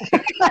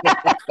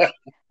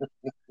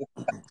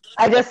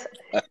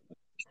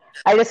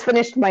 I just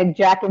finished my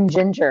Jack and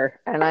Ginger,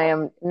 and I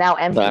am now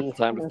empty.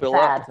 Time to fill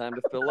up. Time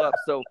to fill up.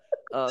 So,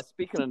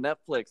 speaking of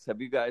Netflix, have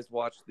you guys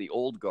watched The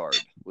Old Guard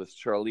with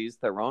Charlize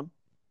Theron?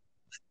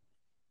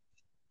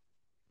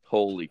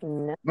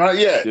 Not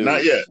yet.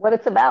 What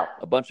it's about?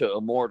 A bunch of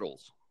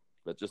immortals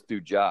that just do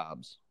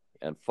jobs,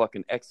 and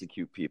fucking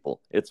execute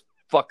people. It's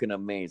fucking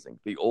amazing.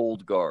 The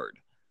Old Guard.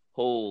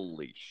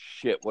 Holy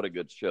shit, what a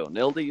good show.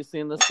 Nilda, you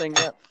seen this thing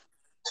yet?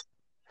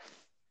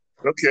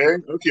 Okay.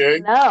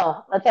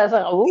 No, that sounds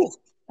like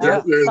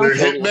they're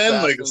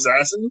hitmen, like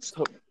assassins.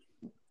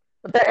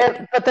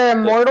 But they're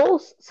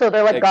immortals, so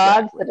they're like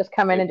gods that just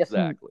come in and just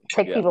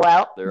take people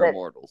out. They're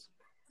immortals.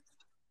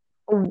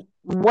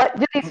 What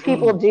do these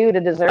people do to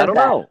deserve that? I don't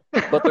know,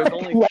 but there's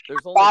only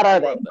what are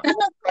they?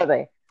 What are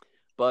they?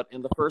 But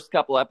in the first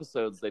couple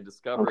episodes, they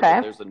discovered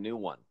that there's a new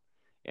one,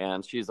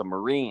 and she's a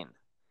Marine,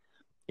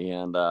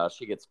 and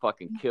she gets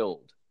fucking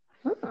killed.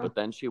 But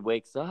then she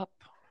wakes up.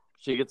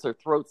 She gets her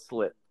throat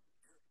slit.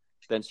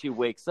 Then she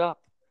wakes up.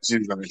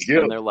 She's gonna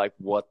kill. And they're like,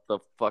 "What the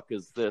fuck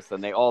is this?"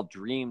 And they all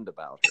dreamed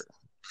about her,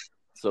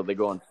 so they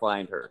go and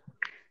find her.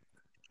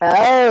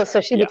 Oh, so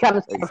she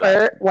becomes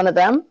one of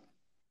them.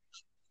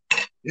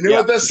 You know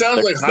what? That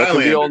sounds like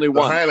Highlander. The only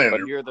one, Highlander.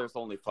 but here there's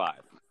only 5.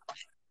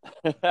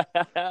 There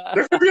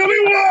could be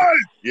only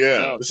one. Yeah,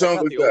 no, it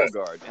sounds like the that. Old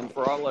Guard. And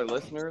for all our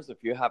listeners,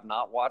 if you have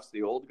not watched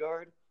The Old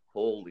Guard,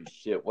 holy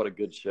shit, what a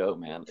good show,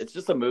 man! It's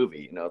just a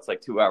movie, it's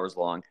like 2 hours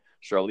long.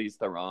 Charlize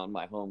Theron,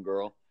 my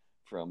homegirl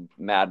from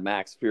Mad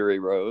Max Fury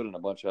Road, and a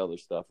bunch of other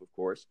stuff, of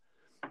course.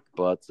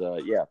 But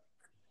yeah.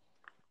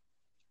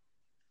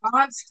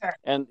 Monster.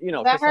 And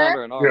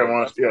Cassandra and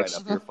Arnold, that's right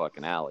up your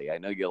fucking alley. I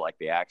know you like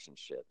the action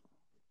shit.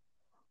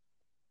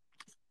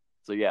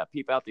 So yeah,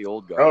 peep out The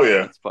Old Guard. Oh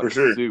yeah, it's fucking for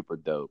sure. Super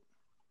dope.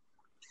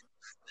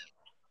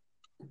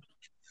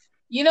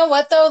 You know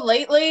what though?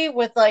 Lately,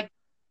 with like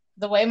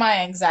the way my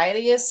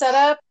anxiety is set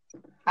up,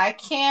 I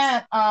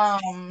can't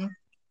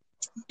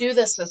do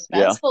the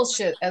suspenseful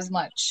shit as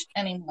much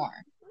anymore.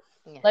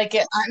 Yeah. Like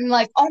I'm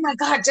like, oh my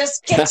god,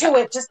 just get to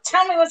it. Just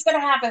tell me what's gonna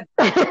happen.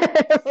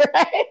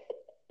 Right?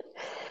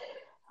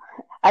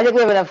 I think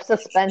we have enough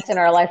suspense in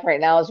our life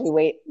right now as we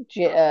wait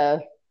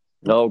January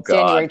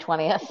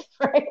 20th,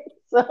 right?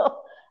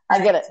 So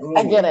I get it.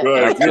 I get it.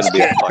 Right. This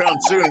can't come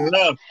soon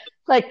enough.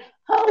 Like,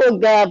 oh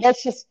god,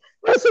 let's just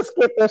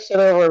get this shit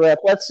over with.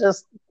 Let's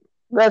just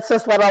let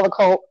all the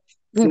cult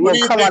people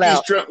come on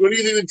out. What do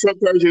you think the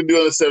Trump party's gonna do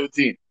on the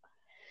 17th?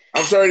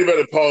 I'm sorry about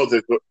the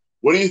politics, but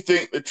what do you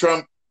think the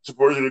Trump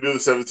supporters are gonna do on the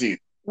 17th?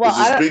 Well,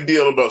 there's this big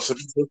deal about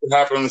something supposed to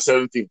happen on the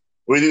 17th.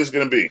 What do you think it's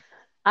gonna be?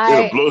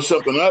 They're gonna blow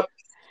something up?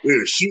 They're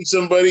gonna shoot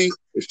somebody?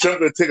 Is Trump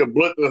gonna take a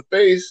bullet to the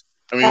face?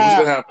 I mean, what's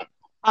gonna happen?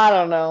 I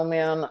don't know,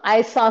 man.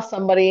 I saw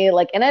somebody and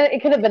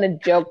it could have been a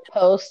joke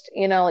post,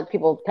 like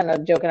people kind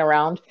of joking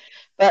around,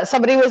 but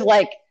somebody was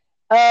like,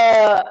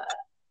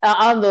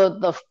 on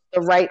the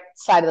right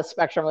side of the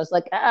spectrum was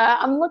like,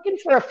 I'm looking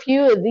for a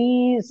few of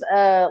these,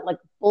 like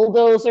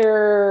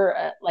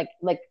bulldozer,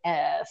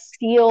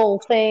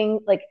 steel thing.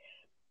 Like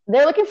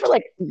they're looking for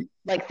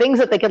like things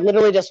that they could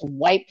literally just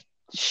wipe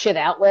shit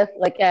out with.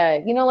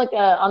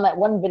 On that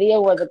one video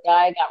where the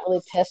guy got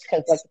really pissed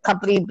because the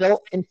company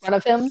built in front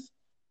of him.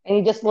 And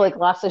he just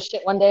lost his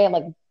shit one day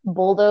and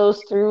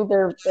bulldozed through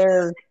their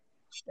business.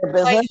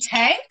 Like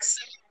tanks?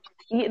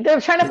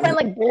 They're trying to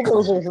find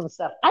bulldozers and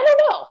stuff. I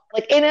don't know.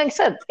 And like I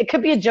said, it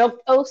could be a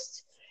joke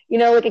post.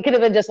 It could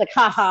have been just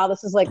haha,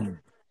 this is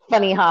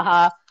funny,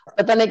 haha.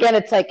 But then again,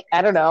 it's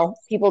I don't know.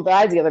 People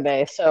died the other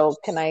day, so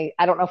I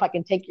don't know if I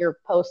can take your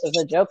post as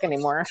a joke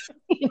anymore.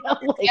 Yeah,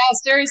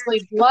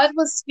 seriously, blood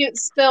was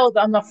spilled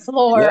on the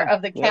floor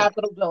of the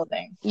Capitol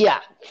building.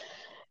 Yeah.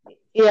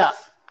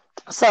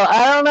 So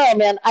I don't know,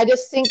 man. I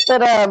just think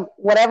that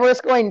whatever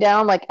is going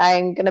down,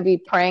 I'm going to be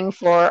praying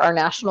for our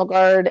National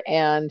Guard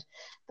and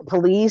the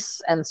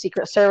police and the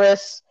Secret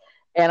Service.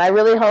 And I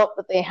really hope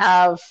that they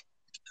have,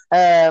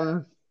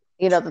 that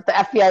the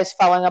FBI is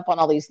following up on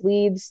all these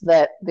leads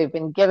that they've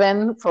been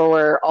given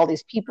for all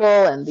these people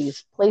and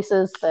these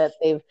places that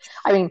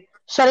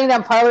shutting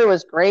down Parler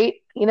was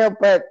great,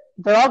 but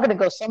they're all going to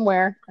go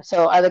somewhere.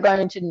 So are they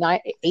going to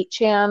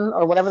 8chan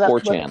or whatever that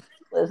 4chan.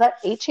 Was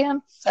that 8chan?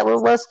 Is that what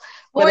it was?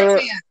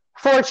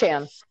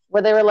 4chan.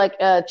 Where they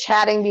were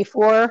chatting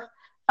before.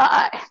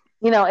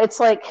 It's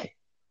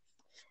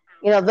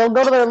they'll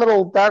go to their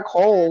little dark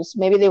holes.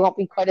 Maybe they won't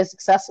be quite as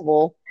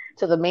accessible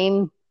to the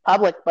main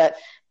public, but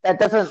that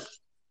doesn't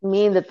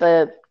mean that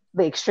the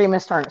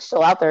extremists aren't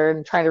still out there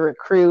and trying to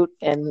recruit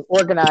and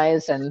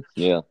organize and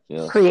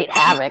create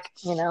havoc,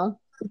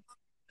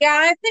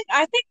 Yeah,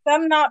 I think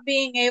them not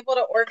being able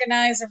to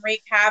organize and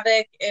wreak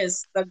havoc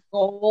is the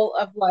goal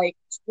of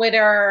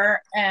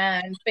Twitter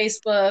and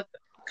Facebook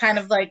kind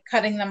of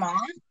cutting them off.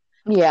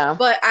 Yeah.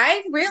 But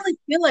I really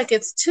feel like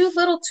it's too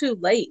little too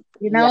late.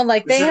 They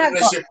have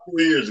 4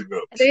 years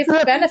ago. They've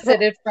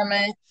benefited from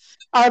it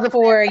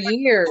for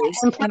years,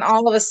 and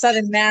all of a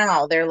sudden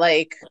now they're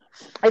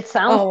it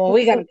sounds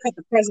we got to cut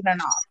the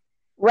president off.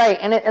 Right,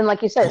 and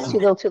like you said, it's too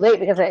little too late,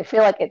 because I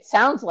feel like it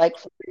sounds like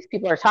these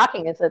people are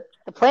talking is that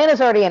the plan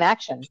is already in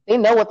action. They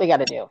know what they got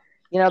to do.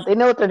 They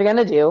know what they're going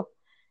to do,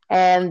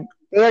 and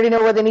they already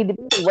know where they need to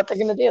be, what they're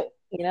going to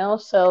do.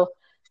 So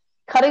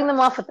cutting them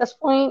off at this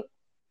point,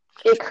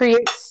 it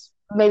creates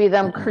maybe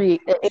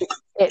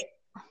it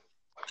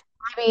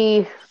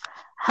maybe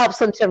helps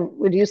them to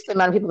reduce the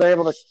amount of people they're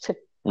able to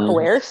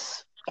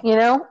coerce,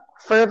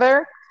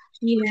 further.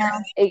 Yeah,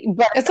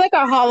 but it's like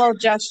a hollow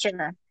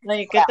gesture.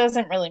 Like it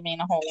doesn't really mean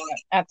a whole lot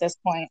at this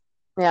point.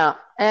 Yeah,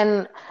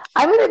 and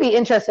I'm going to be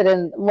interested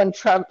in when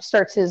Trump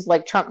starts his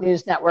like Trump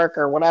News Network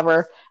or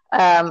whatever.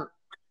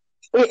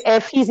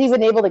 If he's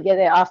even able to get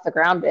it off the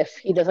ground, if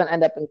he doesn't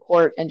end up in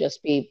court and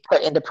just be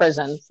put into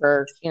prison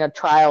for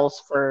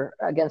trials for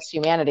against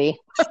humanity,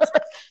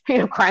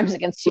 crimes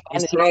against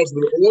humanity. Trials for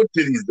the old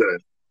shit he's done.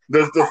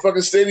 The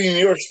fucking state of New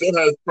York still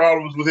has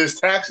problems with his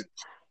taxes.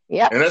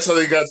 Yeah, and that's how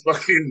they got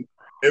fucking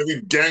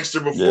every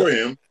gangster before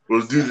him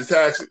was due to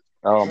taxes.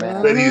 Oh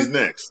man, then he's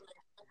next.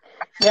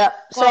 Yeah.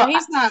 So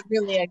he's not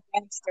really a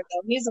gangster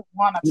though. He's a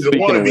wannabe. He's a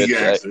wannabe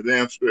gangster.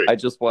 Damn straight. I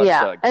just watched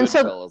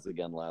Goodfellas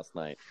again last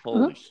night.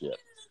 Holy shit!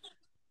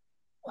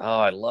 Oh,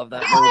 I love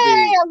that movie.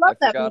 I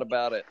forgot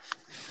about it.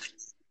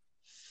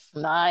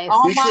 Nice.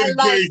 He couldn't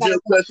carry Joe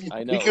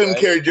Pesci. He couldn't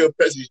carry Joe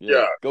Pesci's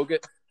job. Go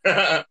get.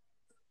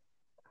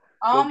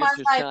 All my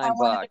life, I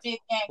wanted to be a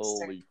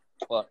gangster. Holy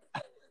fuck!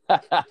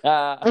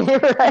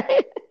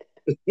 Right.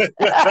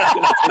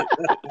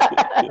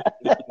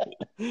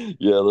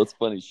 Yeah, that's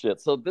funny shit.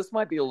 So this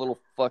might be a little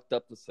fucked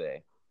up to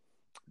say,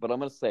 but I'm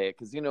gonna say it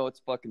because it's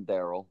fucking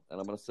Darryl, and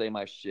I'm gonna say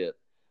my shit.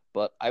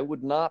 But I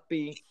would not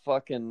be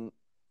fucking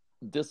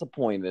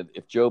disappointed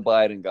if Joe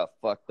Biden got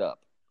fucked up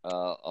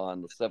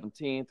on the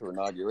 17th or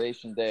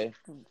Inauguration Day.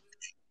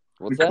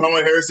 What's that?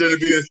 Kamala Harris ended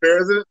up being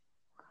president.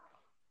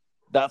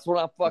 That's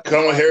what I'm fucking.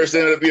 Kamala Harris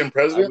ended up being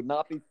president.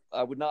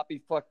 I would not be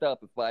fucked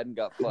up if Biden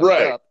got fucked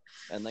up,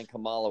 and then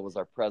Kamala was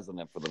our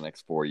president for the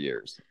next 4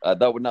 years.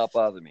 That would not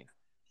bother me.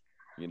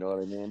 You know what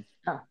I mean?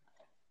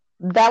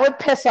 That would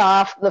piss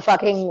off the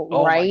fucking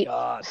right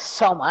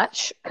so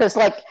much because,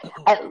 literally,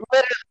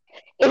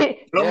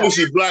 not only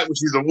she's black, but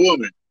she's a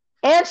woman,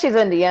 and she's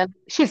Indian.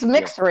 She's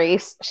mixed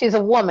race. She's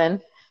a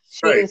woman.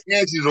 And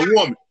she's a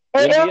woman,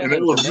 and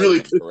it was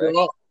really pissing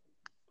off.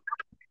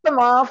 Them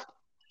off.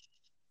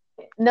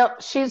 No,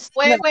 she's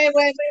wait.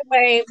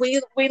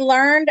 We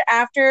learned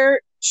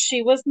after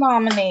she was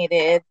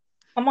nominated.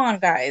 Come on,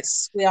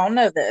 guys. We all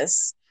know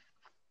this.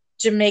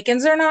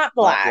 Jamaicans are not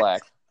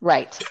black.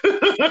 Right.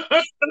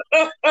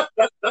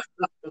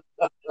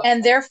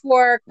 And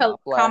therefore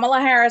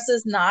Kamala Harris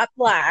is not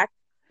black.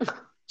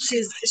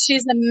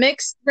 She's a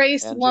mixed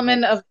race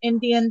woman of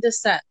Indian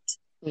descent.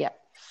 Yeah.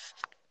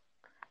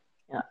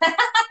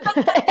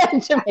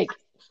 And Jamaican.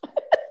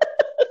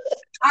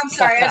 I'm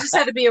sorry, I just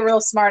had to be a real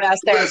smart ass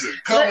there. Listen,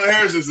 Kamala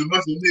Harris is as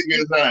much a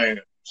nigga as I am.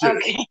 Shit.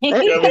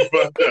 Okay. Got me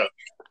fucked up.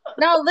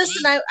 No,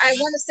 listen, I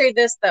want to say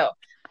this though.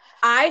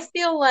 I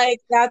feel like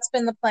that's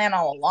been the plan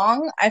all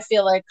along. I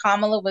feel like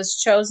Kamala was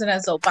chosen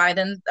as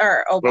Obama's.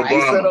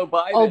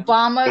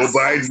 Obama,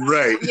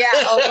 right? Yeah,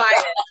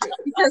 Biden.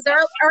 Because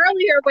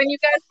earlier when you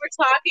guys were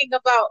talking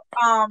about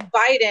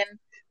Biden,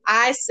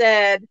 I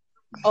said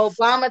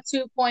Obama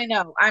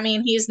 2.0. I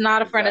mean, he's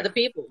not a friend of the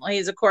people.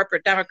 He's a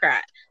corporate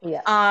Democrat.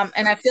 Yeah.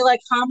 And I feel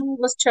like Kamala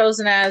was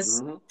chosen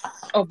as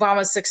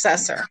Obama's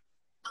successor,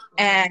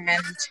 and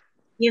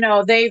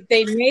they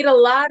made a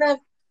lot of.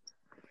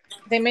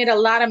 They made a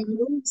lot of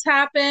moves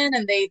happen,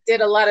 and they did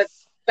a lot of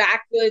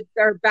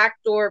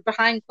backdoor,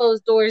 behind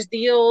closed doors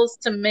deals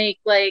to make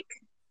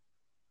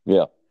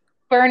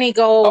Bernie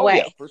go away.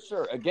 Yeah, for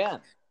sure.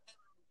 Again,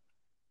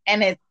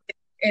 and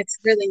it's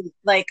really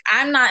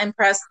I'm not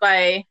impressed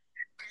by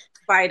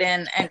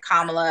Biden and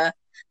Kamala.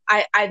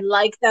 I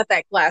like that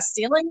glass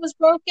ceiling was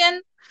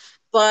broken,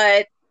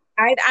 but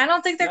I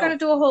don't think they're going to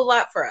do a whole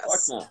lot for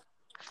us. Fuck no.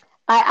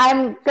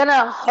 I'm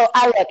gonna.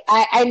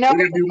 I know.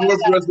 They're gonna do more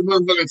for us than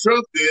motherfucking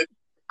Trump did.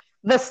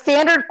 The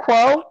status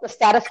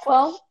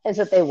quo is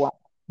that they won't.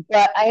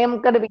 But I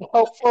am going to be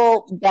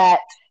hopeful that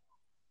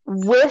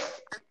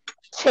with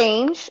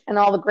change and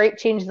all the great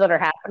changes that are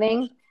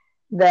happening,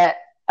 that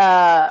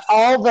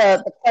all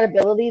the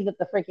credibility that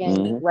the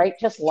freaking right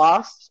just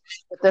lost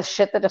with this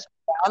shit that just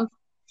went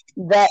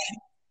down, that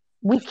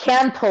we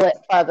can pull it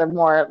farther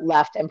more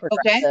left and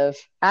progressive.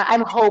 Okay.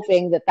 I'm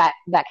hoping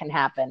that can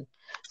happen.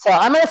 So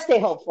I'm going to stay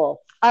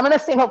hopeful. I'm going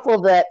to stay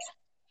hopeful that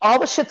all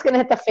the shit's going to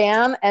hit the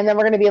fan, and then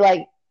we're going to be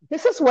like,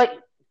 this is what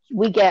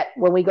we get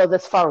when we go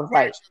this far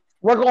right.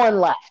 We're going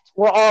left.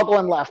 We're all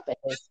going left,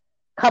 baby.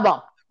 Come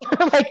on.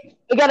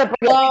 We got to.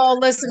 Well,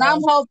 listen,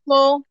 I'm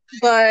hopeful,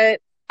 but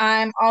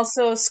I'm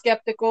also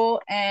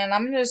skeptical, and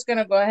I'm just going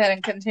to go ahead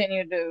and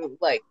continue to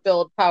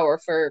build power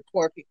for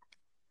poor people.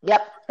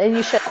 Yep, and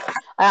you should.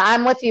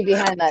 I'm with you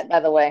behind that, by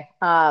the way.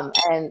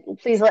 And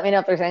please let me know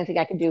if there's anything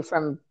I can do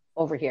from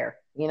over here.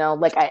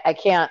 I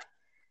can't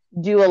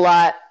do a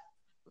lot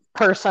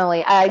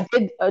personally. I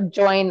did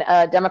join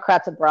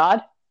Democrats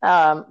Abroad,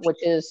 which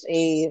is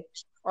a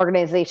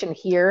organization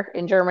here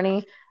in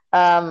Germany,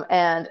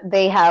 and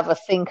they have a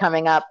thing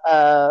coming up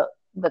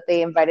that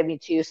they invited me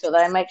to, so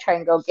that I might try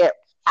and go get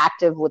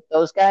active with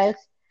those guys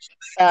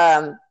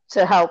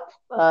to help.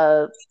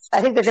 I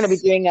think they're going to be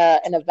doing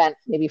an event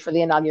maybe for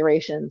the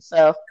inauguration,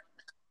 so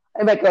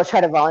I might go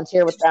try to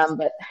volunteer with them,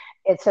 but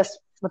it's just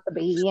with the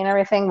baby and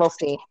everything, we'll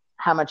see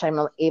how much I'm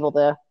able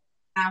to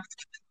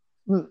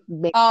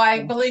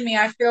I believe me,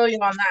 I feel you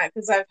on that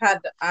because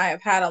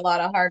I've had a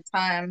lot of hard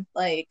time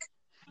like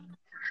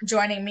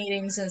joining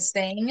meetings and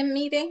staying in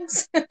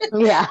meetings.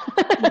 Yeah.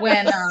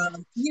 When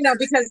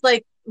because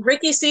like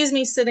Ricky sees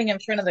me sitting in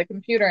front of the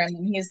computer and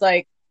then he's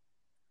like,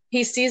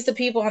 he sees the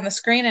people on the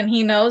screen and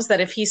he knows that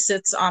if he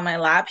sits on my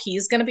lap,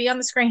 he's going to be on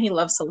the screen. He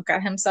loves to look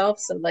at himself.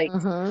 So like,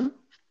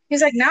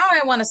 he's like, now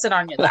I want to sit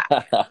on your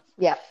lap.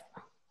 Yeah.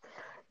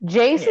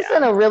 Jace is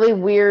in a really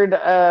weird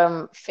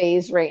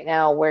phase right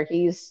now where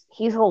he's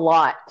a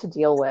lot to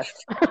deal with.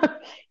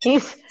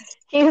 he's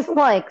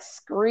like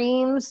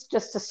screams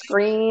just to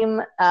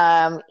scream.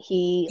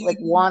 He like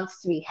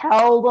wants to be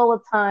held all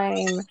the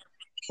time.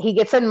 He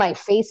gets in my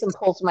face and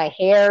pulls my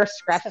hair,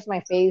 scratches my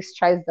face,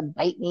 tries to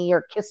bite me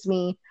or kiss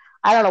me.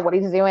 I don't know what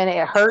he's doing.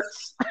 It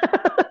hurts.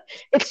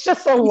 It's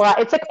just a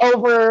lot. It's like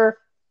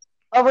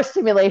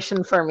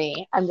overstimulation for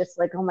me. I'm just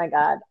like, oh my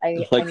God, I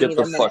need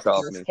the fuck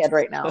off this kid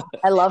right now.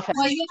 I love him.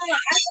 Well,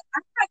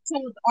 I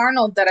told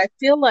Arnold that I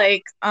feel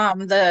like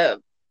the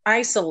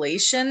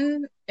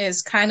isolation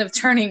is kind of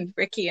turning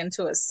Ricky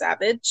into a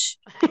savage.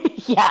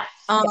 Yeah.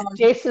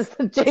 Jace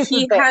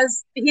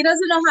he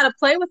doesn't know how to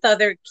play with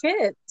other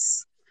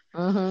kids.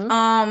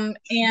 And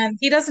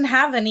he doesn't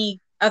have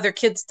any other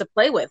kids to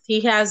play with. He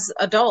has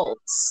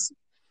adults.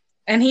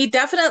 And he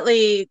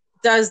definitely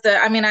does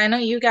I mean, I know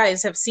you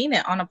guys have seen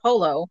it on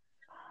Apollo,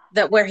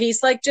 that where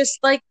he's like, just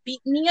like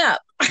beating me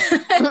up.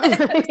 I'm like,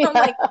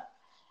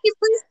 hey,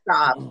 please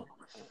stop.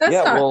 That's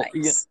not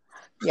nice.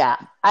 Yeah.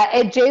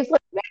 And Jay's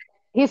like,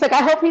 he's like,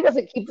 I hope he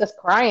doesn't keep this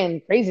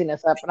crying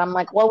craziness up. And I'm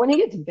like, well, when he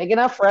gets big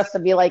enough for us to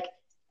be like,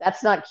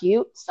 that's not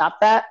cute,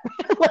 stop that.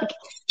 Like,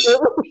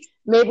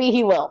 maybe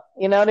he will.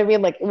 You know what I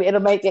mean? Like,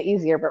 it'll make it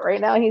easier. But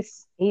right now, he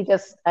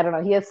just, I don't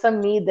know. He has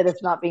some need that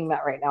is not being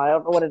met right now. I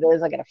don't know what it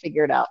is. I got to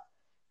figure it out.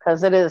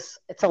 Because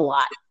it's a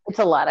lot. It's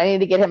a lot. I need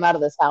to get him out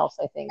of this house,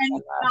 I think.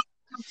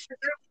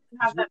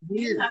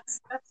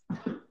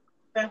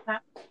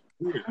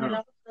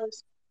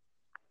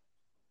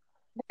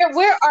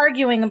 We're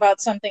arguing about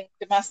something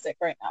domestic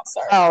right now.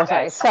 Sorry. Oh,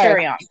 sorry.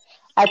 Carry on.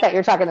 I thought you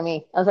were talking to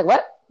me. I was like,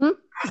 what?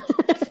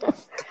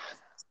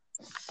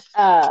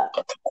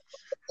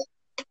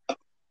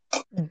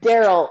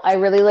 Darryl, I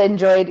really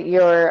enjoyed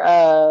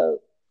your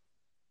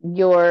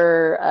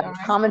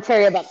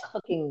commentary about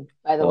cooking,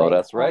 by the way. Oh,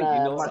 that's right.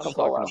 You know what I'm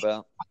talking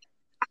about.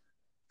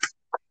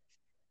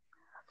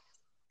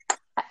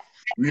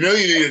 You know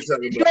you need to talk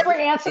about. Did you ever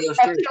answer the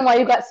question why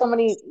you got so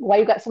many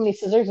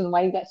scissors and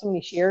why you got so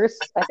many shears?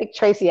 I think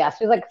Tracy asked.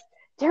 She was like,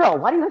 Darryl,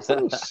 why do you have so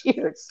many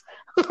shears?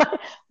 Why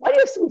do you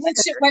have so many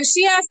scissors? When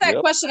she asked that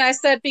question, I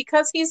said,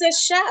 because he's a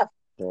chef.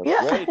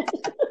 That's right.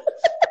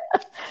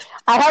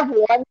 I have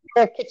one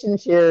pair of kitchen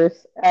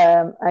shears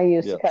I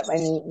use to cut my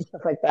meat and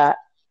stuff like that.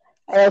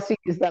 I also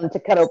use them to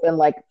cut open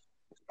like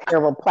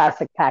terrible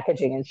plastic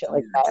packaging and shit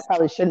like that. I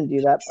probably shouldn't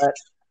do that, but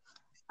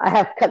I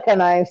have cut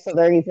knives, so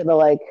they're easy to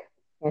like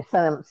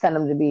send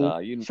them to be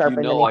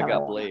sharpened. You know, I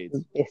got blades.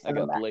 I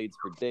got blades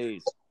for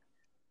days.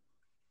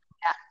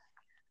 Yeah,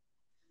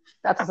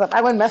 that's what's up.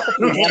 I wouldn't mess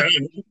with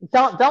you.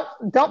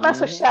 Don't mess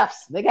with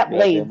chefs. They got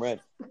blades. Right.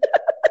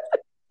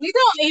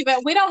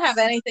 We don't have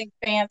anything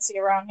fancy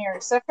around here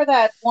except for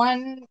that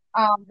one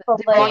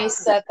fillet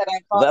set that I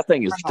bought. That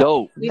thing is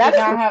dope. We do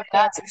not have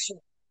fancy shit.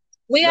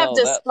 We have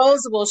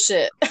disposable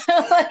shit.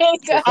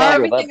 Like,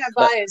 everything I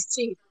buy is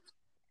cheap.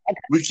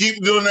 We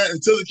keep doing that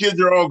until the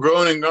kids are all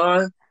grown and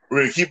gone.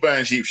 We're gonna keep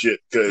buying cheap shit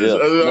because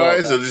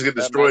otherwise they'll just get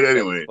destroyed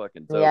anyway.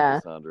 Fucking dope,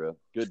 Cassandra.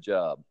 Good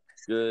job.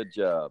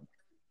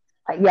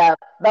 Yeah,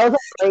 those are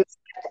great.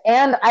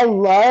 And I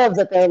love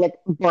that they're like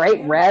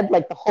bright red.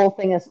 Like the whole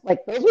thing is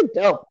like, those are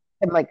dope.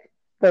 And like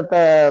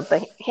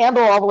the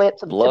handle all the way up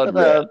to the tip of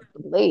the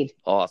blade.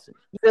 Awesome.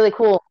 Really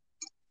cool.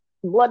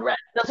 Blood red.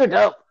 Those are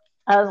dope.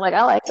 I was like,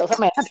 I like those. I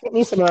might have to get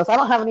me some of those. I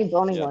don't have any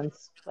boning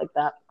ones like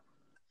that.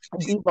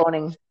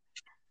 Deboning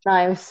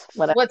knives.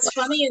 Whatever. What's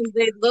funny is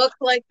they look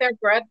like they're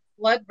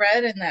blood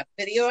red in that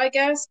video, I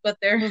guess, but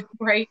they're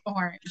bright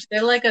orange.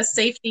 They're like a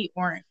safety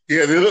orange.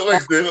 Yeah, they look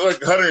like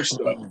hunter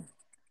stuff.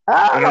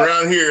 And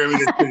around here, I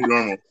mean, it's pretty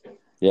normal.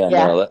 Yeah.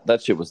 No,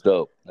 that shit was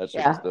dope. Was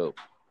dope.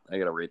 I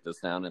gotta write this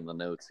down in the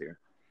notes here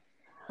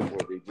for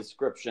the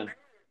description.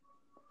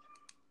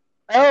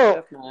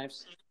 Oh,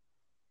 knives.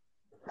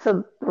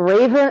 So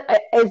Raven,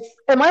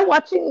 am I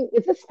watching?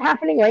 Is this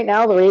happening right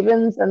now? The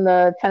Ravens and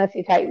the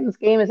Tennessee Titans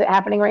game, is it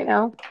happening right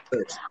now?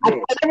 I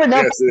never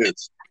know. Yes, it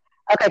is.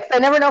 Okay, because I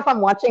never know if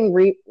I'm watching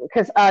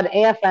because on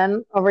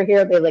AFN over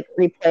here they like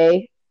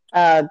replay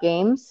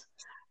games.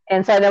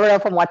 And so I never know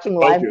if I'm watching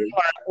live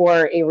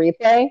or a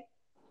replay.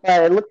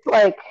 But it looks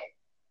like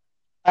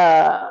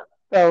the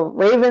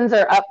Ravens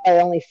are up by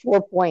only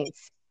 4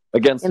 points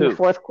against in the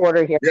fourth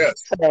quarter here.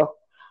 Yes. So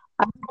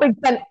I'm hoping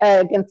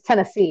against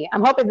Tennessee.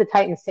 I'm hoping the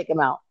Titans take them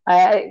out.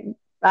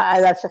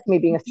 That's just me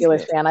being a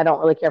Steelers fan. I don't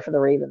really care for the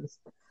Ravens.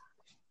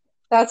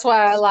 That's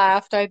why I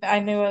laughed. I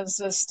knew it was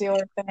a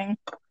Steeler thing.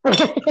 We're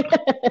gonna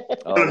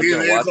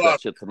watch that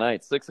shit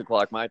tonight,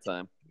 6:00 my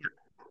time.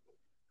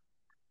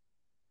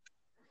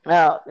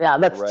 Oh, yeah,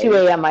 that's 2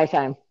 a.m. my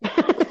time.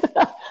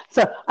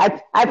 So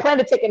I plan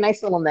to take a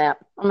nice little nap.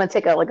 I'm gonna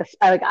take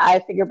I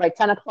figure by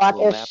 10 o'clock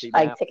ish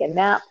I take a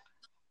nap.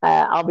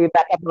 I'll be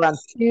back up around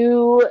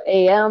 2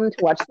 a.m. to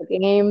watch the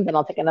game. Then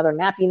I'll take another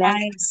nappy nap.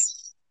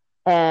 Nice.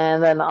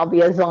 And then I'll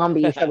be a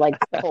zombie for like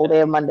the whole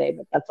day of Monday,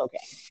 but that's okay.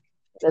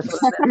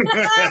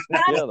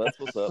 Yeah, that's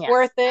what's up. Yeah.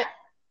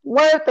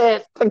 Worth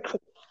it.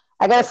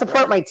 I gotta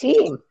support my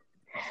team.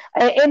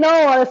 In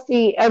all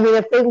honesty, I mean,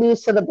 if they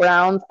lose to the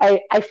Browns,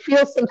 I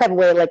feel some type of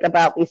way like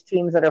about these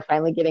teams that are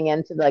finally getting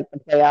into like the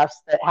playoffs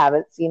that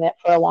haven't seen it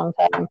for a long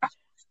time.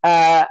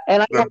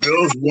 And the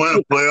Bills won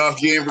a playoff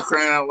game for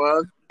crying out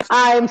loud.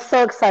 I'm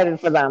so excited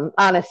for them,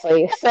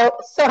 honestly. So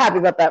happy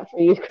about that for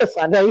you,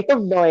 Cassandra. You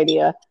have no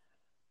idea.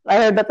 I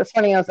heard that this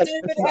morning. I was like,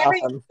 this is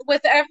awesome.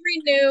 With every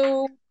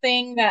new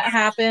thing that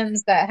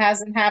happens that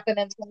hasn't happened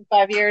in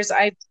 25 years,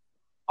 I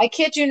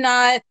kid you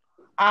not,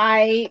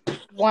 I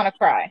want to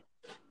cry.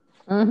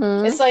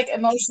 Mm-hmm. It's like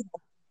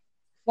emotional.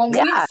 When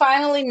we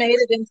finally made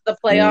it into the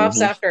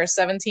playoffs after a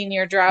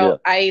 17-year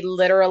drought, I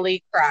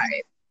literally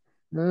cried.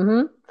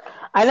 Mm-hmm.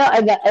 I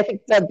know. I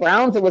think the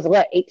Browns, it was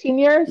 18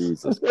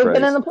 years since they've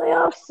been in the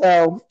playoffs.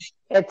 So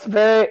it's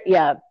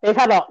they've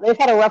had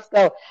a rough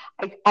go.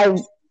 I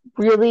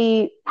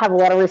really have a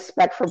lot of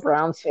respect for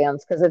Browns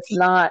fans because it's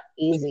not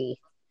easy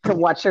to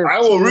watch your. I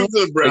will root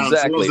for the Browns.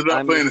 Exactly. They're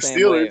not playing the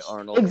Steelers. Way,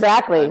 Arnold.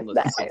 Exactly. I'm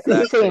the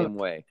exact same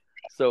way.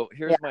 So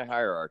here's my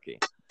hierarchy.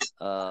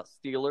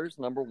 Steelers,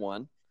 number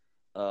one.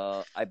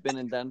 I've been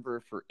in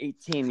Denver for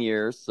 18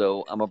 years,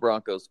 so I'm a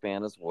Broncos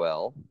fan as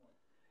well.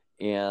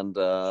 And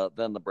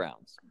then the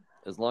Browns.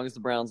 As long as the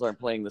Browns aren't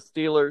playing the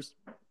Steelers,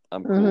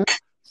 I'm cool.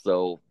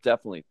 So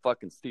definitely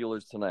fucking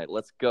Steelers tonight.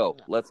 Let's go.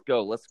 Let's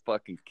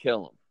fucking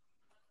kill them.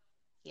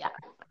 Yeah.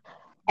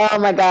 Oh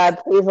my God!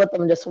 Please let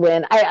them just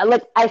win.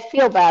 I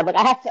feel bad. Like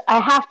I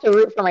have to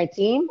root for my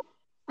team.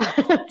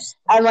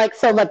 I'm like,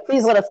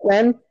 please let us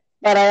win.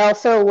 But I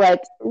also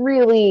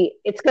really,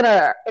 it's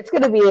gonna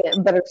be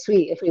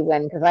bittersweet if we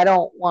win because I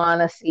don't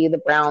want to see the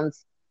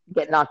Browns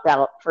get knocked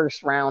out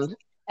first round.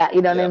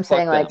 You know what I'm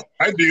saying? Them.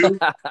 I do.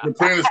 They're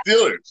playing the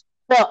Steelers.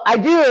 Well, I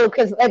do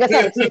because, like I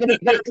said, it's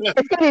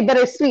gonna be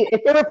bittersweet.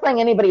 If they were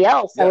playing anybody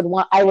else, I would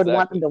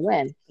want them to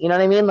win. You know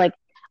what I mean? Like,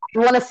 I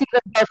want to see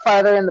them go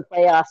farther in the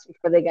playoffs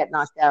before they get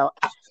knocked out.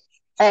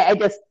 I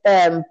just,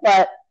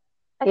 but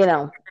you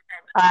know,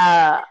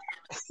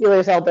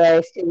 Steelers all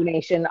day, Steeler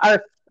Nation.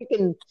 Our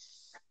freaking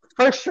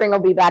first string will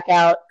be back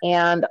out,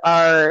 and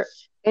our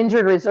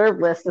injured reserve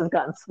list has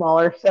gotten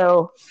smaller.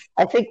 So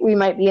I think we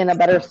might be in a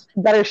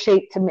better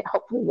shape to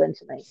hopefully win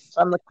tonight. So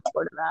I'm looking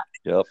forward to that.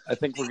 Yep, I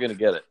think we're gonna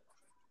get it.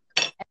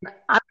 And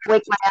I'm gonna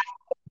wake my ass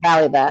up to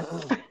rally that.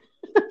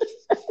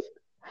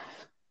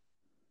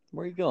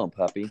 Where are you going,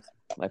 puppy?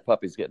 My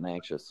puppy's getting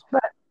anxious.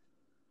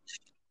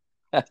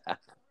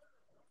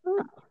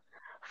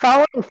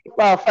 Following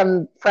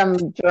football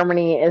from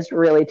Germany is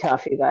really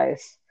tough, you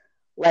guys.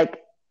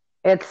 Like,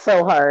 it's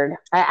so hard.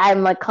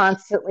 I'm like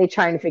constantly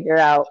trying to figure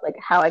out like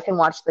how I can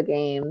watch the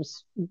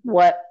games,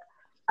 what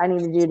I need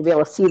to do to be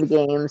able to see the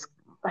games,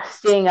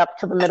 staying up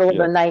till the middle of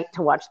the night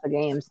to watch the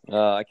games.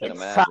 I can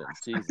imagine.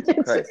 Jesus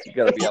Christ, you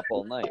got to be up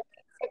all night.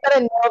 You got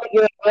to know that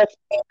you're a real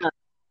fan.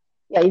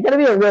 Yeah, you got to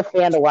be a real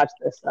fan to watch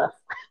this stuff.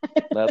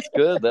 That's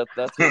good. That's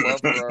the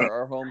love for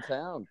our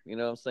hometown. You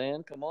know what I'm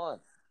saying? Come on.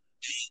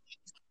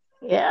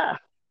 Yeah,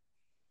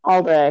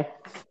 all day,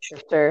 for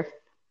sure.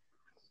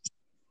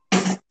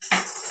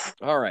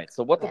 All right,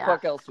 so what the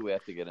fuck else do we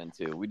have to get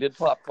into? We did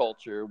pop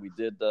culture. We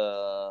did,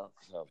 oh,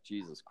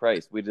 Jesus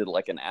Christ. We did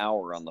like an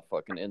hour on the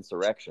fucking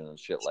insurrection and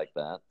shit like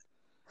that.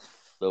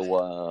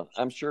 So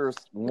I'm sure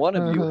one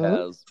of you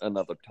has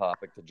another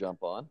topic to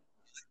jump on.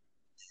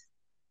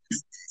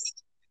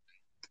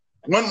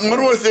 One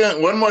more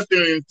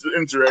thing,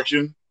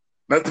 insurrection.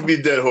 Not to be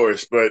a dead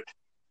horse, but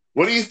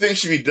what do you think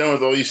should be done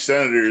with all these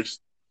senators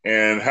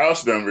and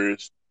House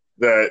members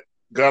that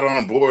got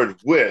on board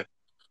with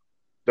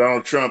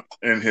Donald Trump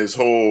and his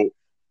whole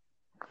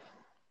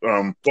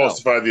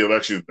falsify the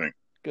election thing?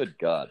 Good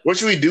God. What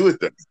should we do with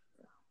them?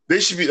 I think they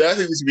should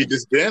be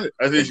disbanded.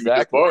 I think they should be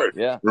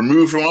disbarred.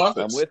 Removed from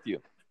office. I'm with you.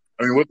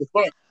 I mean, what the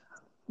fuck?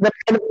 The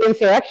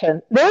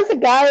insurrection. There was a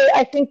guy,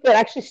 I think, that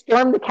actually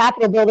stormed the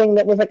Capitol building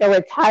that was like a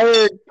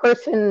retired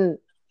person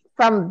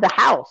from the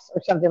House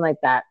or something like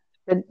that.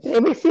 Did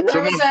anybody see that?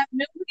 There was a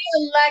newly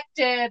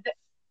elected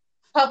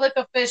public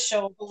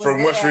official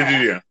from West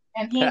Virginia.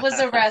 And he was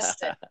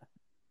arrested.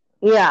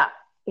 Yeah.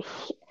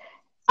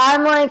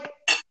 I'm like,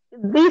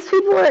 these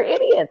people are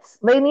idiots.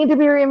 They need to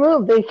be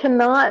removed. They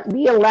cannot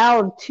be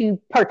allowed to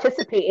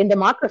participate in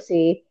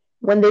democracy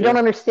when they don't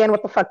understand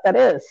what the fuck that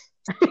is.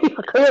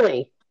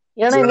 Clearly.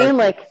 You know what I mean?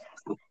 Like,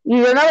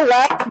 you're not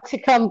allowed to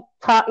come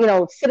talk,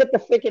 sit at the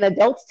freaking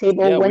adults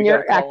table when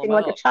you're acting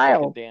like a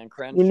child. Dan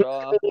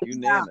Crenshaw, you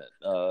name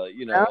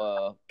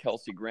it.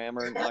 Kelsey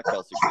Grammer, not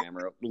Kelsey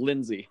Grammer,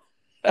 Lindsey.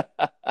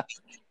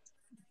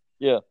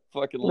 Yeah,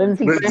 fucking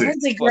Lindsey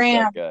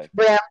Graham.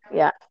 Graham,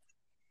 yeah.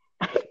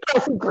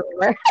 Kelsey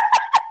Grammer.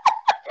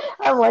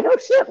 I'm like, oh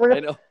shit, I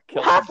know,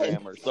 Kelsey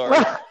Grammer,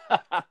 sorry.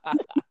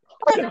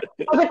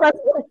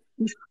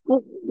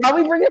 Why are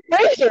we bringing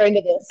Frasier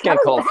into this? Can't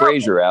call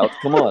Frasier out.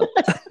 Come on.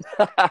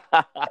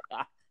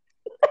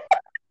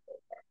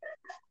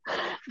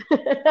 He's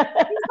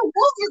the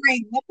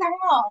Wolverine. What the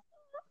hell?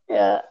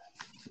 Yeah.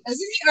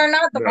 Isn't he? Or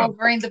not the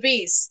Wolverine, the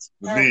Beast.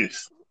 The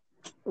Beast.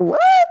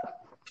 What?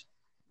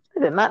 I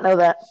did not know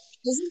that.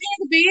 Isn't he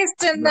the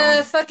Beast in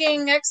the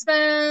fucking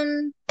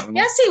X-Men?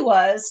 Yes, he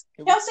was.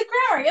 Kelsey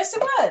Grammer. Yes, he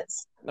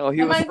was. No,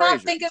 he Am was I Frasier.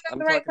 not thinking of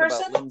the right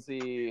person? About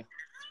Lindsay.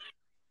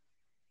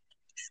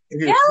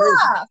 Yeah,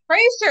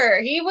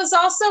 Frasier. He was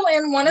also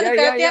in one of the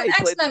goddamn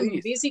X-Men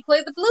movies. He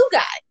played the blue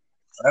guy.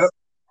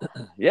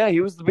 Yeah,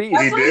 he was the Beast.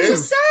 That's what he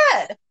just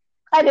said.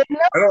 I didn't know.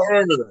 I don't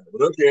remember that,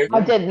 but okay.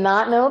 I did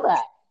not know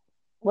that.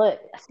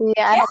 Look, see,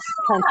 I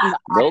don't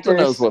Nilda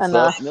knows what's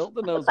up.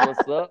 Nilda knows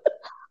what's up.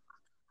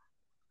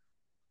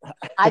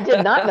 I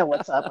did not know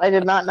what's up. I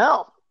did not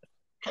know.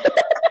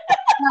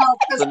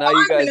 So now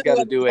you guys got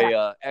to do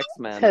a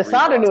X-Men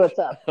Cassandra knew what's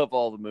up of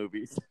all the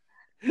movies.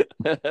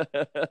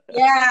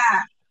 Yeah.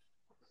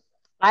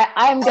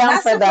 I'm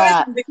down for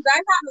that. Because I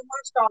haven't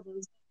watched all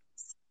those.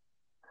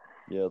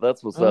 Yeah,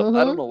 that's what's up.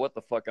 I don't know what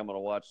the fuck I'm going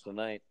to watch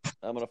tonight.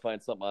 I'm going to find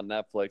something on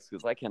Netflix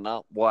because I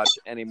cannot watch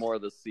any more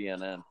of the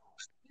CNN.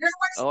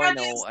 I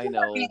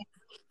know.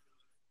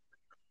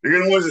 You're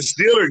going to watch the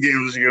Steeler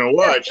games you're going to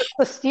watch.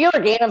 The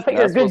Steeler game and put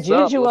your good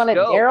juju on it,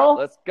 Darryl.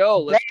 Let's go.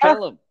 Let's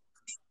kill him.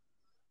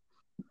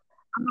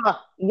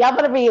 Y'all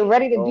better be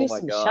ready to do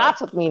some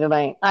shots with me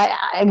tonight.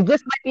 I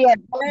this might be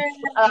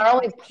our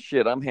only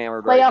shit. I'm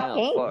hammered right now.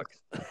 Game. Fuck.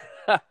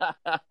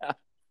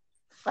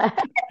 Right,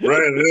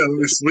 let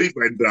me sleep.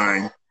 I'm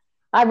dying.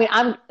 I mean,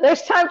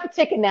 there's time to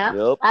take a nap.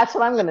 Yep. That's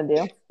what I'm going to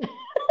do.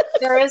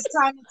 There is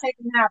time to take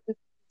a nap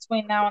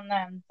between now and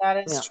then. That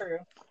is true.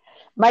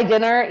 My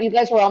dinner, you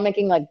guys were all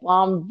making like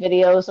bomb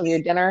videos of your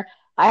dinner.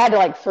 I had to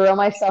like throw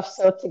my stuff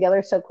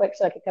together so quick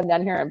so I could come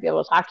down here and be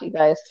able to talk to you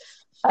guys.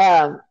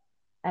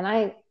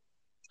 And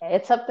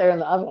it's up there in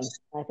the oven.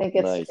 I think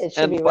it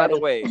should be ready. And by the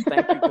way,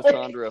 thank you,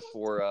 Cassandra,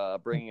 for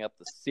bringing up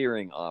the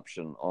searing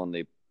option on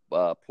the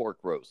pork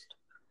roast.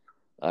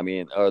 I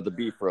mean, or the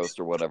beef roast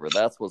or whatever.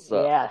 That's what's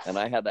up. Yes. And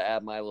I had to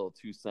add my little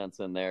 2 cents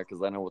in there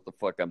because I know what the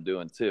fuck I'm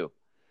doing too.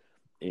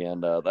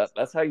 And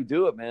that's how you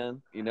do it,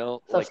 man. You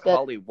know, so like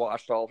Holly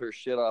washed all her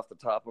shit off the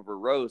top of her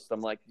roast.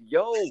 I'm like,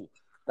 yo,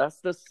 that's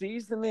the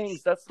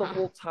seasonings. That's the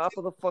whole top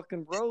of the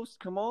fucking roast.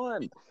 Come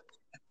on.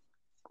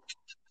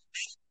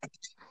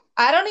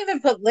 I don't even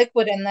put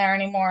liquid in there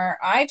anymore.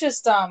 I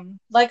just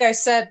like I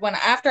said,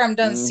 after I'm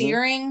done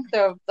searing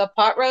the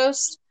pot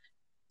roast,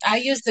 I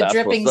use the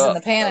drippings in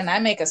the pan and I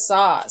make a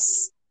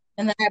sauce.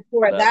 And then I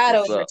pour that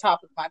over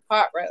top of my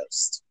pot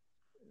roast.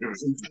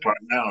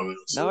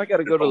 Now I got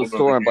to go to the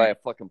store and buy a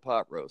fucking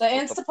pot roast. The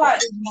Instapot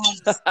is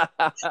nice.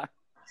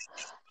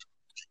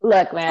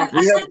 Look, man.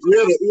 We have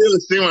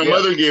this thing my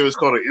mother gave us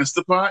called an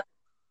Instapot.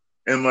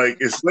 And like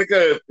it's like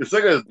a It's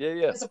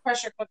a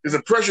pressure cooker. It's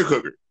a pressure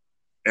cooker.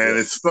 And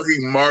it's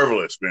fucking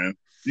marvelous, man.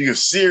 You can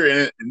sear in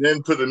it and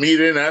then put the meat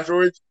in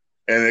afterwards,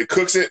 and it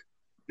cooks it.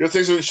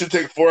 It should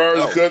take 4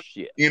 hours to cook.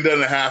 Shit. You can do it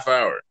in a half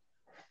hour.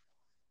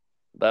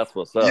 That's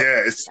what's up.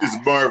 Yeah, it's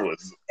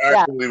marvelous. It's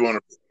absolutely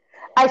wonderful.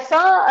 I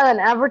saw an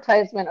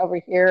advertisement over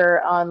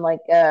here on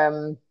like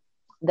the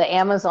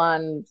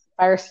Amazon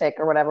Fire Stick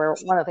or whatever.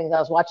 One of the things I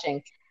was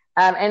watching,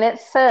 and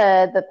it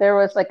said that there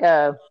was like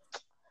a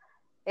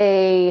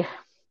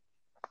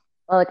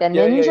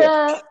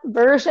ninja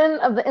version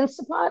of the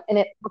Instapot, and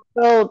it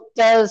also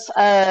does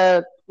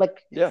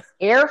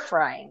air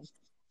frying.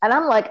 And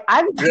I'm like,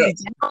 I'd be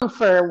down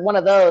for one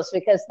of those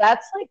because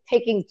that's like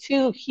taking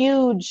two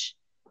huge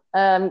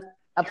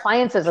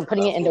appliances and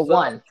putting it into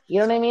one.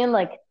 You know what I mean?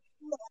 Like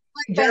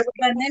the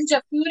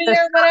Ninja Foodie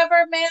or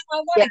whatever, man. I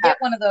want to get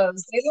one of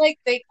those.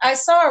 I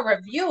saw a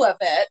review of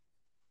it.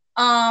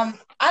 I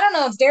don't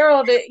know,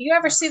 Darryl, did you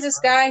ever see this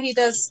guy? He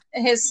does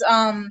his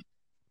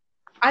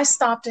I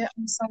stopped it.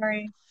 I'm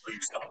sorry. Oh,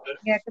 you stopped it?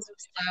 Yeah, because it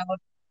was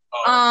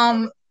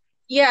loud.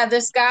 Yeah,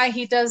 this guy,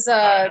 he does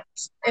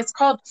it's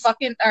called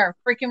fucking or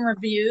freaking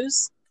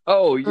reviews.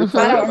 Oh, you're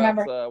talking I don't about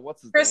remember.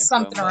 What's his Chris name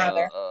something from, or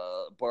other.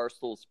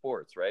 Barstool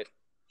Sports, right?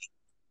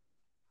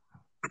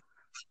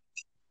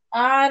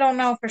 I don't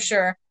know for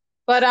sure.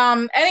 But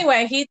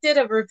anyway, he did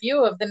a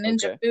review of the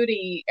Ninja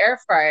Foodie air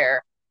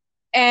fryer.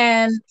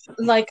 And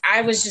like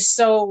I was just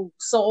so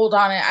sold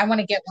on it. I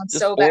want to get one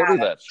so bad. Just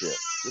order that shit.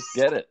 Just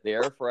get it. The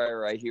air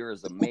fryer I hear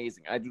is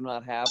amazing. I do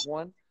not have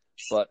one,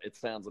 but it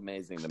sounds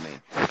amazing to me.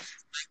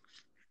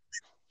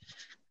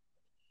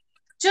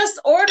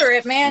 Just order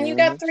it, man. You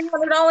got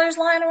 $300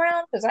 lying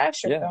around? Because I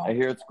sure don't. I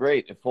hear it's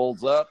great. It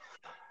folds up.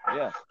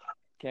 Yeah.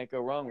 Can't go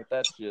wrong with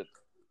that shit.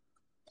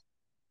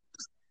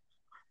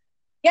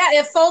 Yeah,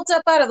 it folds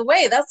up out of the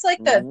way. That's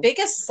like the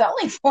biggest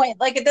selling point.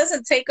 Like it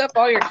doesn't take up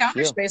all your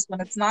counter space when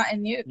it's not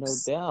in use.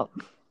 No doubt.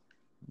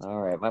 All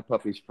right, my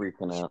puppy's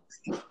freaking out.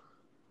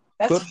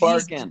 That's Quit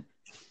barking.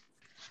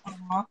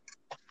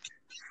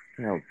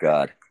 Oh,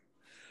 God.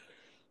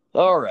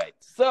 All right,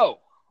 so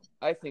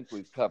I think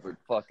we've covered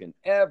fucking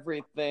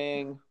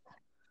everything.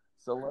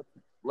 So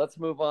let's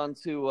move on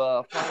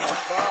to final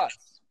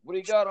thoughts. What do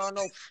you got,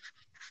 Arnold?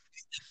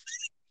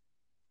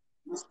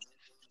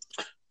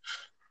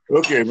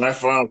 Okay, my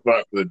final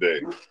thought for the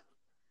day.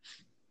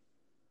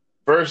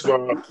 First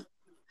off,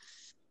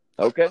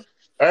 okay,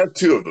 I have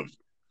two of them.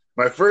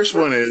 My first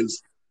one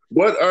is,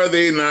 what are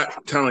they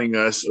not telling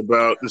us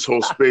about this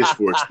whole Space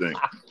Force thing?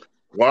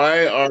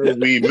 Why are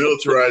we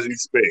militarizing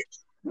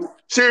space?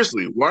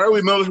 Seriously, why are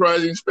we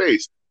militarizing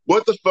space?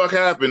 What the fuck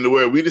happened to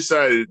where we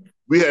decided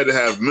we had to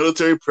have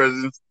military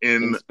presence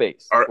in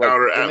space, our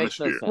outer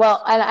atmosphere? No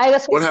well, and I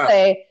just want to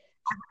say,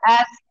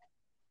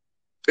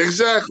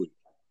 exactly.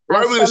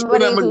 Why are we going to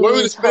spend that much? Why are we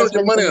going to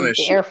spend money on this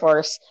shit? Air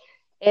Force.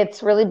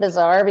 It's really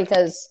bizarre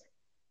because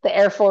the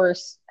Air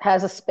Force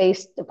has a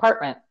space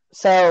department.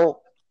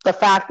 So the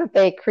fact that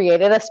they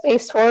created a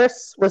Space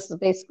Force was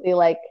basically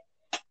like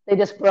they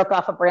just broke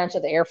off a branch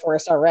of the Air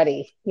Force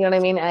already. You know what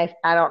I mean? I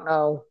don't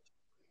know.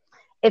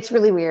 It's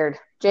really weird.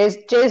 Jay's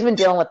been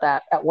dealing with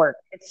that at work.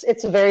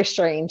 It's very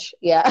strange.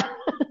 Yeah.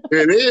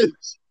 It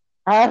is.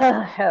 I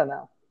don't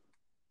know.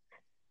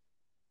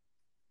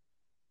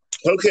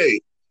 Okay.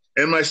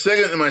 And my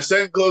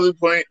second closing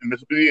point, and this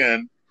will be the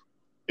end,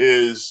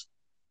 is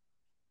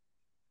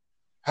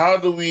how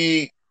do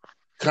we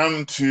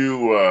come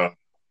to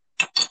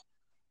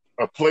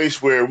a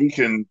place where we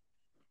can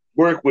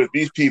work with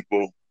these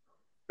people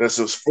that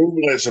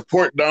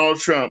support Donald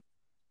Trump,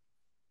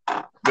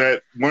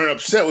 that weren't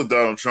upset with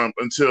Donald Trump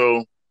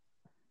until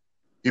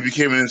he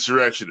became an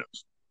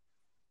insurrectionist.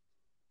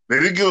 They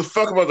didn't give a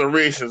fuck about the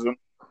racism.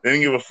 They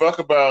didn't give a fuck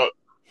about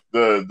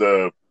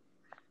the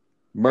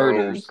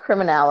murders,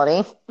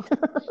 criminality,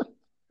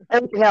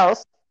 everything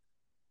else.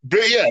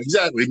 But yeah,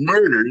 exactly.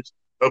 Murders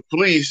of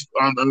police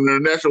on their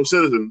natural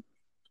citizens.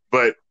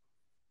 But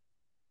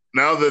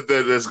now that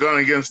it's gone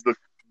against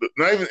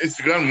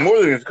it's gone more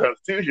than against the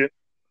Constitution.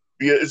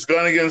 It's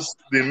gone against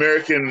the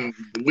American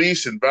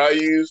beliefs and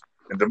values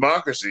and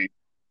democracy.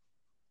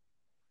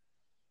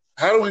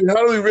 How do we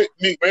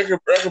make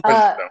recompense?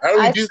 How do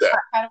we do that?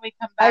 How do we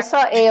come back? I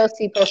saw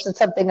AOC posted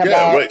something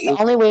about the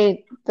only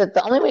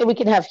way we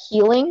can have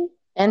healing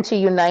and to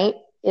unite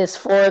is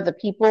for the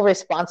people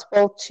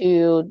responsible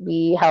to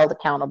be held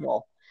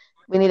accountable.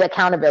 We need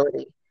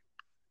accountability.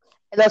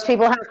 And those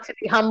people have to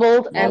be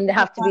humbled and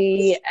have to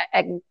be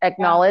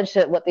acknowledged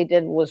that what they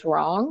did was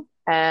wrong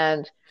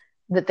and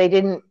that they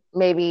didn't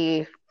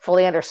maybe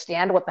fully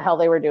understand what the hell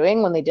they were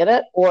doing when they did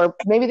it, or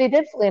maybe they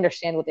did fully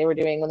understand what they were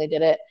doing when they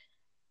did it,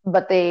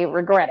 but they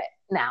regret it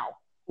now.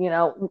 You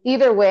know,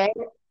 either way,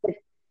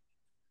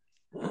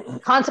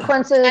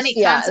 consequences.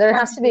 There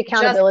has to be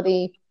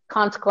accountability,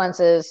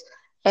 consequences,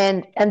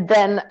 and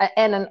then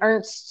an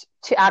earnest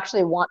to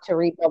actually want to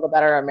rebuild a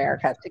better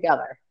America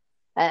together,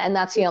 and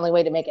that's the only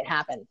way to make it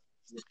happen.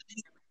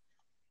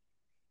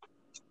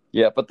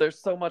 Yeah, but there's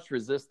so much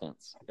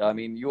resistance. I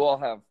mean, you all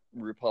have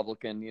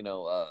Republican,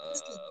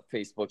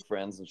 Facebook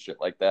friends and shit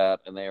like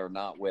that, and they are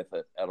not with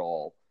it at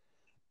all.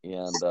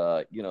 And,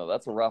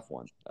 that's a rough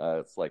one.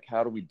 It's like,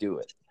 how do we do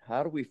it?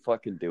 How do we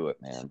fucking do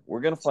it, man? We're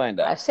going to find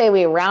out. I say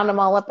we round them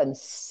all up and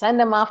send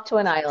them off to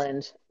an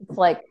island. It's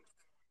like,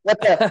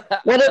 like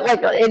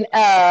in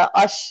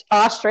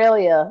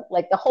Australia,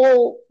 like the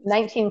whole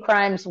 19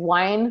 crimes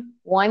wine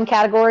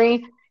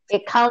category,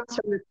 it comes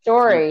from a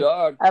story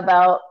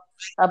about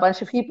a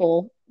bunch of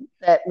people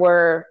that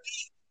were,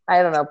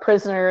 I don't know,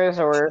 prisoners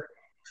or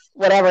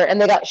whatever,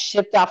 and they got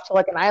shipped off to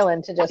like an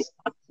island to just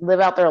live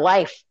out their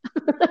life.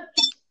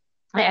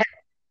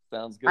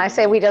 Sounds good. I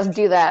say we just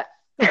do that.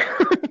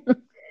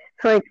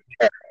 Like,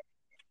 you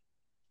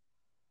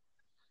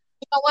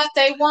know what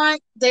they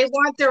want? They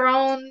want their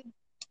own,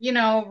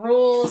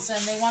 rules,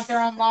 and they want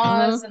their own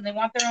laws, and they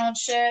want their own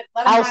shit.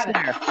 Let them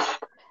have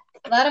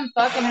it. Let them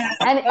fucking have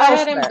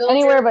it.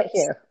 Anywhere but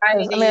here.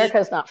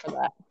 America's not for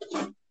that.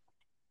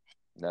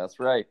 That's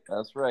right.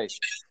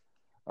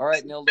 All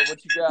right, Nilda,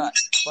 what you got?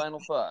 Final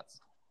thoughts.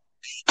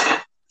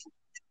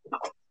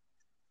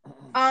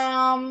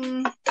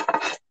 I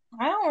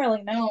don't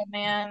really know,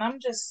 man.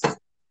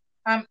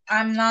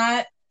 I'm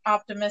not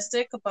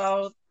optimistic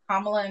about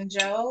Kamala and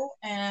Joe,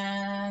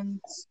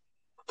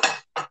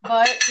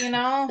 but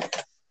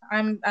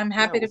I'm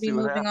happy to be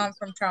moving on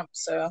from Trump.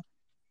 So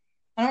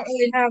I don't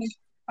really have.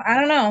 I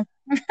don't know.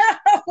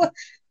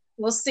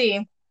 We'll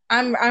see.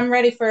 I'm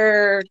ready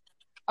for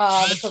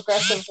the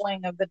progressive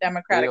wing of the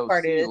Democratic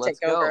Party to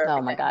take over.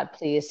 Oh my God,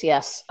 please,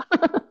 yes.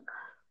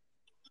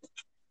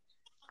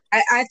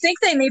 I think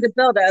they need to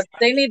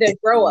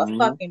grow a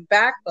fucking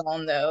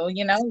backbone, though.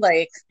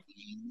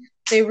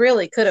 They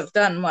really could have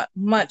done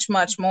much,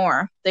 much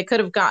more. They could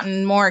have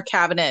gotten more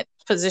cabinet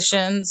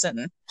positions,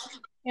 and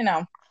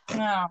I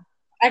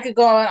could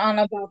go on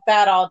about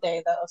that all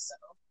day, though. So,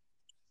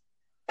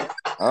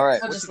 all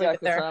right, I'll just leave it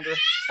there. Cassandra?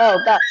 Oh,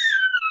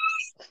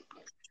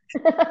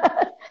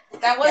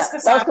 that was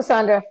Cassandra. That was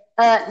Cassandra.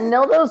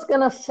 Nilda's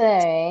gonna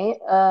say.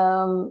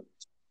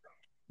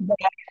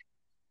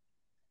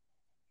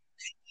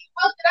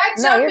 Did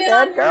I jump in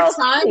on your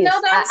time? Please.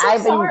 No, that's so I've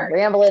been sorry.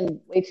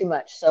 rambling way too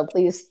much, so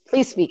please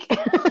speak.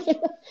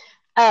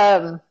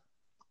 God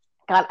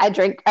God,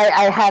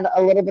 I had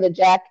a little bit of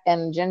Jack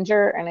and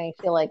ginger, and I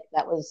feel like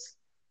that was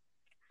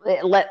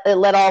it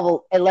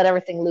let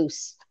everything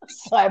loose.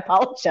 So I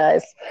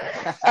apologize.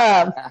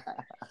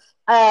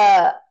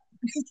 I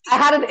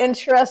had an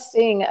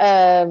interesting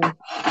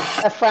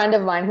a friend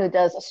of mine who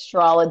does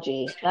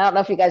astrology. I don't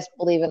know if you guys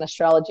believe in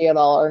astrology at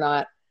all or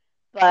not,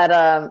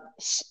 but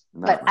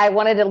but I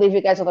wanted to leave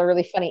you guys with a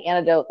really funny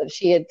anecdote that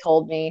she had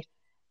told me,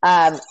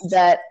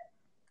 that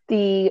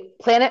the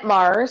planet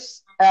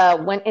Mars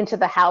went into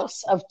the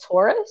house of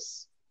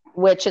Taurus,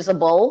 which is a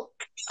bull,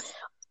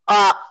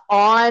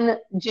 on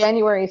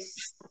January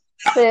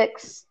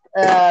 6th,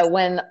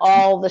 when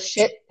all the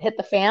shit hit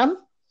the fan.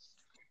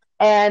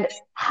 And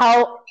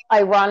how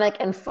ironic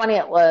and funny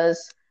it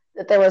was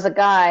that there was a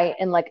guy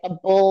in like a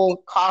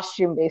bull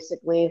costume,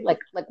 basically, like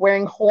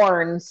wearing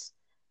horns,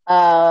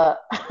 that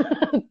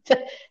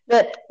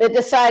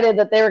decided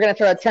that they were going to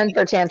throw a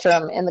temper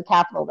tantrum in the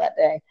Capitol that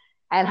day.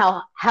 And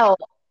how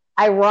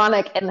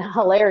ironic and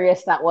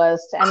hilarious that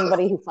was to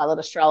anybody who followed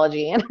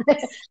astrology. And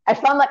I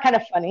found that kind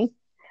of funny.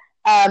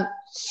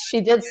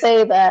 She did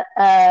say that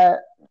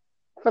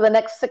for the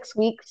next 6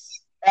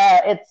 weeks,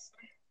 it's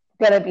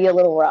going to be a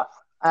little rough.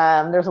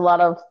 There's a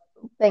lot of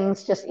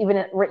things just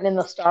even written in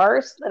the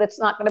stars that it's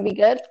not going to be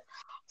good.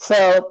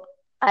 So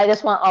I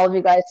just want all of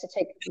you guys to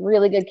take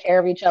really good care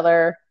of each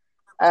other.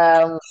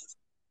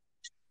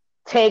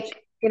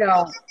 Take,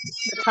 the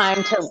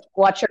time to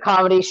watch your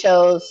comedy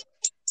shows,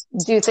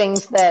 do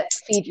things that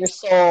feed your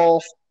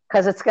soul,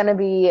 because it's going to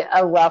be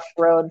a rough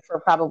road for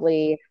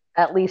probably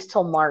at least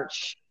till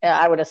March,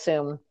 I would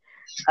assume.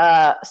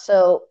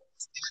 So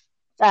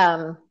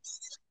hang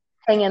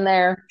in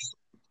there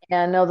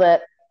and know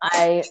that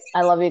I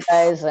love you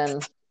guys,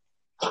 and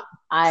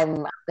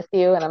I'm with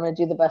you, and I'm going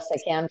to do the best I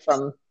can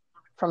from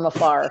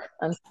afar.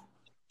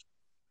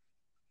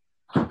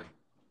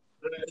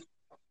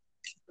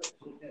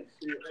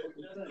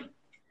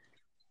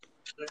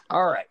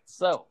 All right,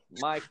 so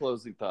my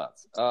closing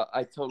thoughts.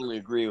 I totally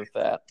agree with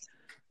that.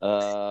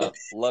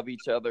 Love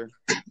each other.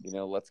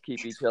 Let's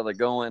keep each other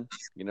going.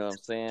 You know what I'm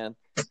saying?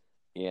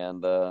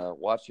 And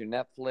watch your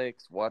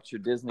Netflix, watch your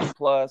Disney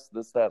Plus,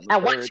 this, that, and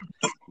the third.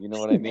 You know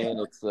what I mean?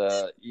 It's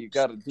you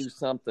got to do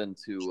something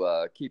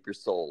to keep your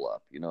soul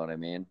up. You know what I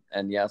mean?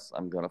 And yes,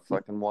 I'm gonna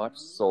fucking watch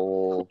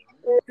Soul.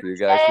 For you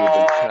guys who've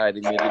been trying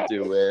me to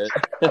do it.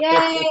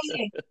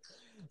 Yay!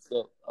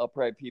 So I'll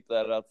probably peep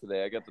that out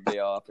today. I got the day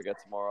off. I got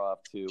tomorrow off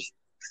too.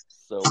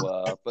 So,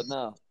 but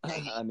no,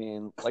 I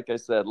mean, like I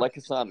said, like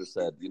Cassandra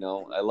said,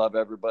 I love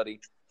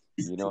everybody.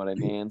 You know what I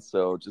mean?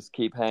 So just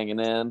keep hanging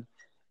in.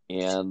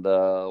 And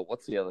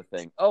what's the other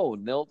thing? Oh,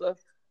 Nilda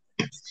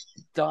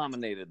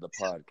dominated the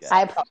podcast.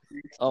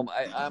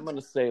 I'm going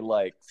to say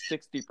like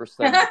 60% of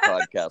the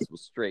podcast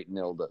was straight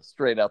Nilda,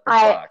 straight out the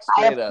box.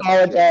 I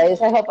apologize.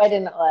 I hope I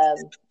didn't.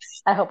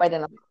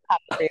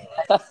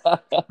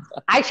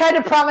 I tried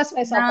to promise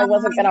myself I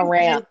wasn't going to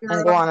rant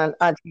and go on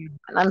a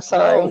I'm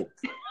sorry.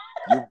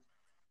 No,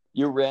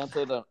 you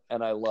ranted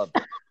and I loved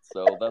it.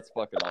 So that's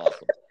fucking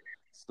awesome.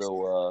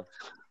 So.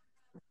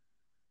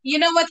 You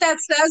know what that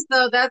says,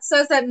 though? That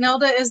says that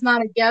Nilda is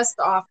not a guest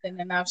often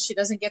enough. She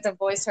doesn't get to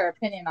voice her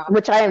opinion often.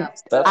 Which I'm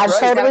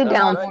totally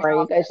down for.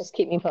 You guys just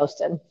keep me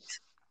posted.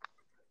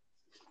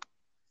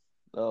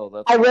 Oh,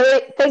 that's I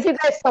really thank you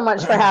guys so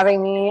much for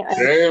having me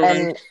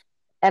and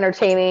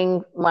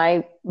entertaining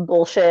my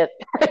bullshit.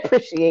 I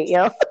appreciate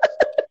you.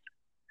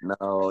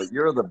 No,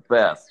 you're the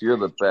best. You're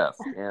the best.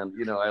 And,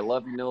 I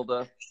love you,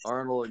 Nilda,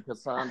 Arnold and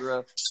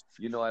Cassandra.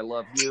 I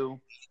love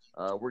you.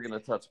 We're going to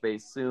touch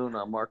base soon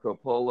on Marco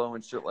Polo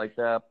and shit like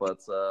that. But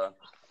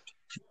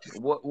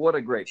what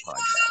a great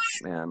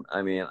podcast, man.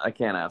 I mean, I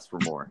can't ask for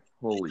more.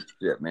 Holy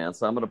shit, man.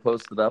 So I'm going to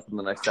post it up in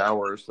the next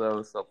hour or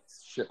so, stuff,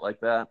 shit like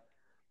that.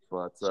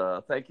 But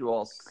thank you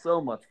all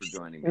so much for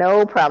joining me.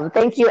 No problem.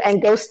 Thank you. And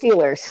go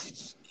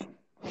Steelers.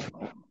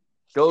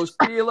 Go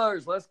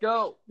Steelers. Let's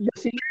go.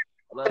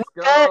 Let's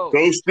go.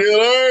 Go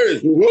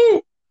Steelers.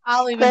 Woo-hoo.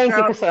 I'll even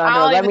throw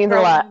that means a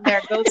lot.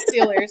 There. Go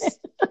Steelers.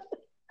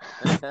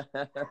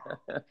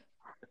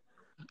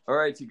 All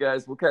right, you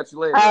guys. We'll catch you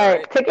later. All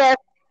right. Take care.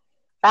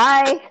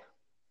 Bye.